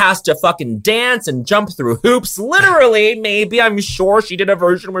 and she has to fucking dance and jump through hoops. Literally, maybe, I'm sure she did a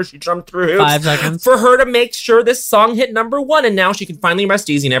version where she jumped through hoops 5 seconds for her to make sure this song hit number 1, and now she can finally rest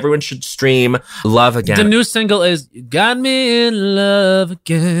easy and everyone should stream Love Again. The new single is You Got Me in Love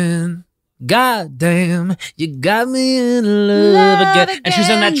Again. God damn, you got me in love again. And she's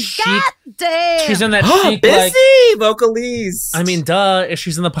in that chic. She's in that chic, busy vocalese. I mean, duh.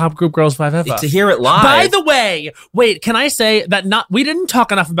 She's in the pop group Girls 5 Eva. To hear it live. By the way, wait, can I say that we didn't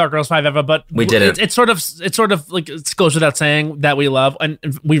talk enough about Girls 5 Eva, but we didn't. It sort of like it goes without saying that we love, and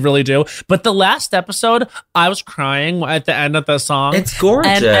we really do. But the last episode, I was crying at the end of the song. It's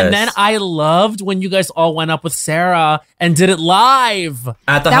gorgeous. And then I loved when you guys all went up with Sarah and did it live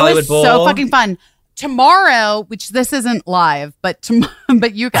at the Hollywood Bowl. So fucking fun. Tomorrow, which this isn't live, but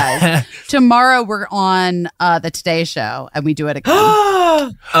but you guys, tomorrow we're on the Today Show and we do it again.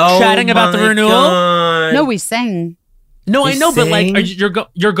 Chatting about the renewal. God. No, we sing. No, I know, but like you're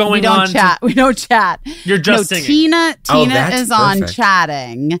going we don't on. Chat. We don't chat. You're just singing. Tina is perfect. on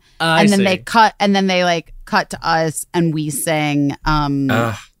chatting, I and then see. they cut to us and we sing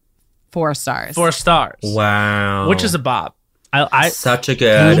 4 stars. 4 stars. Wow. Which is a bop. I such a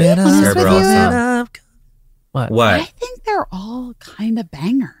good honest with you? song. What? I think they're all kind of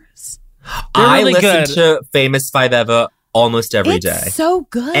bangers. They're I really listen good. to Famous 5 Eva almost every day. It's so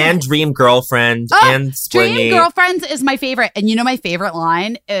good. And Dream Girlfriend and Springy. Dream Girlfriends is my favorite. And you know my favorite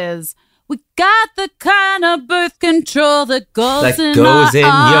line is, we got the kind of birth control that goes in your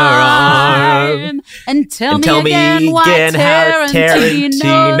arm. And tell me again why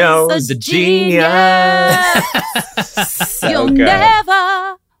Tarantino's a genius. So You'll good.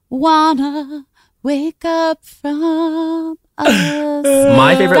 never wanna wake up from us.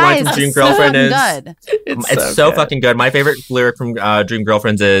 My favorite line from Dream Girlfriend is good. It's so fucking good. My favorite lyric from Dream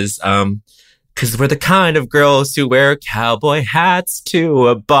Girlfriends is "'cause we're the kind of girls who wear cowboy hats to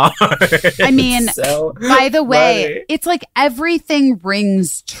a bar." I mean, so by the way, funny. it's like everything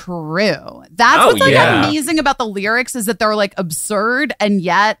rings true. That's what's like amazing about the lyrics is that they're like absurd and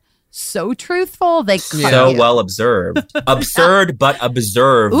yet so truthful. They so well observed. Absurd but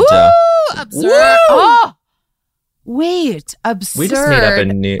observed. Ooh, absurd. Woo! Oh, wait, absurd. We just made up a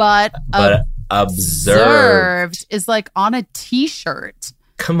new, but observed is like on a t-shirt.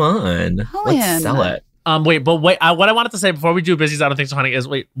 Come on, Owen. let's sell it. Wait. What I wanted to say before we do Busy's I Don't Think So Honey is,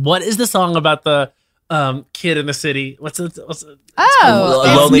 what is the song about the kid in the city? What's it? Oh,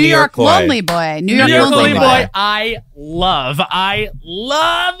 it's Lonely New York Boy. Lonely Boy. New York Lonely Boy. Boy. I love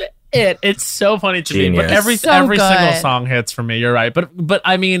it. It's so funny to me. But every single song hits for me. You're right. But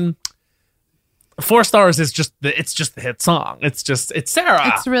I mean, 4 stars is just the hit song. It's Sarah.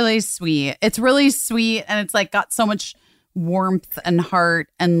 It's really sweet. It's really sweet, and it's like got so much warmth and heart,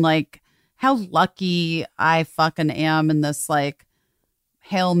 and like how lucky I fucking am in this like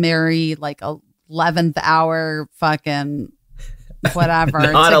Hail Mary like 11th hour fucking whatever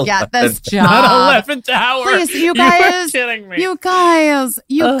to get this job. Not 11th hour. Please, you guys. You are kidding me. You guys.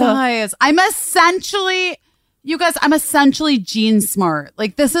 I'm essentially Jean Smart.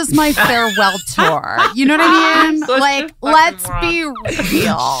 Like, this is my farewell tour. You know what I mean? Like, let's be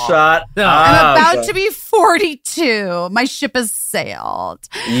real. Shut up. I'm about to be 42. My ship has sailed.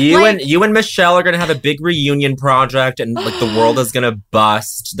 You and Michelle are gonna have a big reunion project, and like the world is gonna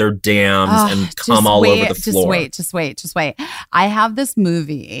bust their dams and come all over the floor. Just wait. I have this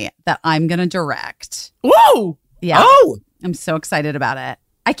movie that I'm gonna direct. Whoa! Yeah. Oh! I'm so excited about it.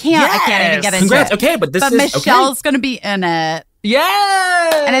 I can't even get into Congrats. it. Okay, but Michelle's going to be in it.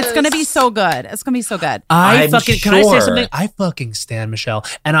 Yes! And it's going to be so good. Can I say something? I fucking stand Michelle.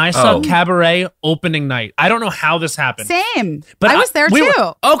 And I saw Cabaret opening night. I don't know how this happened. Same. But I was there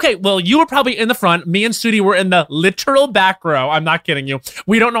too. Okay, well, you were probably in the front. Me and Sudi were in the literal back row. I'm not kidding you.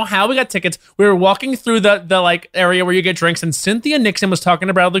 We don't know how we got tickets. We were walking through the like area where you get drinks, and Cynthia Nixon was talking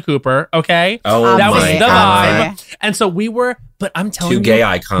to Bradley Cooper. Okay, that was the vibe. And so we were. But I'm telling you, 2 gay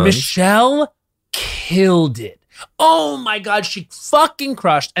icons. Michelle killed it. Oh my God, she fucking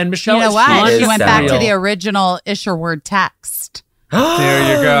crushed. And Michelle, you know what? She went back to real. the original Isherwood text.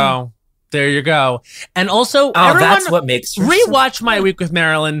 There you go. And also, everyone, that's what makes her rewatch My Week with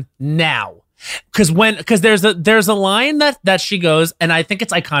Marilyn now. Because there's a line that she goes, and I think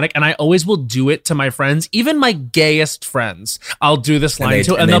it's iconic, and I always will do it to my friends, even my gayest friends. I'll do this line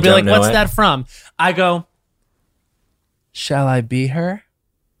too, and they'll be like, "What's that from?" I go, "Shall I be her?"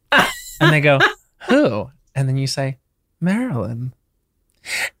 And they go, "Who?" And then you say, "Marilyn."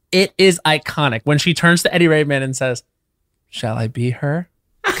 It is iconic when she turns to Eddie Redmayne and says, "Shall I be her?"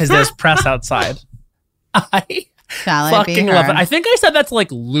 Because there's press outside. I fucking love it. I think I said that to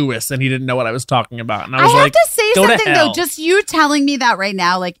like Lewis, and he didn't know what I was talking about. And I was have to say something though. Just you telling me that right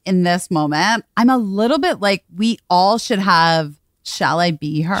now, like in this moment, I'm a little bit like we all should have. Shall I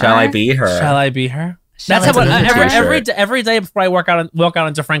be her? Shall I be her? Shall I be her? That's how every day before I walk out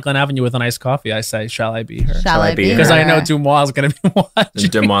into Franklin Avenue with an iced coffee, I say, "Shall I be her?" Shall I be her? Because I know Dumois is going to be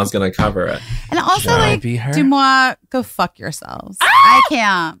watching. Dumois is going to cover it. And also, like, Dumois, go fuck yourselves. I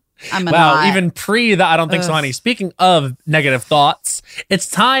can't. I'm wow. Even pre the I Don't Think So Honey. Speaking of negative thoughts, it's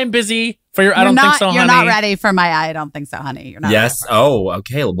time, Busy, for your I Don't Think So Honey. You're not ready for my I Don't Think So Honey. You're not. Yes. Oh,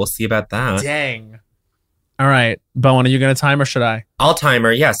 okay. We'll see about that. Dang. All right, Bowen, are you going to time or should I? I'll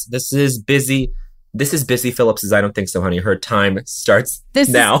timer. Yes. This is Busy Phillips's I Don't Think So Honey. Her time starts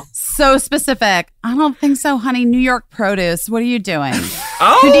now. Is so specific. I don't think so, honey. New York produce. What are you doing?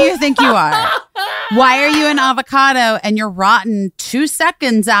 Oh. Who do you think you are? Why are you an avocado and you're rotten 2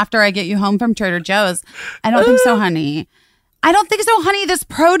 seconds after I get you home from Trader Joe's? I don't think so, honey. I don't think so, honey. This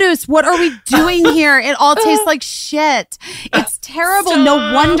produce, what are we doing here? It all tastes like shit. It's terrible. No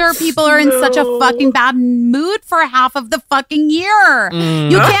wonder people are in such a fucking bad mood for half of the fucking year.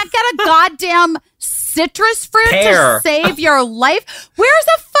 You can't get a goddamn citrus fruit to save your life. Where's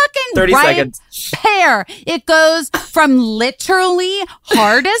a fucking 30 seconds. Pear? It goes from literally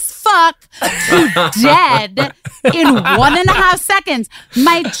hard as fuck to dead in 1.5 seconds.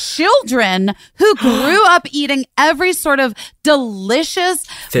 My children who grew up eating every sort of delicious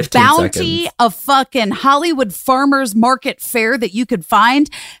bounty of fucking Hollywood farmers market fare that you could find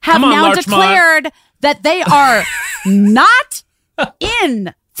have now declared that they are not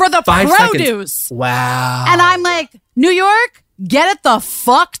in for the 5 produce. Seconds. Wow. And I'm like, New York, get it the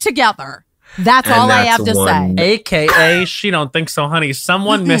fuck together. That's all I have to say. AKA, she don't think so, honey.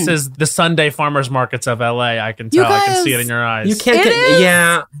 Someone misses the Sunday farmers markets of LA. I can tell. I can see it in your eyes. You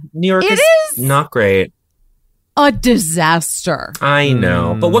can't New York is not great. A disaster. I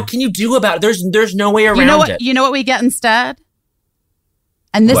know. But what can you do about it? There's no way around it. You know what we get instead?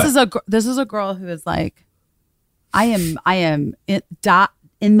 And this is a girl who is like, died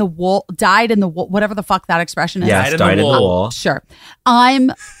in the wool, whatever the fuck that expression is. Yes, died in the wool. Sure.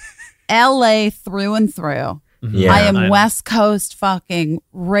 I'm LA through and through. Yeah, I am West Coast fucking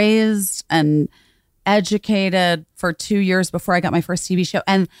raised and educated for 2 years before I got my first TV show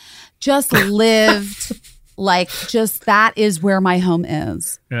and just lived Like, just that is where my home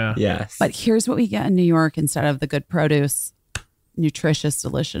is. Yeah. Yes. But here's what we get in New York instead of the good produce, nutritious,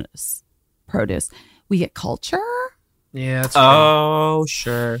 delicious produce. We get culture. Yeah. That's true. Oh,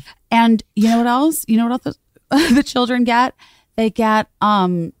 sure. And you know what else? You know what else the children get? They get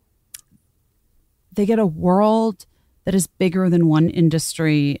a world that is bigger than one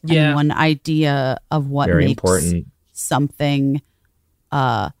industry and one idea of what Very makes important. something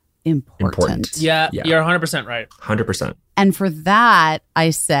important. Yeah, you're 100% right. 100%. And for that, I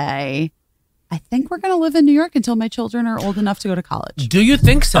say, I think we're going to live in New York until my children are old enough to go to college. Do you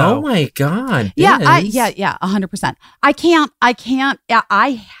think so? Oh my God. Yeah, Biz. 100%. I can't.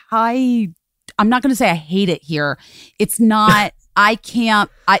 I'm not going to say I hate it here. It's not. I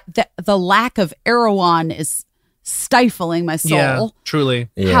can't. The lack of Erewhon is stifling my soul. Yeah, truly.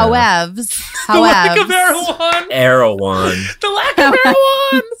 Yeah. However, The lack of Erewhon. Erewhon. The lack of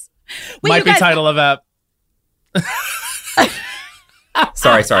Erewhon. Wait, Might you be guys- title of app.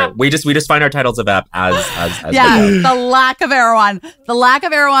 Sorry. We just find our titles of app as yeah, we go. the lack of Erewhon. The lack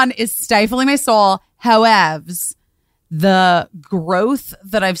of Erewhon is stifling my soul. However, the growth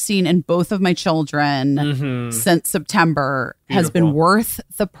that I've seen in both of my children since September has been worth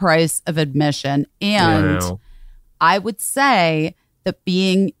the price of admission. And Wow. I would say that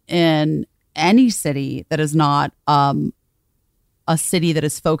being in any city that is not a city that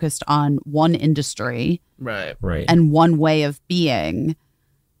is focused on one industry Right. Right. and one way of being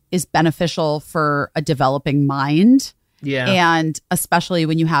is beneficial for a developing mind. Yeah. And especially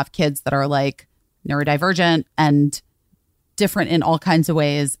when you have kids that are like neurodivergent and different in all kinds of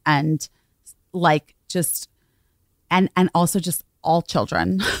ways, and like just and also just all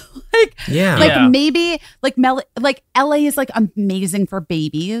children. Yeah. Maybe like LA is like amazing for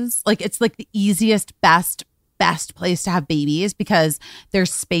babies. Like it's like the easiest, best place to have babies because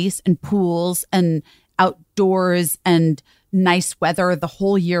there's space and pools and outdoors and nice weather the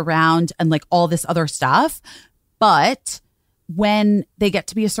whole year round and like all this other stuff. But when they get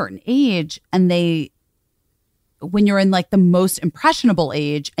to be a certain age and when you're in like the most impressionable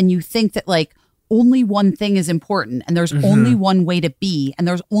age and you think that like only one thing is important and there's only one way to be and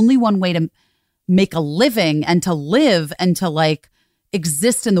there's only one way to make a living and to live and to like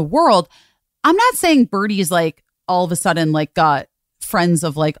exist in the world. I'm not saying Birdie's like all of a sudden like got friends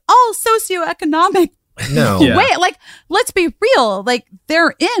of like all socioeconomic. No. Wait, like let's be real. Like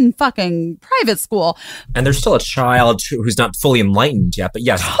they're in fucking private school. And there's still a child who's not fully enlightened yet, but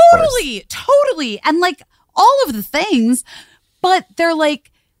yes. Totally. And like all of the things, but they're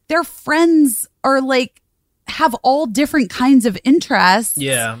like their friends are like have all different kinds of interests.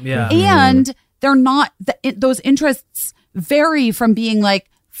 Yeah. And they're not those interests vary from being like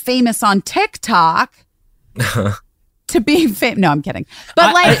famous on TikTok to being famous. No, I'm kidding.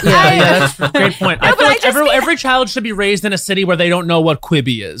 But that's a great point. No, I feel but like every child should be raised in a city where they don't know what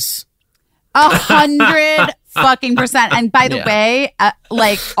Quibi is. 100% And by the way,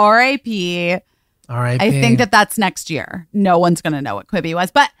 like R.I.P. R.I.P. I think that's next year. No one's gonna know what Quibi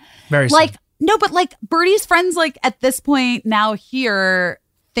was, but Very like soon. no, but like Birdie's friends, like at this point now here,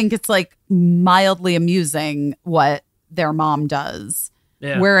 think it's like mildly amusing what their mom does.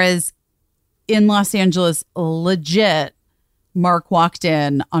 Yeah. Whereas in Los Angeles, legit, Mark walked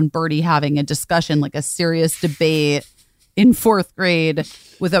in on Birdie having a discussion, like a serious debate in 4th grade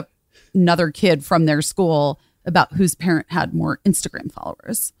with another kid from their school about whose parent had more Instagram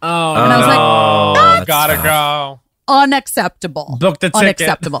followers. Oh, and I was like, that's gotta go. Unacceptable. Book the ticket.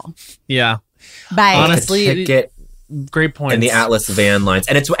 Unacceptable. Yeah. Bye. Honestly, Ticket great point. and the Atlas van lines,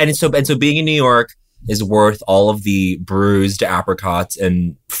 and so being in New York is worth all of the bruised apricots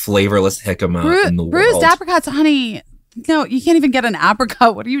and flavorless jicama in the Bruised world. apricots, honey. No, you can't even get an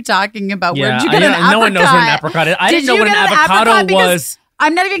apricot. What are you talking about? Yeah, Where'd you get an apricot? no one knows what an apricot is. I didn't know you what an get avocado Because was.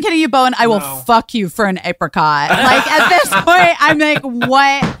 I'm not even kidding you, Bowen. I will fuck you for an apricot. Like at this point, I'm like,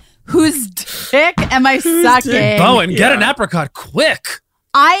 what? Whose dick am I sucking? Bowen, get an apricot quick.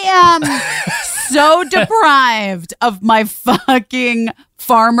 I am so deprived of my fucking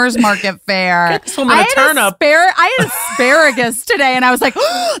farmer's market fare. Get this woman a turnip. I had asparagus today, and I was like,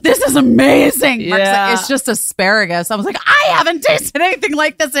 oh, "This is amazing." Mark's like, it's just asparagus. I was like, "I haven't tasted anything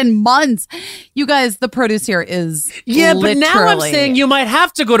like this in months." You guys, the produce here is But now I'm literally- saying you might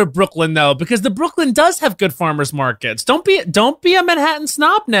have to go to Brooklyn though, because the Brooklyn does have good farmers markets. Don't be a Manhattan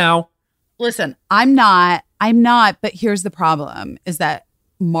snob now. Listen, I'm not. But here's the problem: is that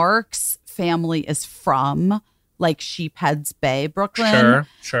Mark's family is from like Sheepheads Bay, Brooklyn.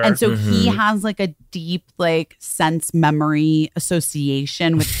 Sure. And so he has like a deep like sense memory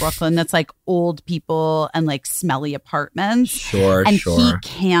association with Brooklyn that's like old people and like smelly apartments. Sure. And he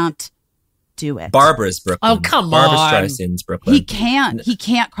can't do it. Barbara's Brooklyn. Oh, come Barbara on. Streisand's Brooklyn. He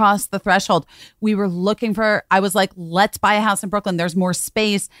can't cross the threshold. We were looking for, I was like, let's buy a house in Brooklyn. There's more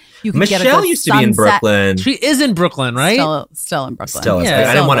space. You can get a Michelle good used to be in sunset. Brooklyn. She is in Brooklyn, right? Still in Brooklyn. Still is. Yeah,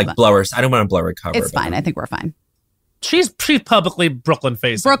 I don't want to blow her. I don't want to blow her cover. It's fine. I think we're fine. She's publicly Brooklyn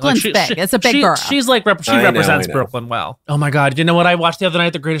facing. Brooklyn's big. It's a big girl. She's like she represents Brooklyn well. Oh my God! You know what I watched the other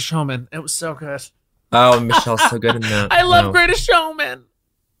night? The Greatest Showman. It was so good. Oh, Michelle's so good in that. I love Greatest Showman.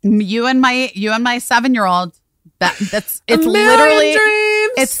 You and my 7-year-old. It's literally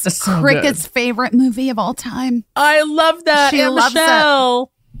Dreams. It's so Cricket's good. favorite movie of all time. I love that. She loves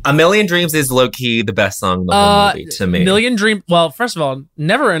Michelle. A Million Dreams is low key the best song in the whole movie to me. Million Dream. Well, first of all,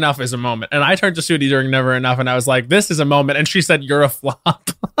 Never Enough is a moment, and I turned to Sudi during Never Enough, and I was like, "This is a moment," and she said, "You're a flop."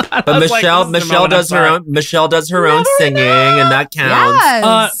 But Michelle does her own. Michelle does her own singing, and that counts.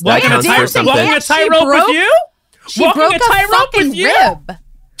 Yes. That counts for something. Walking a tightrope with you. She broke a fucking rib.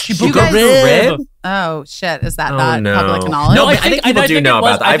 She broke You a guys- rib. Oh shit! Is that Oh, not no. public knowledge? No, I think people do know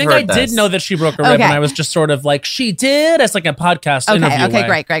about that. I I've think heard I did this. know that she broke a rib, Okay. and I was just sort of like, she did as like a podcast interview. Okay,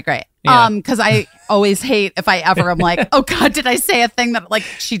 way. great. Yeah. Because I always hate if I ever am like, oh God, did I say a thing that like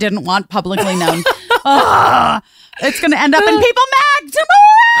she didn't want publicly known? It's gonna end up in People Mag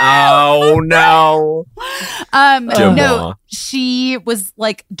tomorrow. Oh no! No, she was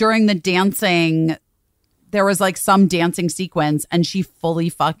like during the dancing. There was like some dancing sequence, and she fully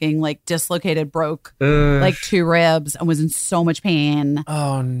fucking like dislocated, broke like 2 ribs, and was in so much pain.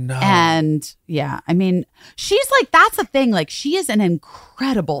 Oh no! And yeah, I mean, she's like, that's the thing. Like, she is an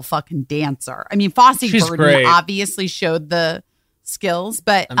incredible fucking dancer. I mean, Fosse She's Verdon great. obviously showed the skills,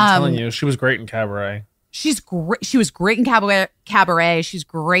 but I'm telling you, she was great in Cabaret. she's great. She was great in Cabaret. She's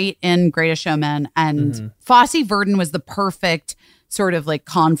great in Greatest Showman. And Fosse Verdon was the perfect sort of like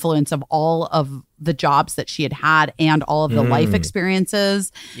confluence of all of the jobs that she had had and all of the life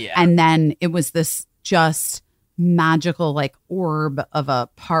experiences. Yeah. And then it was this just magical like orb of a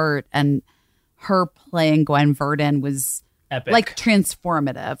part, and her playing Gwen Verdon was Epic. like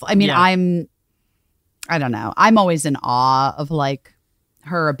transformative. I mean, Yeah. I don't know. I'm always in awe of like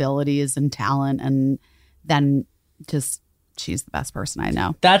her abilities and talent, and then just she's the best person I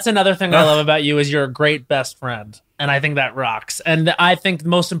know. That's another thing I love about you is you're a great best friend. And I think that rocks. And I think the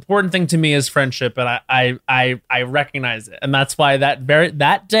most important thing to me is friendship. And I recognize it. And that's why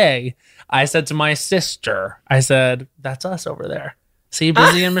that day I said to my sister, I said, that's us over there. See,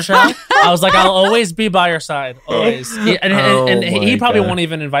 Busy and Michelle? I was like, I'll always be by your side. Always. And he probably won't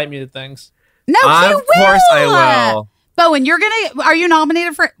even invite me to things. No, he will. Of course I will. Bowen, are you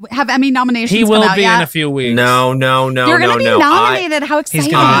nominated have Emmy nominations? He will come out be yet? in a few weeks. No. You're going to be nominated. How exciting.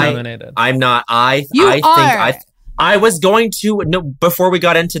 He's going to be nominated. I'm not. You are. I was going to, no, before we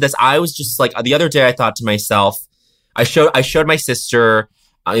got into this, I was just like, the other day I thought to myself, I showed my sister,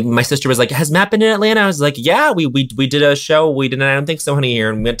 my sister was like, has Matt been in Atlanta? I was like, yeah, we did a show. We didn't, I don't think so, honey, here.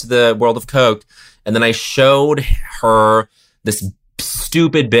 And we went to the World of Coke. And then I showed her this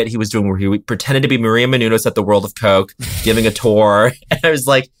stupid bit he was doing where he pretended to be Maria Menounos at the World of Coke, giving a tour. And I was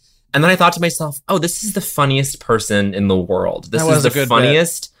like, and then I thought to myself, oh, this is the funniest person in the world. This is the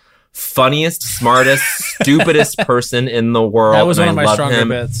funniest, smartest, stupidest person in the world. That was and one of I my love stronger him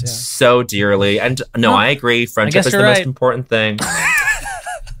bits. Yeah. so dearly. And no, I agree. Friendship is the most important thing.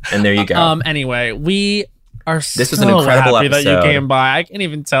 And there you go. Anyway, we are this was so an incredible happy episode. that you came by. I can't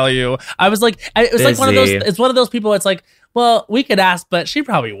even tell you. I was like, it was like one of those. It's one of those people. It's like, well, we could ask, but she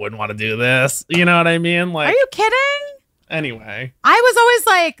probably wouldn't want to do this. You know what I mean? Like, are you kidding? Anyway, I was always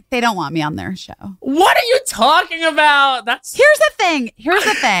like, they don't want me on their show. What are you talking about? Here's the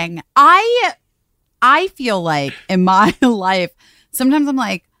thing. I feel like in my life, sometimes I'm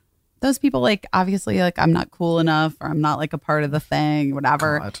like, those people, like, obviously, like, I'm not cool enough, or I'm not like a part of the thing,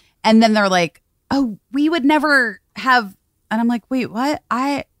 whatever. God. And then they're like, oh, we would never have. And I'm like, wait, what?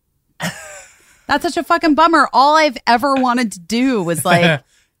 That's such a fucking bummer. All I've ever wanted to do was like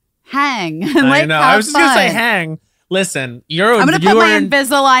hang. And, like, I know. have I was just gonna say fun. hang. Listen, I'm gonna put my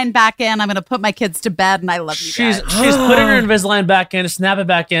Invisalign back in. I'm gonna put my kids to bed, and I love you guys. She's putting her Invisalign back in, snap it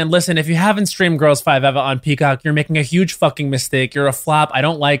back in. Listen, if you haven't streamed Girls 5 Eva on Peacock, you're making a huge fucking mistake. You're a flop. I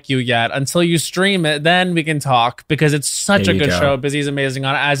don't like you yet. Until you stream it, then we can talk, because it's such a good show. Busy's amazing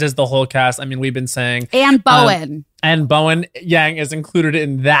on it, as is the whole cast. I mean, we've been saying. And Bowen. And Bowen Yang is included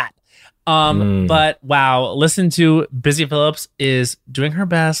in that. But wow, listen to Busy Phillips is doing her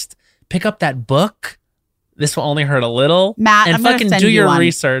best. Pick up that book. This will only hurt a little. Matt, and I'm gonna fucking send do you your one.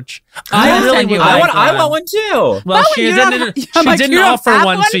 research. I'm I gonna really send you would. one. I want one too. Well, Bowen, she you didn't. don't- She I'm like, didn't you don't offer have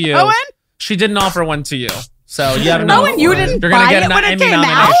one one, to you. Bowen? She didn't offer one to you. So you have no. Bowen, you didn't You're gonna buy get it an when it Emmy came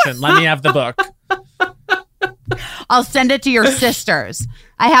out? nomination. Let me have the book. I'll send it to your sisters.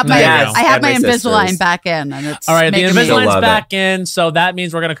 I have my my Invisalign back in, and it's all right. The Invisalign's back it. in, so that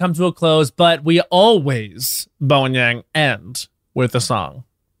means we're gonna come to a close. But we always, Bo and Yang, end with a song.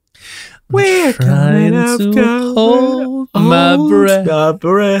 We're trying to hold my breath.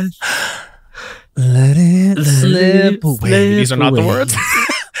 Let it slip away. These are not the words.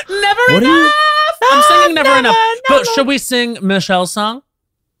 Never enough. I'm singing Never Enough. But should we sing Michelle's song?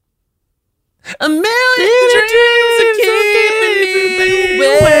 A million dreams are keeping me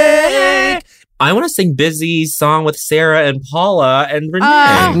awake. I want to sing Busy's song with Sarah and Paula and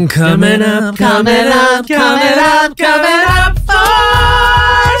Renee. Coming up, coming up, coming up, coming up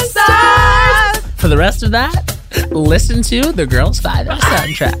for stars. For the rest of that, listen to the Girls 5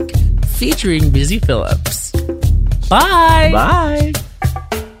 soundtrack featuring Busy Phillips. Bye. Bye.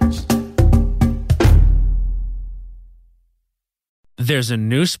 There's a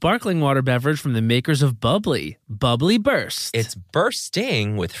new sparkling water beverage from the makers of Bubbly, Bubbly Burst. It's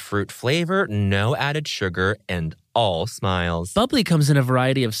bursting with fruit flavor, no added sugar, and all smiles. Bubbly comes in a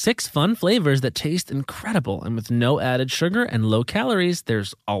variety of 6 fun flavors that taste incredible. And with no added sugar and low calories,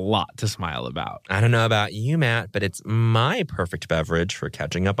 there's a lot to smile about. I don't know about you, Matt, but it's my perfect beverage for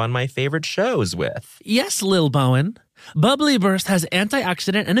catching up on my favorite shows with. Yes, Lil Bowen. Bubbly Burst has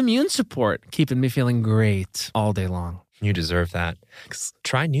antioxidant and immune support, keeping me feeling great all day long. You deserve that.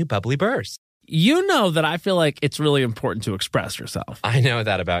 Try new Bubbly Burst. You know that I feel like it's really important to express yourself. I know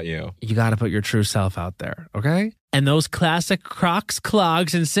that about you. You got to put your true self out there, okay? And those classic Crocs,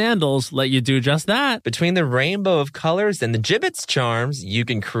 clogs, and sandals let you do just that. Between the rainbow of colors and the Jibbitz charms, you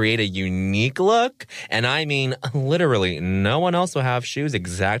can create a unique look. And I mean, literally, no one else will have shoes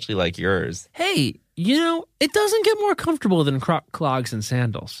exactly like yours. Hey, you know, it doesn't get more comfortable than Croc clogs and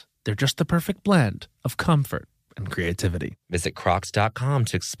sandals. They're just the perfect blend of comfort and creativity. Visit Crocs.com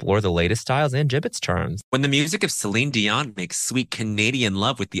to explore the latest styles and Jibbitz charms. When the music of Celine Dion makes sweet Canadian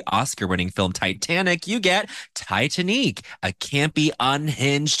love with the Oscar-winning film Titanic, you get Titanic, a campy,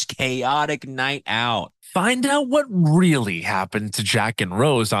 unhinged, chaotic night out. Find out what really happened to Jack and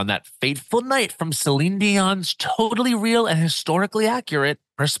Rose on that fateful night from Celine Dion's totally real and historically accurate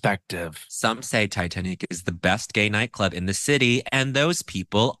perspective. Some say Titanic is the best gay nightclub in the city, and those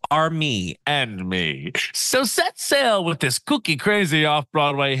people are me. And me. So set sail with this kooky crazy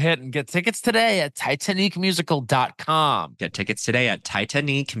off-Broadway hit and get tickets today at TitanicMusical.com. Get tickets today at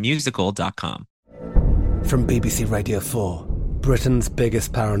TitanicMusical.com. From BBC Radio 4, Britain's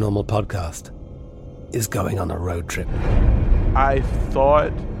biggest paranormal podcast is going on a road trip. I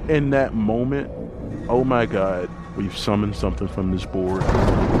thought in that moment, oh my God, we've summoned something from this board.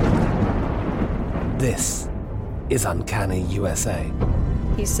 This is Uncanny USA.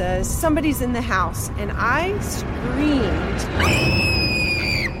 He says, somebody's in the house, and I screamed.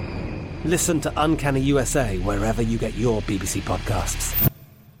 Listen to Uncanny USA wherever you get your BBC podcasts,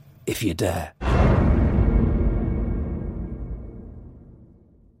 if you dare.